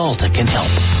 Cymbalta can help.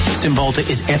 Cymbalta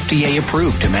is FDA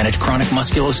approved to manage chronic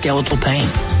musculoskeletal pain.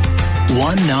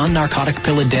 One non-narcotic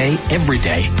pill a day, every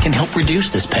day, can help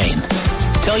reduce this pain.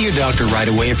 Tell your doctor right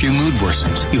away if your mood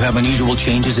worsens, you have unusual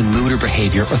changes in mood or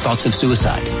behavior, or thoughts of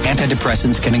suicide.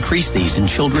 Antidepressants can increase these in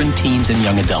children, teens, and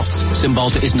young adults.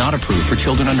 Cymbalta is not approved for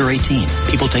children under 18.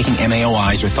 People taking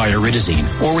MAOIs or thyroidazine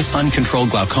or with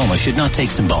uncontrolled glaucoma should not take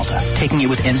Cymbalta. Taking it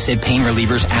with NSAID pain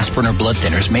relievers, aspirin, or blood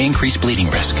thinners may increase bleeding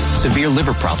risk. Severe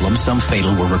liver problems, some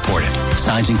fatal, were reported.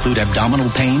 Signs include abdominal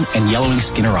pain and yellowing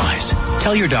skin or eyes.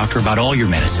 Tell your doctor about all your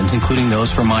medicines, including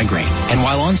those for migraine. And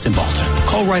while on Cymbalta,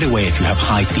 call right away if you have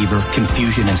high fever,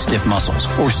 confusion, and stiff muscles,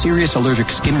 or serious allergic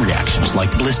skin reactions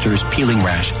like blisters, peeling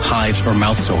rash, hives, or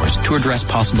mouth sores to address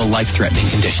possible life-threatening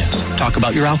conditions. Talk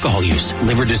about your alcohol use,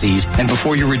 liver disease, and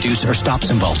before you reduce or stop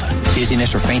Cymbalta.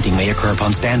 Dizziness or fainting may occur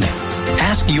upon standing.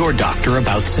 Ask your doctor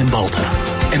about Cymbalta.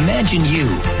 Imagine you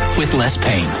with less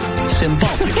pain.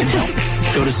 Cymbalta can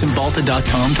help. Go to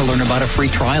Cymbalta.com to learn about a free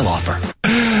trial offer.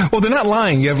 Well, they're not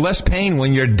lying. You have less pain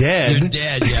when you're dead. You're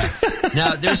dead, yeah.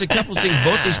 Now, there's a couple things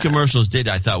both these commercials did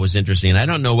I thought was interesting. And I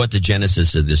don't know what the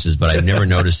genesis of this is, but I've never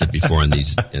noticed it before in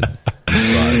these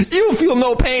products. You'll feel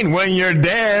no pain when you're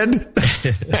dead.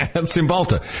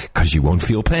 Cymbalta, because you won't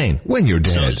feel pain when you're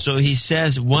dead. So he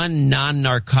says one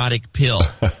non-narcotic pill.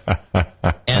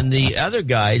 And the other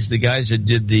guys, the guys that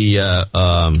did the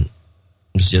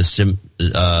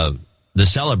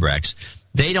Celebrex,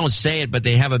 they don't say it, but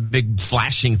they have a big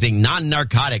flashing thing,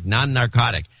 non-narcotic.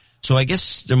 So I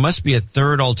guess there must be a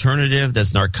third alternative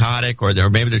that's narcotic, or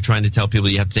maybe they're trying to tell people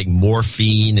you have to take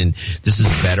morphine and this is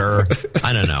better.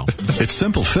 I don't know. It's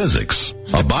simple physics.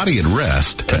 A body at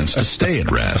rest tends to stay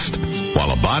at rest,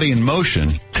 while a body in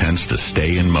motion tends to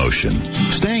stay in motion.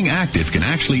 Staying active can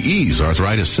actually ease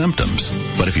arthritis symptoms,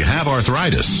 but if you have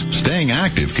arthritis, staying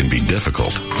active can be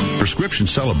difficult. Prescription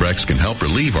Celebrex can help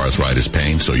relieve arthritis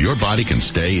pain so your body can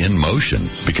stay in motion,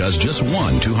 because just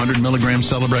one 200 milligram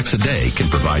Celebrex a day can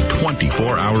provide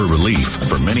 24-hour relief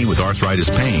for many with arthritis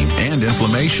pain and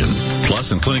inflammation.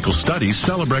 Plus, in clinical studies,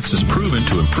 Celebrex is proven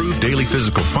to improve daily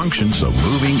physical function, so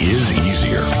moving is easier.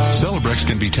 Celebrex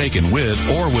can be taken with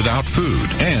or without food,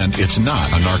 and it's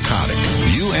not a narcotic.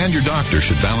 You and your doctor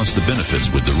should balance the benefits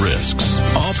with the risks.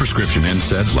 All prescription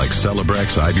NSAIDs like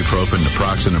Celebrex, ibuprofen,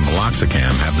 naproxen, and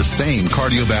meloxicam have the same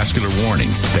cardiovascular warning.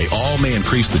 They all may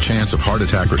increase the chance of heart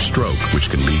attack or stroke, which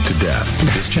can lead to death.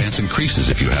 This chance increases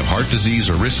if you have heart disease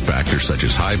or risk factors such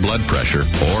as high blood pressure,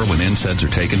 or when NSAIDs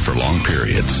are taken for long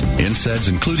periods. NSAIDs,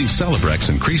 including Celebrex,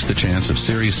 increase the chance of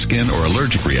serious skin or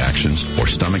allergic reactions or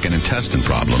stomach and intestine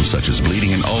problems such as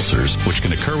bleeding and ulcers, which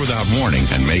can occur without warning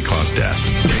and may cause death.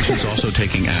 Patients also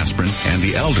taking aspirin and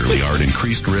the elderly are at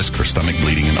increased risk for stomach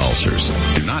bleeding and ulcers.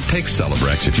 Do not take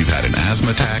Celebrex if you've had an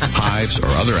asthma attack, hives, or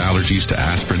other allergies to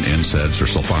aspirin, NSAIDs, or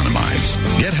sulfonamides.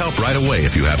 Get help right away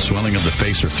if you have swelling of the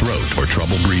face or throat or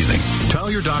trouble breathing.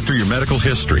 Tell your doctor your medical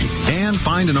history and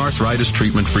find an arthritis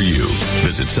treatment for you.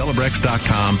 Visit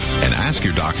Celebrex.com and ask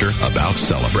your doctor about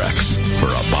Celebrex for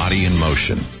a body in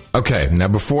motion. Okay, now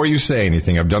before you say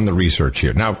anything, I've done the research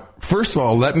here. Now, first of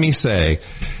all, let me say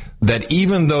that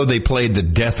even though they played the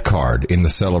death card in the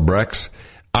Celebrex,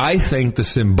 I think the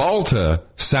Cymbalta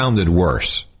sounded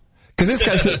worse. Because this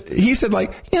guy said, he said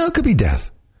like, it could be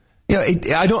death.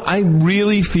 I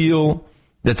really feel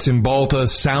that Cymbalta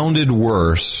sounded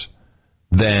worse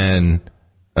than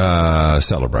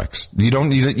Celebrex.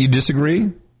 You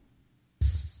disagree?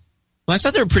 Well, I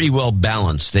thought they were pretty well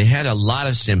balanced. They had a lot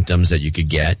of symptoms that you could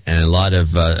get, and a lot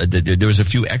of there was a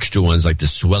few extra ones like the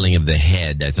swelling of the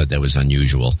head. I thought that was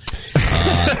unusual,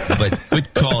 but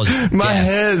good cause. My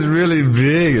head's really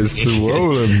big and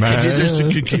swollen, man.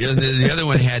 The other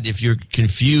one had, if you're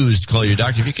confused, call your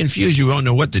doctor. If you're confused, you won't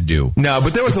know what to do. No,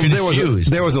 but there was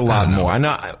a lot more.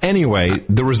 Anyway,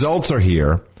 the results are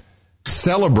here.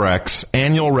 Celebrex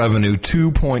annual revenue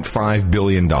 $2.5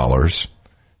 billion.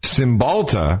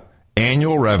 Cymbalta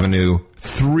annual revenue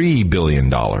 $3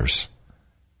 billion.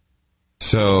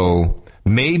 So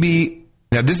maybe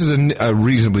now this is a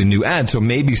reasonably new ad. So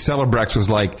maybe Celebrex was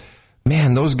like,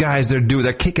 man, those guys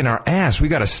they're kicking our ass. We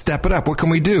got to step it up. What can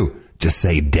we do? Just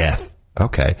say death.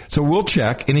 Okay, so we'll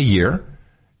check in a year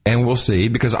and we'll see,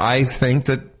 because I think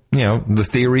that the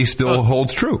theory still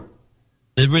holds true.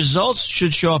 The results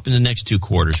should show up in the next 2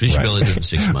 quarters. We should be able to do it in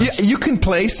 6 months. Yeah, you can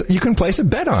place a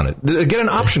bet on it. Get an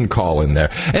option call in there.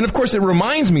 And of course, it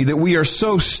reminds me that we are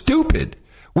so stupid.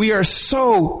 We are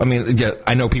so,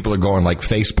 I know people are going like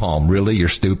facepalm. Really? You're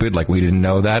stupid? Like we didn't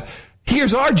know that?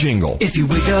 Here's our jingle. If you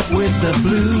wake up with the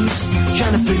blues,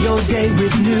 trying to fill your day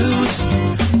with news,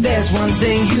 there's one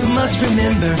thing you must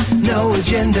remember: no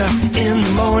agenda in the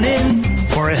morning.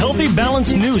 For a healthy,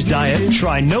 balanced news diet,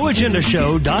 try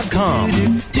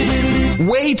noagendashow.com.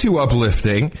 Way too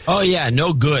uplifting. Oh, yeah,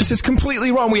 no good. This is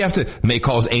completely wrong. We have to, may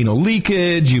cause anal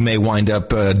leakage. You may wind up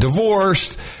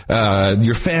divorced.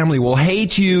 Your family will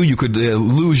hate you. You could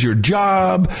lose your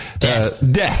job. Death.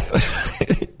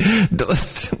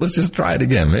 Let's just try it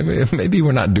again. Maybe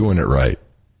we're not doing it right.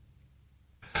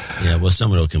 Yeah, well,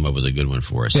 someone will come up with a good one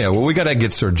for us. Yeah, well, we got to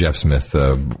get Sir Jeff Smith.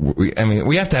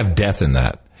 We have to have death in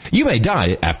that. You may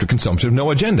die after consumption of No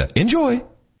Agenda. Enjoy.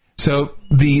 So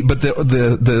the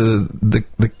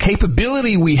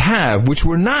capability we have, which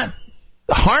we're not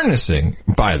harnessing,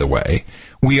 by the way,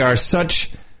 we are such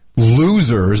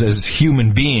losers as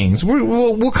human beings.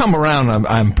 We'll come around.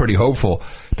 I'm pretty hopeful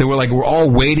that we're all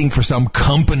waiting for some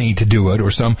company to do it, or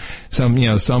some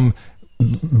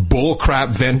bull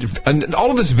crap and all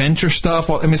of this venture stuff.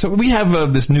 So we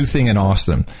have this new thing in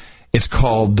Austin. It's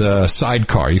called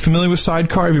Sidecar. Are you familiar with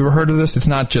Sidecar? Have you ever heard of this? It's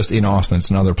not just in Austin. It's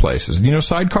in other places. Do you know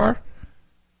Sidecar?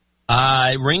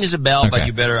 It rings a bell, but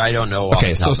I don't know.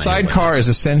 Okay, so Sidecar is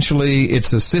essentially,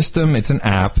 it's a system, it's an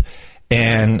app,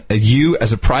 and you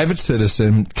as a private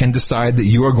citizen can decide that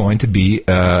you are going to be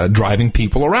driving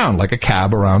people around, like a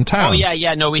cab around town. Oh,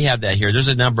 yeah, no, we have that here. There's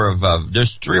a number of,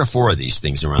 there's 3 or 4 of these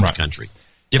things around the country.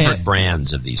 Different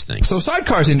brands of these things. So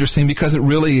Sidecar is interesting because it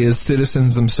really is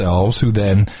citizens themselves who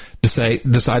then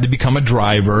decide to become a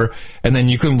driver, and then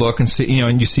you can look and see,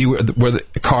 and you see where the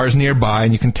car's nearby,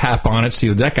 and you can tap on it, see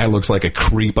that guy looks like a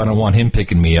creep. I don't want him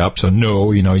picking me up. So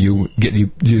no, you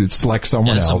select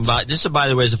someone else. This, by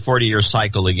the way, is a 40-year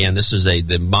cycle again. This is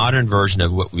the modern version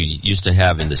of what we used to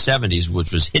have in the 70s,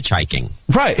 which was hitchhiking.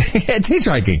 Right, it's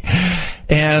hitchhiking,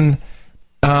 and.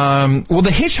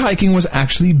 The hitchhiking was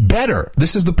actually better.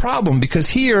 This is the problem, because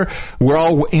here we're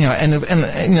all,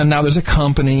 and now there's a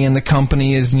company, and the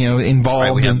company is, involved.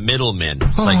 Right, we have middlemen.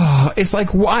 It's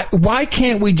like why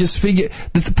can't we just figure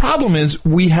that the problem is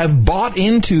we have bought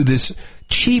into this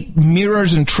cheap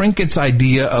mirrors and trinkets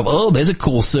idea of, there's a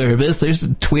cool service, there's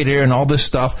Twitter and all this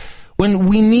stuff, when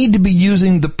we need to be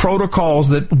using the protocols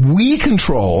that we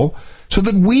control so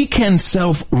that we can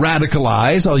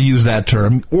self-radicalize, I'll use that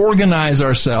term, organize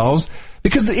ourselves,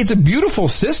 because it's a beautiful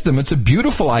system, it's a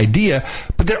beautiful idea,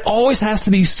 but there always has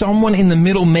to be someone in the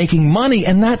middle making money,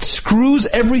 and that screws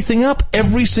everything up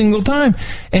every single time.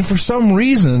 And for some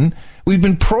reason, we've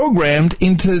been programmed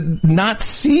into not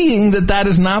seeing that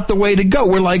is not the way to go.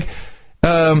 We're like,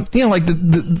 like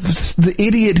the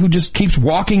idiot who just keeps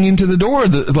walking into the door,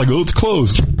 it's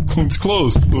closed, it's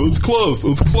closed, it's closed,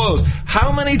 it's closed.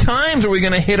 How many times are we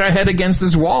going to hit our head against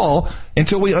this wall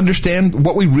until we understand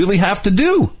what we really have to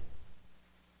do?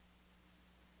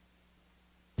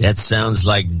 That sounds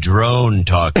like drone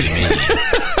talk to me.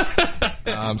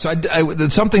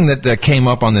 Something that came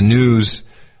up on the news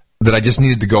that I just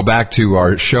needed to go back to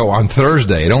our show on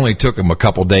Thursday. It only took him a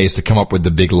couple days to come up with the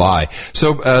big lie.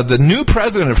 So the new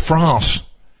president of France,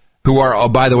 who are,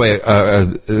 by the way,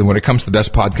 when it comes to the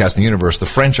best podcast in the universe, the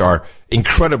French are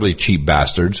incredibly cheap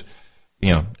bastards,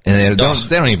 and they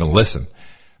don't even listen.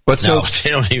 But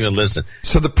they don't even listen.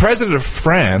 So the president of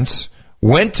France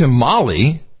went to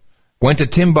Mali, went to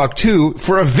Timbuktu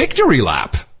for a victory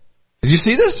lap. Did you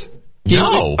see this?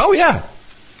 No. Oh, yeah.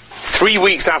 3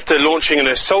 weeks after launching an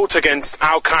assault against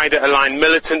al-Qaeda-aligned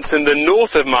militants in the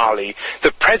north of Mali,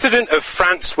 the president of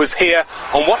France was here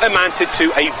on what amounted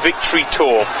to a victory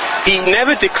tour. He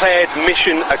never declared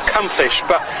mission accomplished,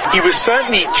 but he was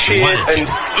certainly cheered and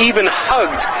even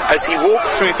hugged as he walked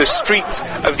through the streets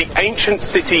of the ancient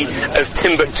city of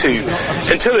Timbuktu.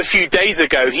 Until a few days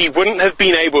ago, he wouldn't have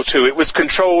been able to. It was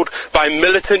controlled by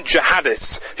militant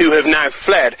jihadists who have now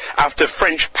fled after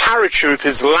French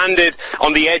paratroopers landed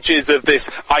on the edges of this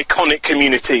iconic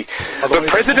community. But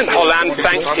President Hollande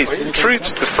thanked his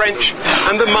troops, the French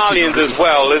and the Malians as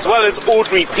well as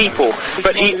ordinary people.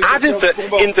 But he added that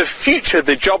in the future,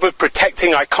 the job of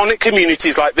protecting iconic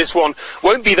communities like this one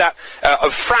won't be that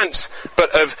of France,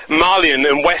 but of Malian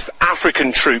and West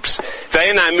African troops. They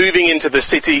are now moving into the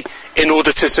city in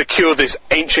order to secure this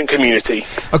ancient community.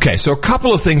 Okay, so a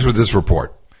couple of things with this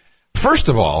report. First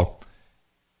of all,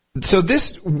 so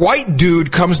this white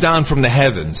dude comes down from the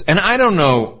heavens, and I don't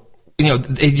know,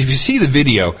 if you see the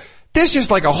video, there's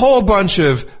just like a whole bunch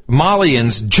of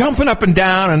Malians jumping up and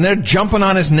down, and they're jumping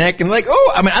on his neck, and like,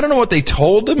 oh, I mean, I don't know what they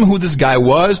told him, who this guy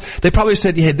was. They probably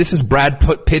said, yeah, this is Brad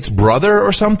Pitt's brother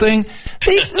or something.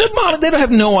 They don't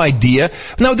have no idea.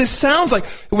 No, this sounds like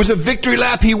it was a victory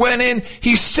lap. He went in,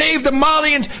 he saved the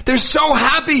Malians. They're so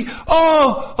happy.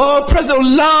 Oh, President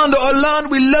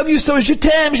Hollande, we love you so. Je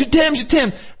t'aime, je t'aime, je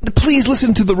t'aime. Please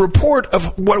listen to the report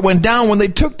of what went down when they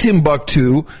took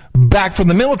Timbuktu back from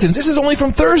the militants. This is only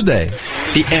from Thursday.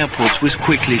 The airport was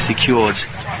quickly secured.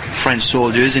 French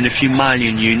soldiers and a few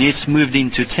Malian units moved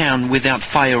into town without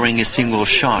firing a single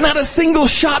shot. Not a single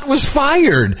shot was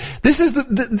fired. This is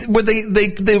where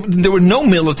there were no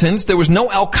militants. There was no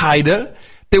Al-Qaeda.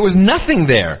 There was nothing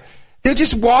there. They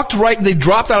just walked right. They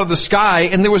dropped out of the sky,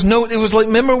 and there was no. It was like,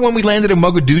 remember when we landed in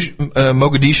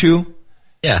Mogadishu?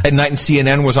 Yeah. At night, and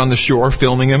CNN was on the shore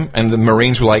filming him, and the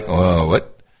Marines were like, "Oh,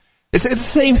 what?" It's the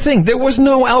same thing. There was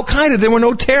no Al-Qaeda. There were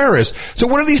no terrorists. So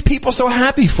what are these people so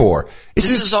happy for?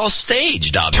 This is all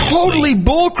staged, obviously. Totally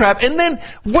bullcrap. And then,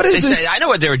 what is this? I know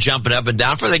what they were jumping up and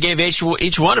down for. They gave each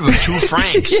one of them 2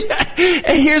 francs. Yeah.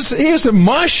 And here's some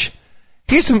mush.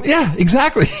 Here's some, yeah,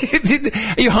 exactly.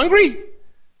 Are you hungry?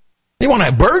 You want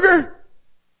a burger?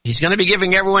 He's going to be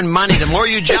giving everyone money. The more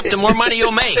you jump, the more money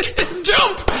you'll make.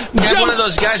 Jump! One of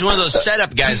those guys, one of those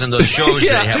setup guys on those shows they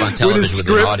have on television with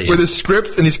the audience. With his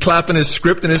script, and he's clapping his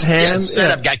script in his hand. Yeah,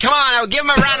 setup guy. Come on, I'll give him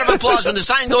a round of applause. When the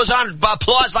sign goes on,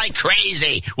 applause like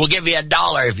crazy. We'll give you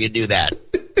 $1 if you do that.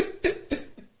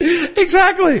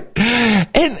 Exactly.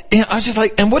 And I was just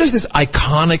like, and what is this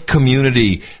iconic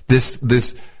community? This,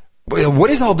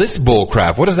 what is all this bull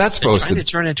crap? What is that supposed to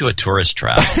turn into a tourist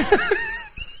trap?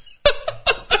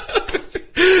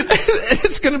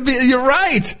 It's going to be, you're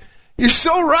right. You're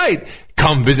so right.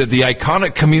 Come visit the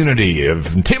iconic community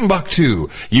of Timbuktu.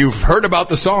 You've heard about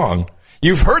the song.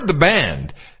 You've heard the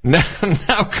band. Now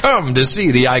come to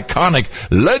see the iconic,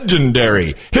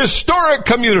 legendary, historic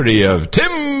community of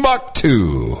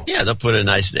Timbuktu. Yeah, they'll put a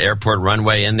nice airport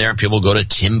runway in there, and people go to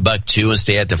Timbuktu and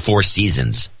stay at the Four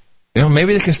Seasons. You know,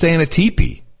 maybe they can stay in a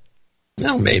teepee.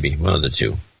 No, maybe. One of the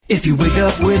two. If you wake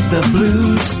up with the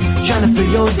blues, trying to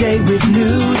fill your day with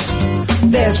news,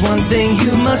 there's one thing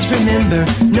you must remember: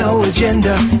 no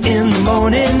agenda in the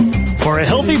morning. For a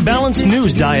healthy, balanced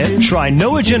news diet, try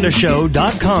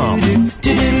NoAgendaShow.com.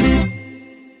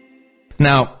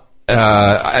 Now,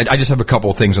 I just have a couple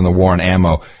of things on the war on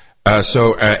ammo.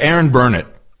 So Erin Burnett,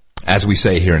 as we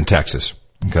say here in Texas,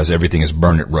 because everything is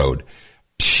Burnett Road,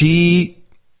 she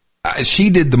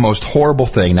did the most horrible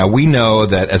thing. Now, we know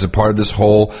that as a part of this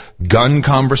whole gun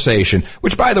conversation,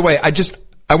 which, by the way, I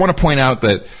want to point out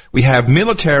that we have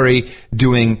military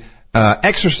doing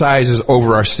exercises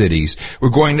over our cities. We're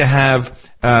going to have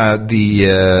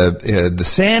the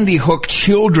Sandy Hook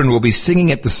children will be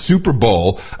singing at the Super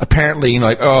Bowl. Apparently,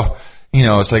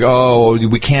 it's like, oh,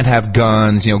 we can't have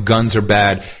guns. Guns are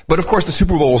bad. But of course, the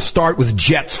Super Bowl will start with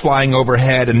jets flying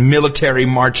overhead and military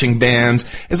marching bands.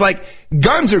 It's like,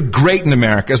 guns are great in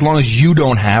America as long as you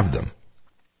don't have them.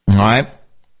 All right?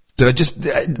 So just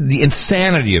the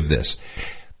insanity of this.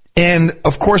 And,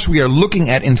 of course, we are looking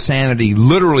at insanity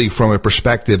literally from a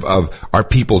perspective of, are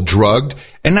people drugged?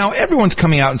 And now everyone's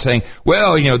coming out and saying,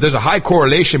 well, there's a high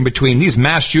correlation between these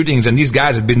mass shootings and these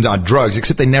guys have been on drugs,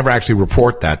 except they never actually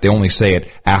report that. They only say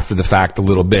it after the fact a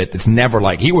little bit. It's never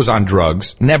like he was on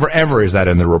drugs. Never, ever is that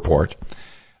in the report.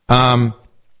 But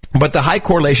the high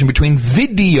correlation between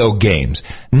video games,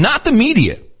 not the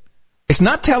media. It's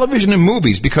not television and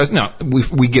movies because, no,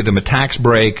 we give them a tax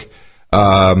break.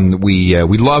 We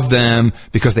love them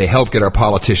because they help get our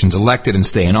politicians elected and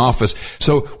stay in office.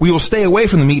 So we will stay away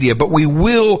from the media, but we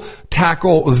will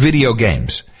tackle video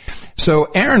games. So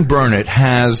Erin Burnett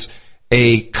has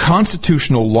a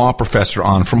constitutional law professor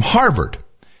on from Harvard,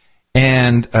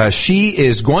 and she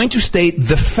is going to state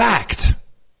the fact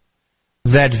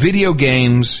that video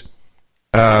games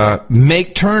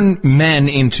turn men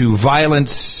into violent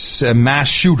mass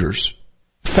shooters.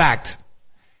 Fact.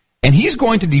 And he's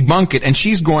going to debunk it, and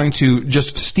she's going to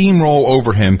just steamroll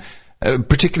over him,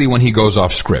 particularly when he goes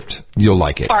off script. You'll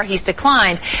like it. Far he's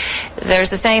declined. There's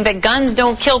the saying that guns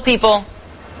don't kill people,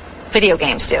 video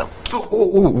games do.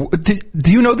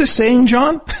 Do you know this saying,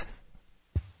 John?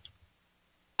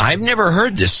 I've never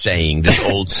heard this saying, this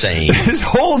old saying. This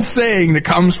old saying that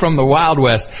comes from the Wild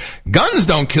West. Guns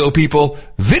don't kill people.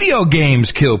 Video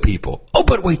games kill people. Oh,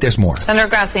 but wait, there's more. Senator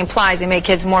Grassley implies they make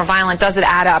kids more violent. Does it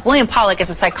add up? William Pollack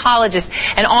is a psychologist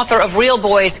and author of Real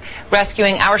Boys,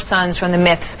 Rescuing Our Sons from the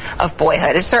Myths of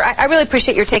Boyhood. Sir, I really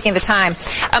appreciate your taking the time.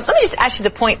 Let me just ask you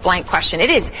the point-blank question. It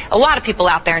is a lot of people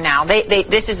out there now.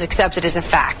 This is accepted as a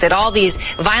fact that all these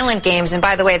violent games, and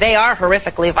by the way, they are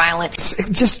horrifically violent.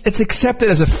 It's accepted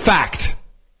as a fact.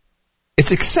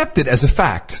 It's accepted as a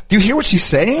fact. Do you hear what she's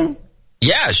saying?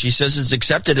 Yeah, she says it's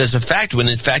accepted as a fact when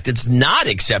in fact it's not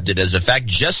accepted as a fact,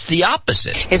 just the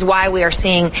opposite. Is why we are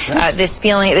seeing this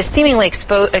seemingly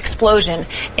explosion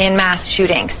in mass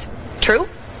shootings. True?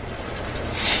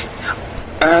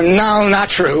 No, not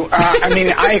true. I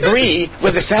mean, I agree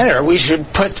with the senator. We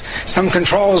should put some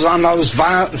controls on those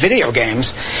video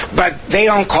games, but they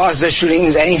don't cause the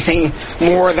shootings anything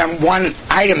more than one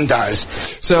item does.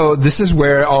 So this is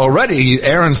where already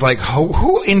Aaron's like,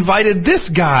 who invited this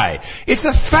guy? It's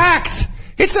a fact.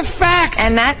 It's a fact.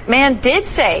 And that man did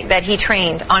say that he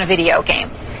trained on a video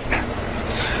game.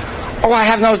 Oh, I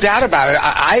have no doubt about it.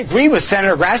 I agree with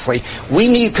Senator Grassley. We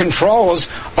need controls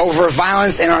over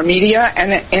violence in our media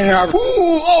and in our...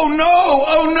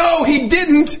 Oh no, he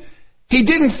didn't. He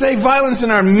didn't say violence in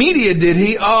our media, did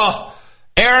he? Oh,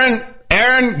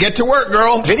 Aaron, get to work,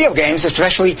 girl. Video games,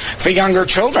 especially for younger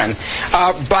children.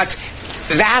 But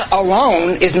that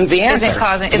alone isn't the answer. Isn't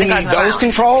causing those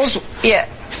controls? Yeah.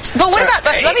 But what about,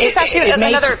 let me just ask you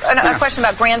another question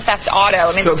about Grand Theft Auto.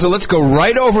 I mean, so let's go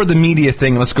right over the media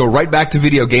thing. Let's go right back to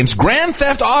video games. Grand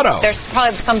Theft Auto. There's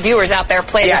probably some viewers out there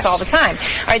play this all the time.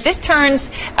 All right, this turns,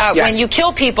 when you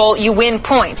kill people, you win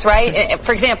points, right?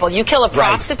 For example, you kill a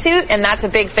prostitute, and that's a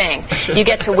big thing. You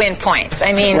get to win points.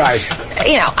 I mean,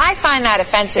 I find that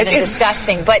offensive and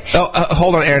disgusting, but...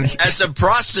 hold on, Aaron. As a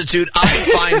prostitute, I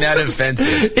find that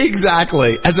offensive.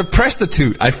 Exactly. As a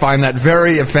prostitute, I find that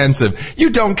very offensive. You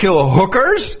don't kill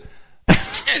hookers?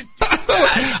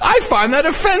 I find that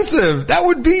offensive. That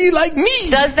would be like me.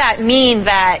 Does that mean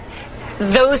that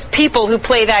those people who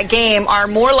play that game are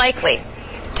more likely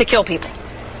to kill people?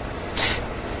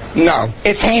 No,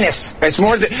 it's heinous. It's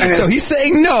more than... So he's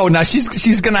saying no. Now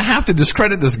she's going to have to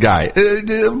discredit this guy,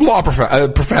 law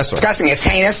professor. Disgusting. It's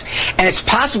heinous, and it's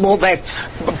possible that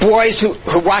boys who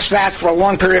watch that for a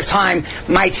long period of time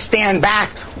might stand back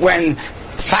when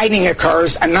fighting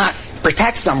occurs and not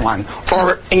protect someone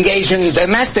or engage in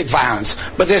domestic violence.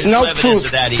 But there's no proof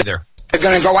of that either. They're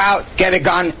going to go out, get a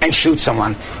gun, and shoot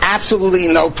someone. Absolutely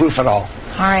no proof at all.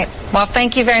 All right. Well,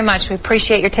 thank you very much. We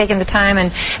appreciate your taking the time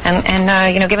and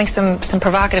giving some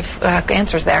provocative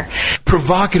answers there.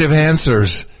 Provocative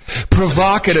answers.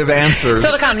 Provocative answers.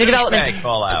 Still to come. New developments.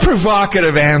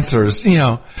 Provocative answers.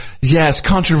 Yes,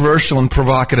 controversial and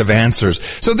provocative answers.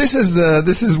 So this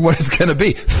is what it's going to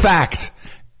be. Fact.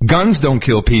 Guns don't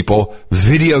kill people.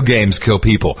 Video games kill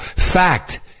people.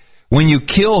 Fact. When you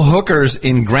kill hookers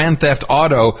in Grand Theft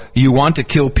Auto, you want to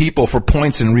kill people for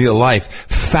points in real life.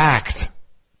 Fact.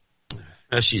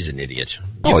 She's an idiot.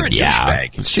 You're a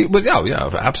douchebag.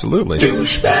 Absolutely.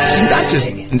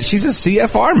 Douchebag. She's a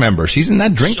CFR member. She's in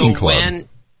that drinking club.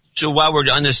 So while we're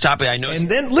on this topic, I know. And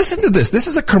then listen to this. This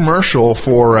is a commercial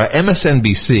for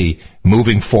MSNBC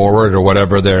moving forward or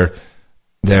whatever their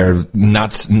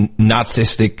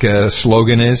Nazistic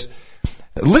slogan is.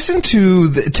 Listen to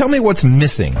tell me what's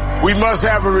missing. We must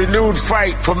have a renewed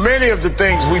fight for many of the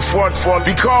things we fought for,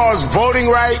 because voting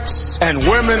rights and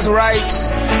women's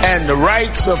rights and the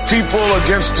rights of people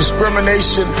against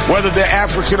discrimination, whether they're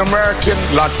African American,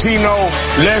 Latino,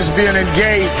 lesbian, and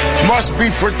gay, must be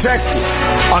protected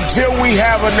until we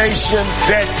have a nation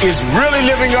that is really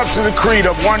living up to the creed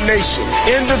of one nation,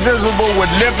 indivisible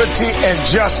with liberty and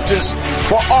justice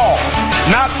for all.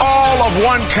 Not all of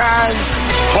one kind,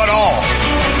 but all.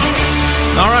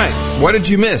 All right. What did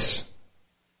you miss?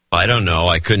 I don't know.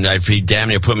 I couldn't. He damn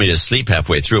near put me to sleep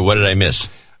halfway through. What did I miss?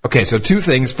 Okay, so two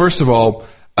things. First of all,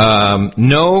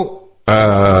 no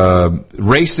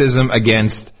racism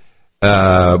against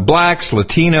blacks,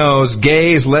 Latinos,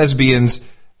 gays, lesbians,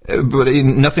 but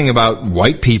nothing about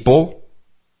white people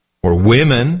or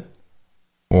women,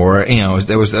 or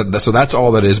there was so that's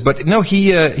all that is. But no,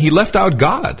 he left out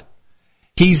God.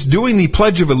 He's doing the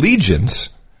Pledge of Allegiance.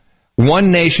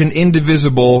 One nation,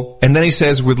 indivisible, and then he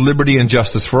says, with liberty and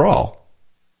justice for all.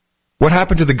 What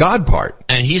happened to the God part?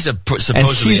 And he's supposedly and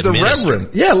he's the minister.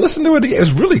 Reverend. Yeah, listen to it again. It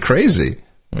was really crazy.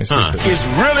 Is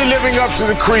really living up to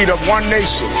the creed of one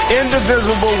nation,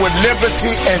 indivisible with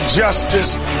liberty and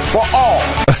justice for all.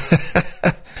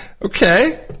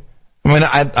 Okay. I mean,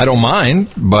 I don't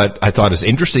mind, but I thought it's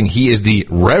interesting. He is the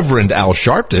Reverend Al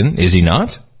Sharpton, is he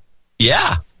not?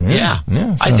 Yeah.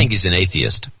 I think he's an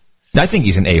atheist. I think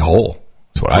he's an a-hole.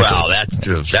 That's what I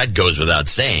think. That goes without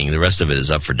saying. The rest of it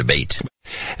is up for debate.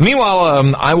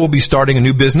 Meanwhile, I will be starting a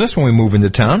new business when we move into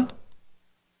town.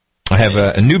 I have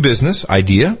a new business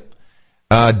idea.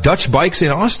 Dutch Bikes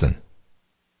in Austin.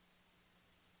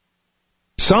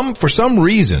 For some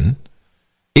reason,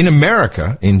 in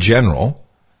America in general,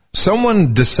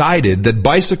 someone decided that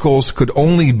bicycles could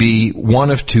only be one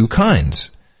of two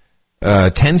kinds.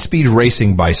 10-speed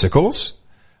racing bicycles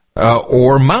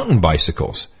or mountain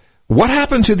bicycles. What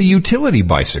happened to the utility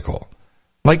bicycle?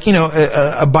 Like,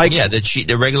 a bike... Yeah,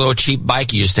 the regular old cheap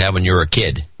bike you used to have when you were a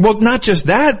kid. Well, not just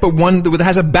that, but one that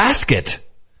has a basket.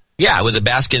 Yeah, with a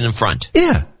basket in front.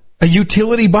 Yeah, a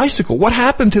utility bicycle. What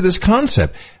happened to this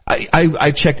concept?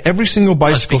 I checked every single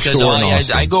bicycle store in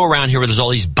Austin. I go around here where there's all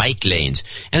these bike lanes,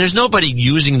 and there's nobody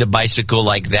using the bicycle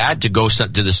like that to go to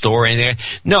the store or anything.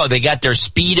 No, they got their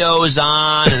Speedos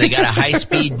on, and they got a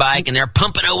high-speed bike, and they're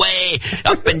pumping away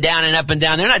up and down and up and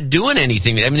down. They're not doing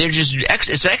anything. I mean, they're just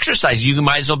it's exercise. You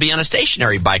might as well be on a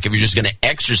stationary bike if you're just going to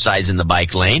exercise in the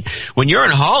bike lane. When you're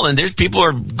in Holland, there's people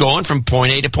are going from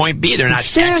point A to point B. They're not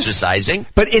exercising.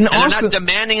 But in Austin, they're not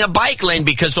demanding a bike lane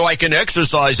so I can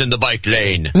exercise in the bike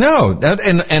lane. No,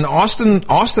 and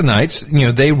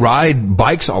Austinites, they ride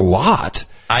bikes a lot.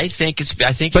 I think you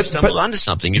stumbled onto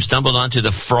something. You stumbled onto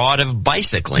the fraud of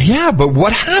bicycling. Yeah, but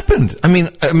what happened? I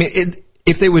mean,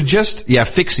 if they would just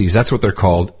fixies, that's what they're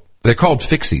called. They're called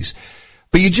fixies.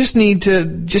 But you just need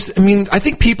to I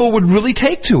think people would really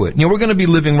take to it. We're going to be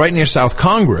living right near South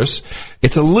Congress.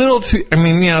 It's a little too,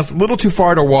 it's a little too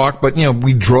far to walk, but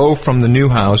we drove from the new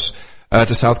house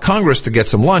to South Congress to get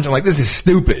some lunch. I'm like, this is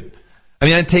stupid.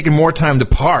 I'd taken more time to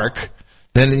park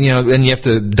than, then you have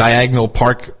to diagonal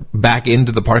park back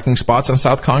into the parking spots on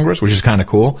South Congress, which is kind of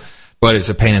cool, but it's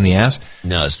a pain in the ass.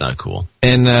 No, it's not cool.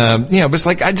 And, but it's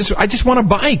like, I just want a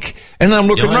bike. And then I'm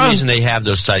looking around. The only reason they have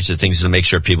those types of things is to make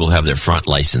sure people have their front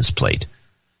license plate.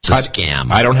 It's a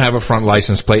scam. I don't have a front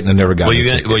license plate and I never got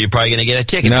it. Well, you're probably going to get a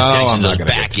ticket. No, I'm not those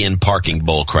back-in parking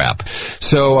bull crap.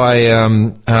 So I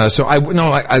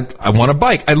want a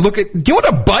bike. I look at, do you know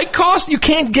what a bike costs? You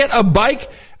can't get a bike.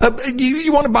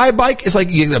 You want to buy a bike? It's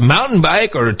like you get a mountain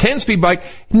bike or a 10-speed bike.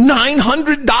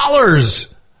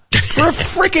 $900 for a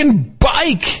freaking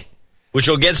bike. Which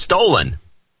will get stolen.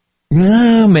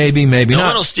 No, maybe not. No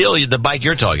one will steal the bike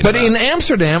you're talking about. But in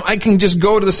Amsterdam, I can just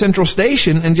go to the central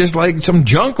station and just some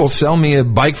junk will sell me a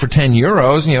bike for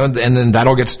 €10, and then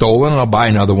that'll get stolen and I'll buy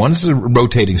another one. It's a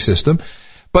rotating system.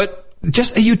 But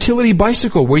just a utility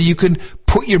bicycle where you can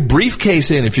put your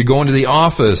briefcase in if you're going to the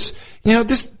office.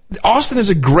 Austin is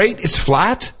it's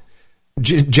flat,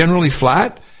 generally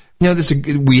flat.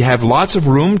 We have lots of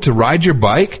room to ride your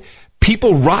bike.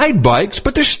 People ride bikes,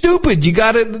 but they're stupid. You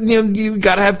gotta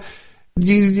have,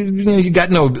 you got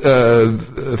no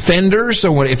fenders,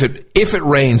 so if it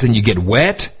rains and you get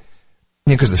wet,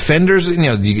 because the fenders,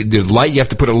 the light, you have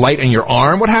to put a light on your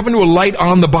arm. What happened to a light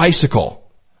on the bicycle?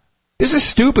 This is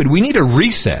stupid. We need a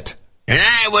reset. When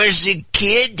I was a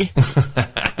kid,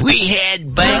 we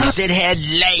had bikes that had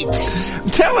lights. I'm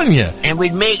telling you. And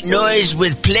we'd make noise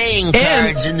with playing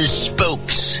cards in the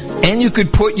spokes. And you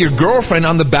could put your girlfriend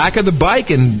on the back of the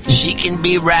bike and she can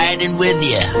be riding with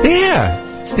you. Yeah.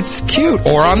 It's cute.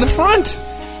 Or on the front.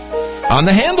 On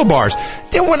the handlebars.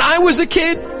 Then when I was a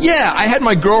kid, I had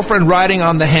my girlfriend riding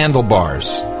on the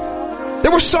handlebars.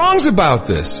 There were songs about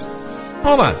this.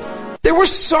 Hold on. There were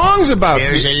songs about it.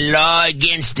 There's a law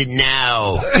against it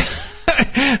now.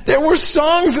 There were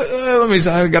songs.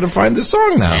 I got to find the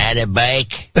song now. I had a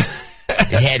bike.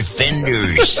 It had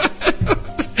fenders.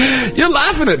 You're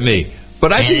laughing at me,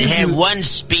 but I think it had one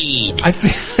speed. I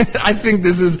think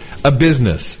this is a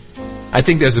business. I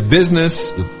think there's a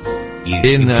business. You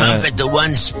pump at the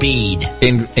one speed.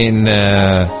 In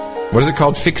what is it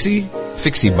called? Fixie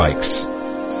bikes.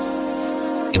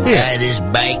 Buy this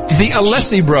bike. The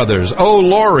Alessi brothers. Oh,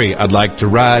 Lori, I'd like to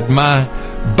ride my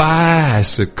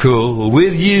bicycle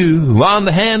with you on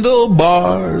the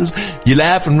handlebars. You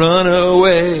laugh and run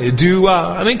away.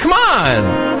 Come on.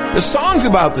 There's songs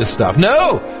about this stuff.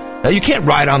 No, you can't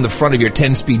ride on the front of your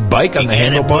 10-speed bike on the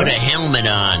handlebars. Put a helmet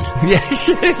on.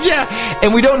 Yeah.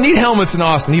 And we don't need helmets in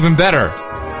Austin. Even better.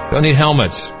 Don't need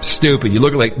helmets. Stupid. You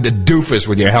look like the doofus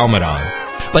with your helmet on.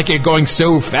 Like you're going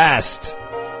so fast.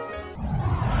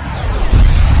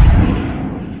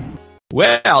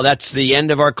 Well, that's the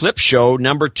end of our clip show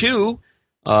number 2.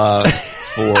 What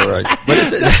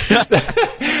is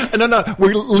it? No.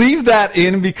 We leave that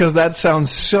in because that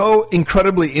sounds so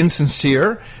incredibly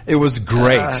insincere. It was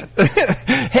great.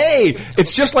 Hey,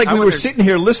 it's just like we were sitting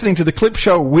here listening to the clip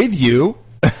show with you.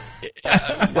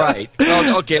 Right.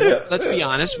 Well, okay. Let's be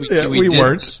honest. We did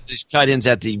weren't. These cut-ins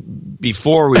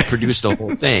before we produced the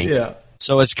whole thing. Yeah.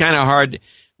 So it's kind of hard.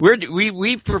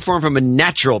 We perform from a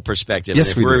natural perspective.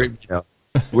 Yes, if we we're, do.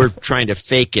 We're trying to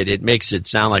fake it. It makes it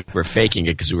sound like we're faking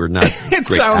it because we're not. It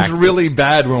great sounds actors. really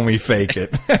bad when we fake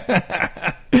it.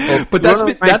 But that's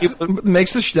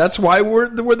why we're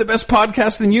the best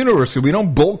podcast in the universe. We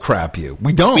don't bull crap you.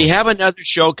 We don't. We have another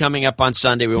show coming up on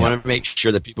Sunday. We want to make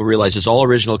sure that people realize it's all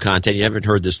original content. You haven't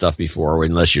heard this stuff before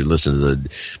unless you listen to the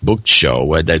book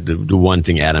show. The one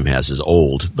thing Adam has is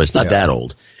old, but it's not that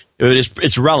old.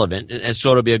 It's relevant, and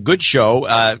so it'll be a good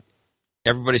show.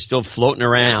 Everybody's still floating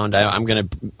around.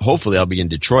 Hopefully I'll be in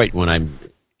Detroit when I'm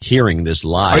hearing this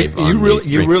live. Are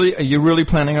you really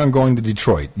planning on going to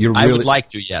Detroit? I would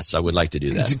like to. Yes, I would like to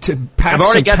do that. To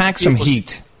pack some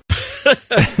heat.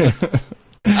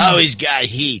 Oh, he's got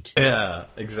heat. Yeah,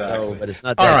 exactly. No, but it's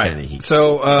not that kind of heat.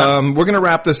 So we're going to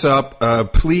wrap this up.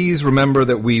 Please remember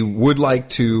that we would like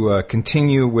to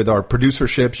continue with our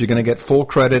producerships. You're going to get full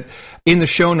credit in the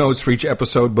show notes for each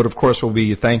episode, but of course we'll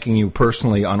be thanking you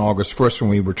personally on August 1st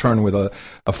when we return with a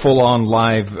full-on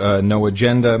live No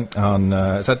Agenda on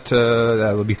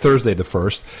that'll be Thursday the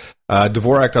 1st.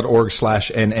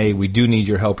 Dvorak.org/NA. We do need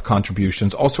your help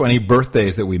contributions. Also, any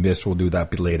birthdays that we missed, we'll do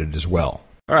that belated as well.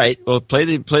 All right. Well, play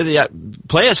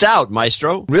us out,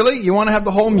 Maestro. Really? You want to have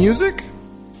the whole music?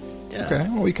 Yeah. Okay.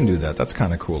 Well, we can do that. That's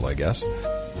kind of cool, I guess.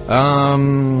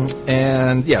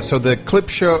 And yeah. So the clip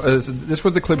show. This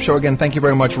was the clip show again. Thank you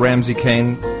very much, Ramsey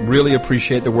Kane. Really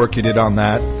appreciate the work you did on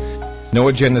that.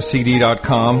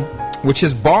 NoAgendaCD.com, which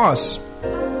his boss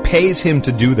pays him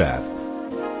to do that.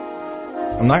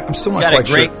 I'm still not quite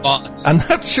sure. Got a great boss. I'm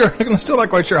not sure. I'm still not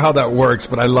quite sure how that works,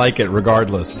 but I like it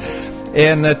regardless.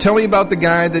 And tell me about the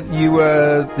guy that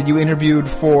you interviewed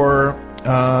for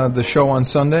the show on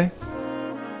Sunday.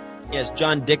 Yes,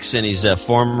 John Dixon. He's a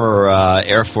former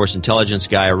Air Force intelligence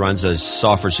guy who runs a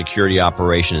software security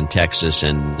operation in Texas,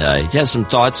 and he has some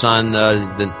thoughts on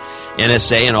the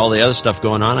NSA and all the other stuff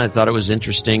going on. I thought it was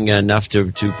interesting enough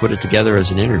to put it together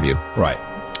as an interview. Right.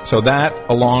 So that,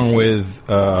 along with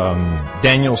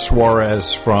Daniel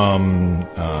Suarez from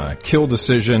Kill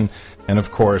Decision, and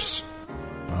of course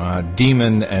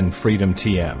Demon and Freedom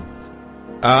TM.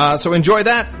 So enjoy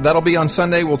that. That'll be on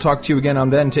Sunday. We'll talk to you again on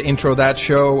then to intro that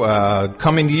show.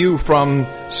 Coming to you from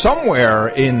somewhere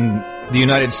in the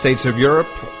United States of Europe,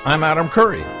 I'm Adam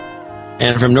Curry.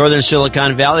 And from Northern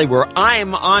Silicon Valley, where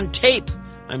I'm on tape,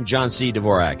 I'm John C.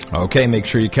 Dvorak. Okay, make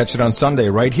sure you catch it on Sunday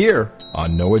right here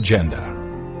on No Agenda.